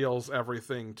accidentally reveals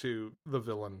everything to the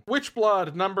villain.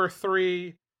 Witchblood number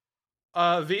 3.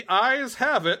 The eyes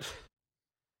have it.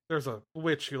 There's a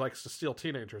witch who likes to steal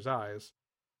teenagers' eyes.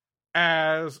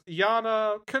 As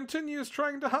Yana continues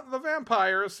trying to hunt the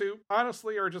vampires, who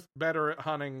honestly are just better at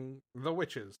hunting the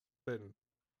witches than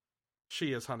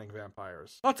she is hunting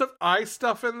vampires. Lots of eye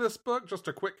stuff in this book. Just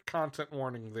a quick content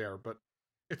warning there, but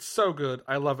it's so good.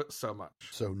 I love it so much.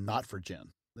 So not for Jen.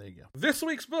 There you go. This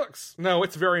week's books. No,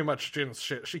 it's very much Jen's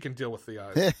shit. She can deal with the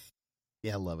eyes.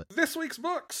 Yeah, I love it. This week's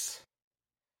books.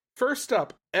 First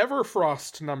up,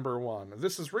 Everfrost number 1.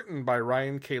 This is written by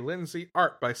Ryan K. Lindsay,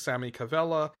 art by Sammy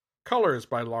Cavella, colors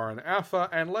by Lauren Affa,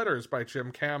 and letters by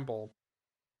Jim Campbell.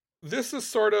 This is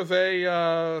sort of a,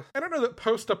 I don't know that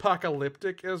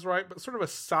post-apocalyptic is right, but sort of a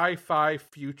sci-fi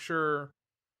future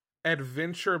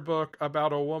adventure book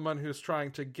about a woman who's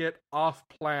trying to get off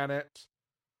planet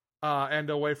and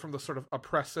away from the sort of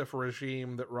oppressive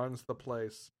regime that runs the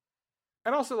place.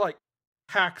 And also, like,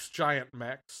 hacks giant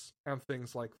mechs and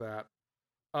things like that.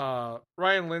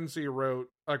 Ryan Lindsay wrote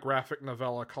a graphic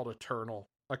novella called Eternal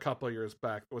a couple of years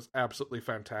back that was absolutely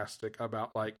fantastic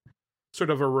about, like, sort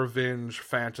of a revenge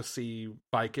fantasy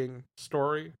Viking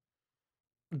story.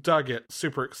 Dug it.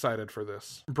 Super excited for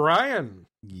this. Brian.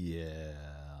 Yeah.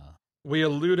 We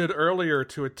alluded earlier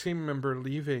to a team member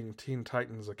leaving Teen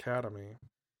Titans Academy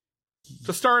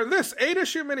to star in this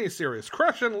 8-issue miniseries,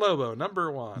 Crush and Lobo,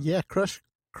 #1. Yeah, Crush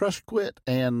quit,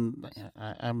 and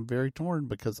I'm very torn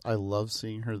because I love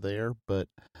seeing her there, but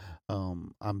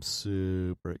I'm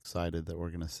super excited that we're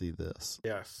going to see this.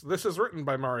 Yes, this is written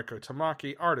by Mariko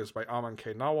Tamaki, art is by Aman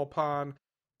K. Nawalpan,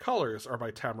 colors are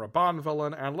by Tamra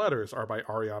Bonvillain, and letters are by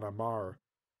Ariana Mar.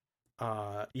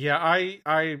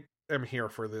 I am here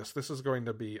for this. This is going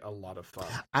to be a lot of fun.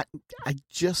 I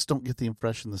just don't get the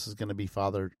impression this is going to be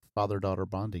father-daughter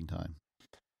bonding time.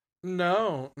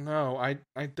 No,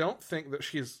 I don't think that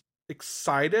she's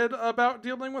excited about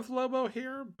dealing with Lobo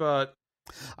here, but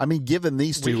I mean, given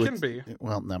these two, we can be.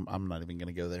 Well, no, I'm not even going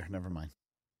to go there. Never mind.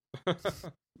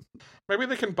 Maybe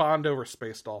they can bond over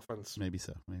space dolphins. Maybe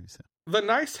so. The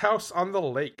Nice House on the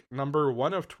Lake,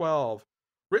 #1 of 12.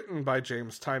 Written by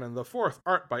James Tynan IV,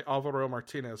 art by Alvaro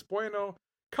Martinez Bueno,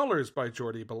 colors by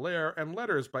Jordi Belair, and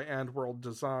letters by And World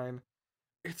Design.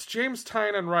 It's James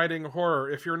Tynan writing horror.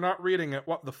 If you're not reading it,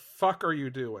 what the fuck are you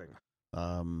doing?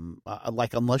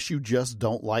 Like, unless you just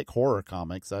don't like horror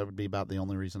comics, that would be about the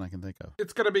only reason I can think of.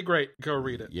 It's gonna be great. Go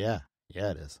read it. Yeah,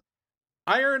 it is.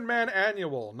 Iron Man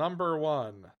Annual,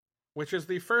 #1, which is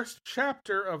the first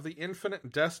chapter of the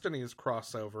Infinite Destinies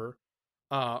crossover,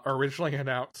 originally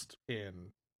announced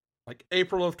in, like,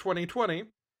 April of 2020,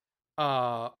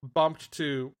 bumped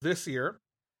to this year.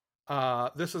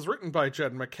 This is written by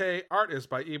Jed McKay, art is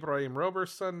by Ibrahim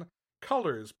Roberson,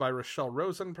 colors by Rochelle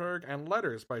Rosenberg, and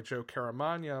letters by Joe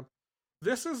Caramagna.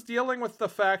 This is dealing with the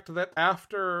fact that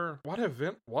after, what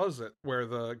event was it where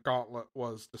the gauntlet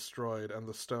was destroyed and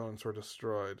the stones were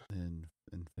destroyed? In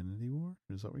Infinity War?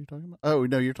 Is that what you're talking about? Oh,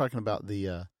 no, you're talking about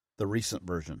the recent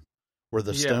version where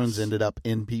the stones ended up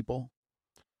in people.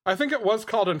 I think it was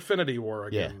called Infinity War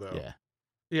again, though.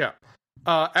 Yeah.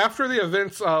 After the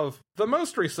events of the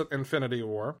most recent Infinity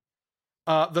War,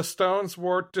 the stones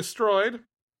were destroyed.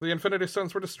 The Infinity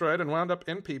Stones were destroyed and wound up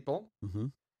in people. Mm-hmm.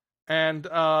 And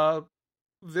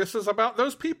this is about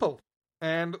those people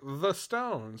and the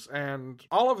stones and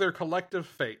all of their collective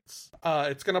fates.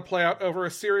 It's going to play out over a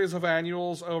series of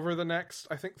annuals over the next,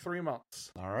 I think, 3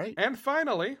 months. All right. And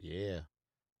finally... Yeah.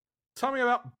 Tell me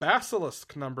about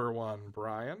Basilisk #1,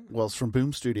 Brian. Well, it's from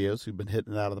Boom Studios, who've been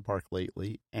hitting it out of the park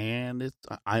lately, and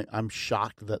I'm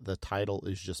shocked that the title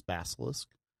is just Basilisk,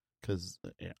 because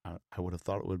I would have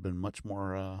thought it would have been much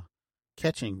more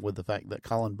catching with the fact that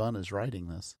Colin Bunn is writing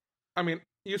this. I mean,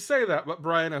 you say that, but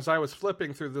Brian, as I was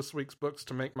flipping through this week's books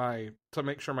to make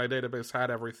sure my database had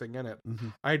everything in it, mm-hmm.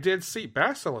 I did see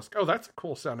Basilisk. Oh, that's a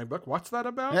cool sounding book. What's that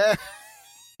about?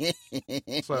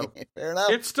 So fair enough.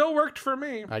 It still worked for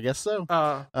me. I guess so.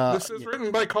 This is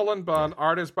written by Colin Bunn.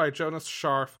 Art is by Jonas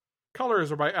Scharf.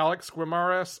 Colors are by Alex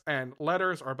Guimares, and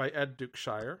letters are by Ed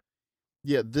Dukeshire.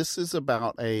 Yeah, this is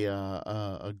about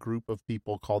a group of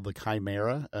people called the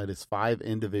Chimera. It is 5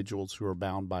 individuals who are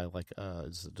bound by, like,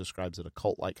 as it describes it, a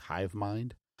cult-like hive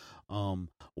mind.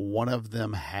 One of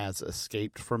them has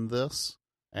escaped from this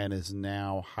and is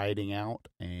now hiding out,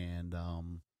 and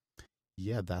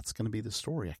yeah, that's going to be the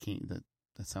story.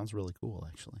 That sounds really cool,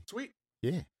 actually. Sweet.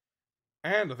 Yeah.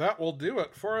 And that will do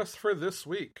it for us for this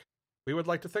week. We would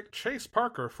like to thank Chase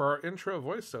Parker for our intro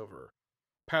voiceover.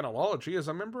 Panelology is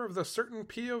a member of the Certain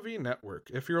POV Network.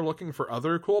 If you're looking for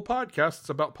other cool podcasts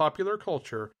about popular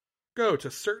culture, go to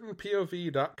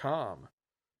certainpov.com.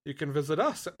 You can visit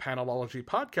us at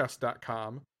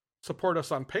panelologypodcast.com, support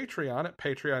us on Patreon at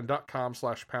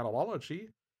patreon.com/panelology,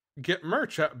 get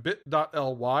merch at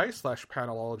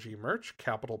bit.ly/panelologymerch,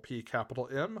 capital P, capital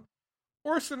M,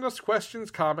 or send us questions,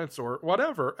 comments, or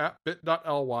whatever at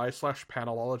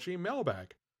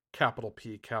bit.ly/panelologymailbag, capital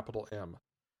P, capital M.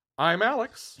 I'm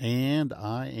Alex. And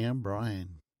I am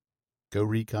Brian. Go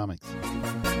read comics.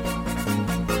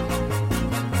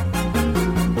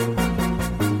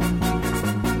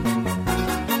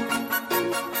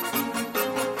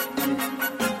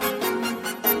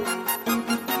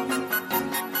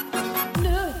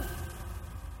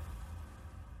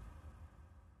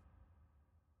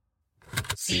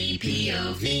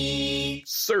 CPOV.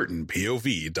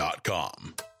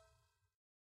 CertainPOV.com.